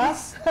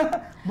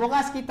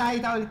 Bukas kita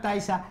ulit tayo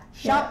sa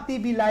Shop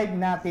TV Live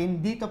natin.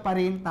 Dito pa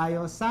rin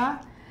tayo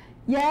sa...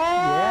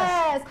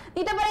 Yes!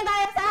 Dito pa rin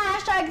tayo sa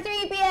hashtag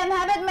 3PM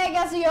Habit Make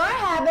Us Your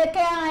Habit.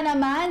 Kaya nga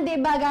naman, di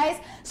ba guys?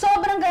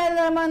 Sobrang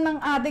ganda naman ng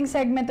ating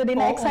segment today.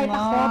 Na-excite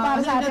ako para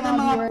sa ating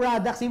mga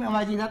products.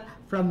 Imagine that,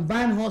 from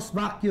Van Hoss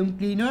Vacuum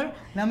Cleaner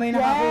na may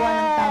nakakuha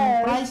ng tamang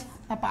price.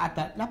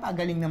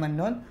 Napagaling naman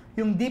nun.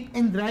 Yung Deep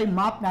and Dry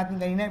Mop natin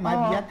kanina,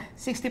 imagine that,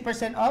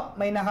 60% off,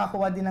 may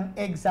nakakuha din ng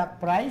exact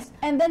price.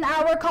 And then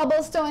our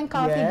Cobblestone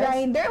Coffee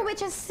Grinder,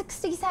 which is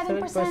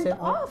 67%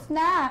 off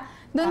na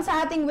dun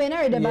sa ating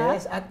winner, di ba?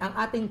 Yes, at ang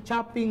ating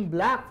Chopping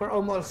Block for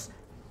almost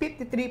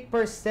 53%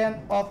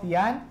 off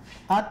yan.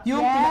 At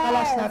yung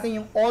pinakalas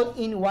natin, yung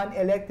all-in-one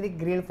electric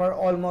grill for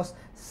almost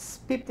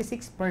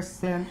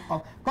 56%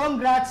 off.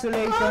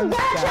 Congratulations!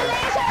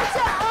 Congratulations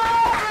to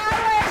all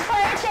our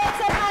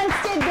participants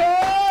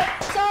today!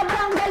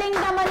 Sobrang galing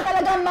naman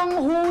talaga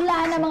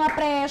manghula ng mga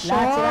presyo.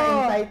 Lahat sila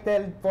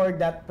entitled for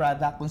that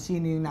product kung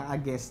sino yung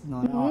naka-guest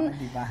nun.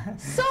 Di ba?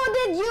 So,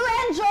 did you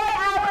enjoy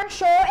our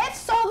show? If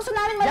so, gusto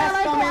namin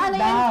malaman kung ano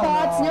yung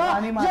thoughts nyo.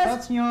 Ano yung mga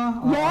thoughts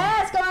nyo?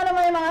 Yes, kung ano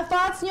yung mga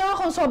thoughts nyo,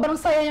 kung sobrang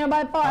saya nyo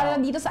ba para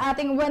dito sa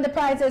ating When the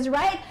Price is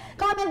Right,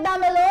 comment down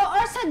below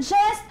or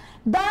suggest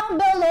down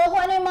below kung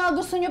ano yung mga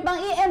gusto nyo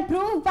pang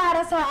i-improve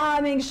para sa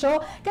aming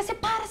show. Kasi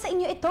para sa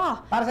inyo ito.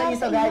 Para sa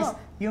inyo ito, guys.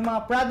 Yung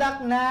mga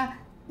product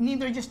na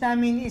ni-introduce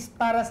namin is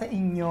para sa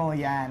inyo.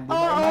 Yan. Diba?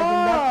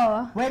 Imagine that,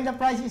 when the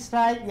price is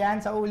right,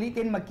 yan, sa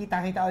ulitin,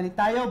 magkita-kita ulit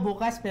tayo.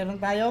 Bukas,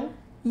 meron tayong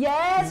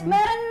yes,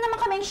 meron naman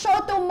kaming show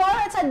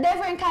tomorrow. It's a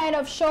different kind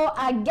of show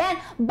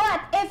again.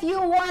 But if you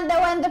want the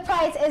When the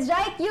Price is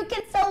Right, you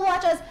can still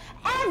watch us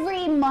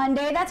every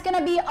Monday. That's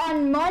gonna be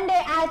on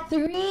Monday at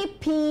 3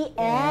 p.m.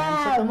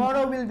 Yeah. So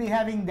tomorrow we'll be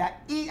having the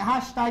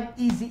hashtag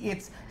Easy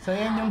Eats. So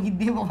yan yung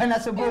hindi mo pa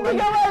nasubukan. Hindi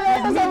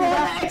ko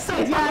pa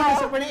excited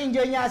ako. Super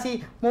na-enjoy niya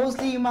kasi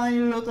mostly yung mga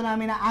niluluto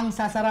namin na ang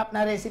sasarap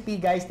na recipe,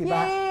 guys, di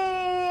ba?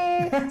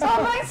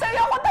 Sobrang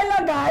saya ko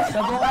talaga.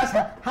 So bukas,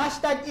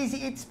 hashtag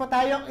Easy Eats pa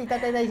tayo.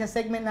 Itatay tayo sa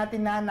segment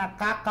natin na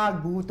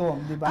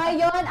nakakagutom, di ba?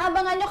 Ayun,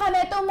 abangan nyo kami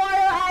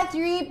tomorrow at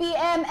 3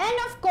 p.m. And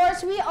of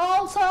course, we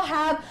also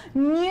have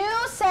new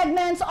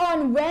segments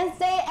on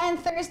Wednesday and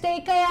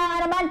Thursday. Kaya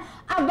nga naman,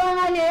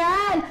 abangan nyo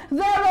yan.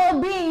 There will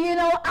be,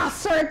 a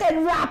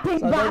certain rapping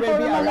battle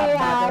na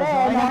mangyayari.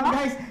 Ayan,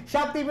 guys,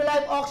 Shop TV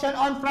Live Auction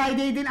on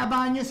Friday din.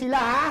 Abangan nyo sila,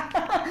 ha?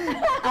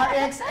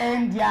 RX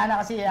and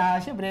Diana kasi,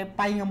 syempre,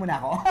 pahinga muna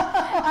ako.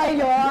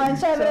 Ayun,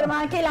 syempre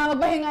naman, kailangan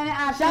magpahinga ni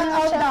Ate. Shout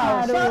out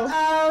daw. Shout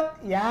out.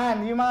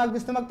 Yan, yung mga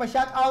gusto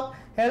magpa-shout out.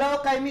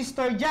 Hello kay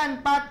Mr.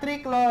 John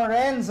Patrick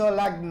Lorenzo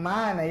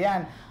Lagman.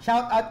 Ayan.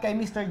 Shout out kay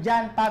Mr.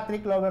 John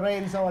Patrick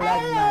Lorenzo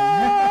Lagman.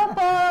 Hello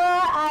po.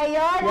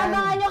 Ayun,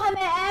 abangan nyo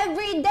kami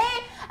every day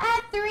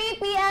at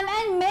 3 p.m.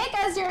 and make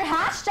us your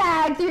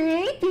hashtag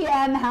 3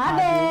 p.m.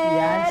 habit.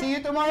 Yan. See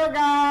you tomorrow,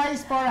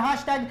 guys, for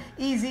hashtag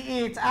Easy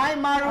Eats.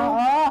 I'm Maru.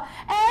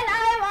 And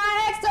I'm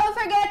RX. Don't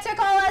forget to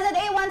call us at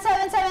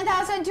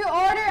 817-7000 to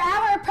order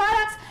our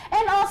products.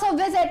 And also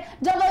visit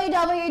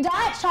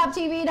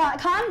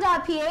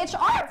www.shoptv.com.ph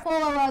or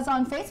follow us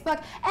on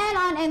Facebook and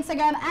on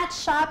Instagram at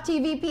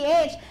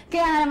ShopTVPH.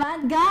 Kaya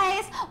naman,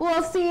 guys, we'll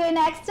see you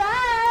next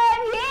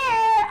time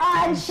here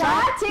on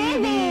Shop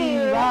TV.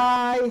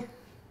 Bye!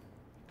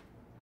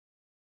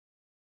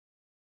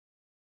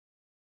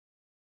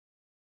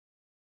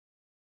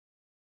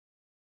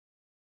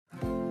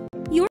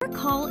 Your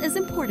call is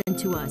important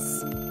to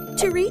us.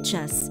 To reach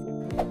us,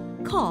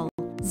 call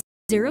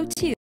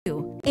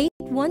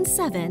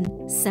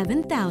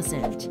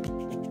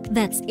 02-817-7000.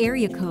 That's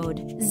area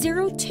code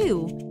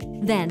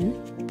 02,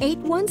 then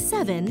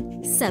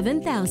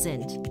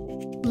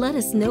 817-7000. Let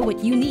us know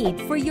what you need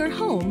for your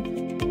home,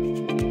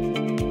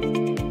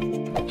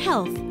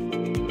 health,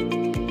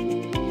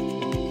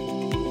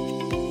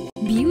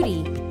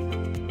 beauty,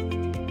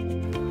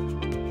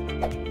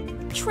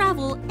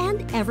 travel,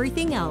 and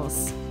everything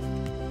else.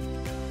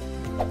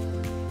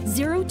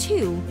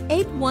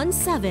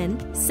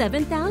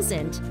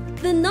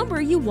 02-817-7000, the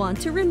number you want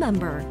to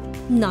remember.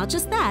 Not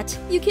just that,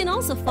 you can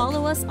also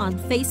follow us on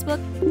Facebook,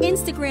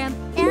 Instagram,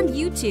 and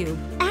YouTube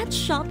at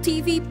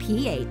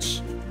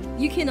ShopTVPH.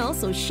 You can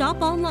also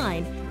shop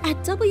online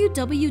at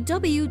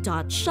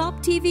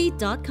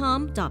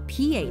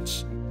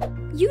www.shoptv.com.ph.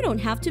 You don't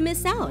have to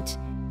miss out.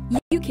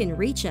 You can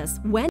reach us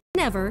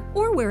whenever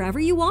or wherever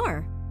you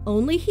are,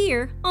 only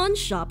here on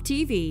Shop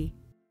TV.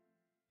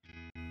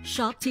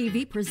 Shop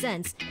TV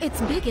presents its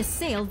biggest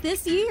sale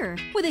this year.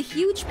 With a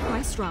huge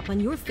price drop on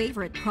your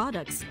favorite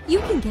products, you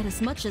can get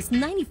as much as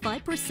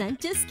 95%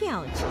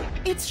 discount.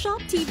 It's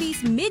Shop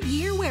TV's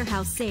mid-year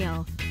warehouse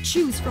sale.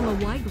 Choose from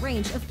a wide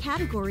range of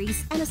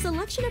categories and a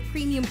selection of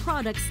premium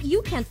products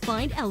you can't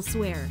find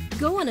elsewhere.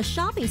 Go on a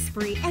shopping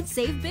spree and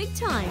save big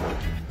time.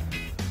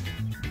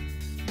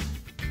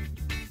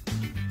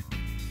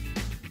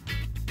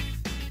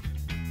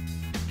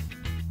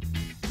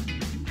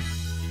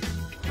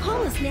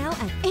 Call us now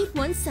at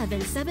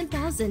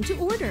 817-7000 to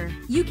order.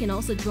 You can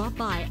also drop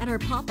by at our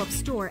pop-up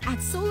store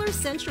at Solar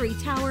Century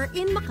Tower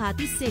in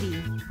Makati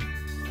City.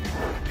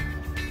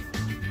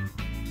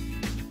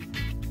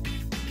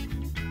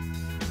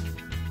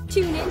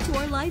 Tune in to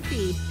our live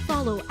feed.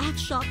 Follow at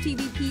Shop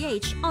TV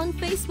PH on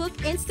Facebook,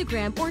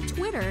 Instagram, or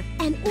Twitter,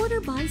 and order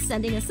by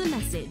sending us a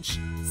message.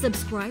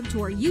 Subscribe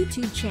to our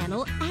YouTube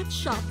channel at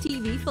Shop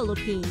TV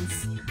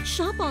Philippines.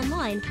 Shop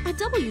online at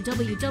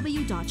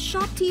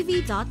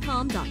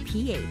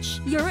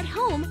www.shoptv.com.ph. You're at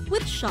home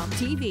with Shop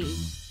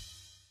TV.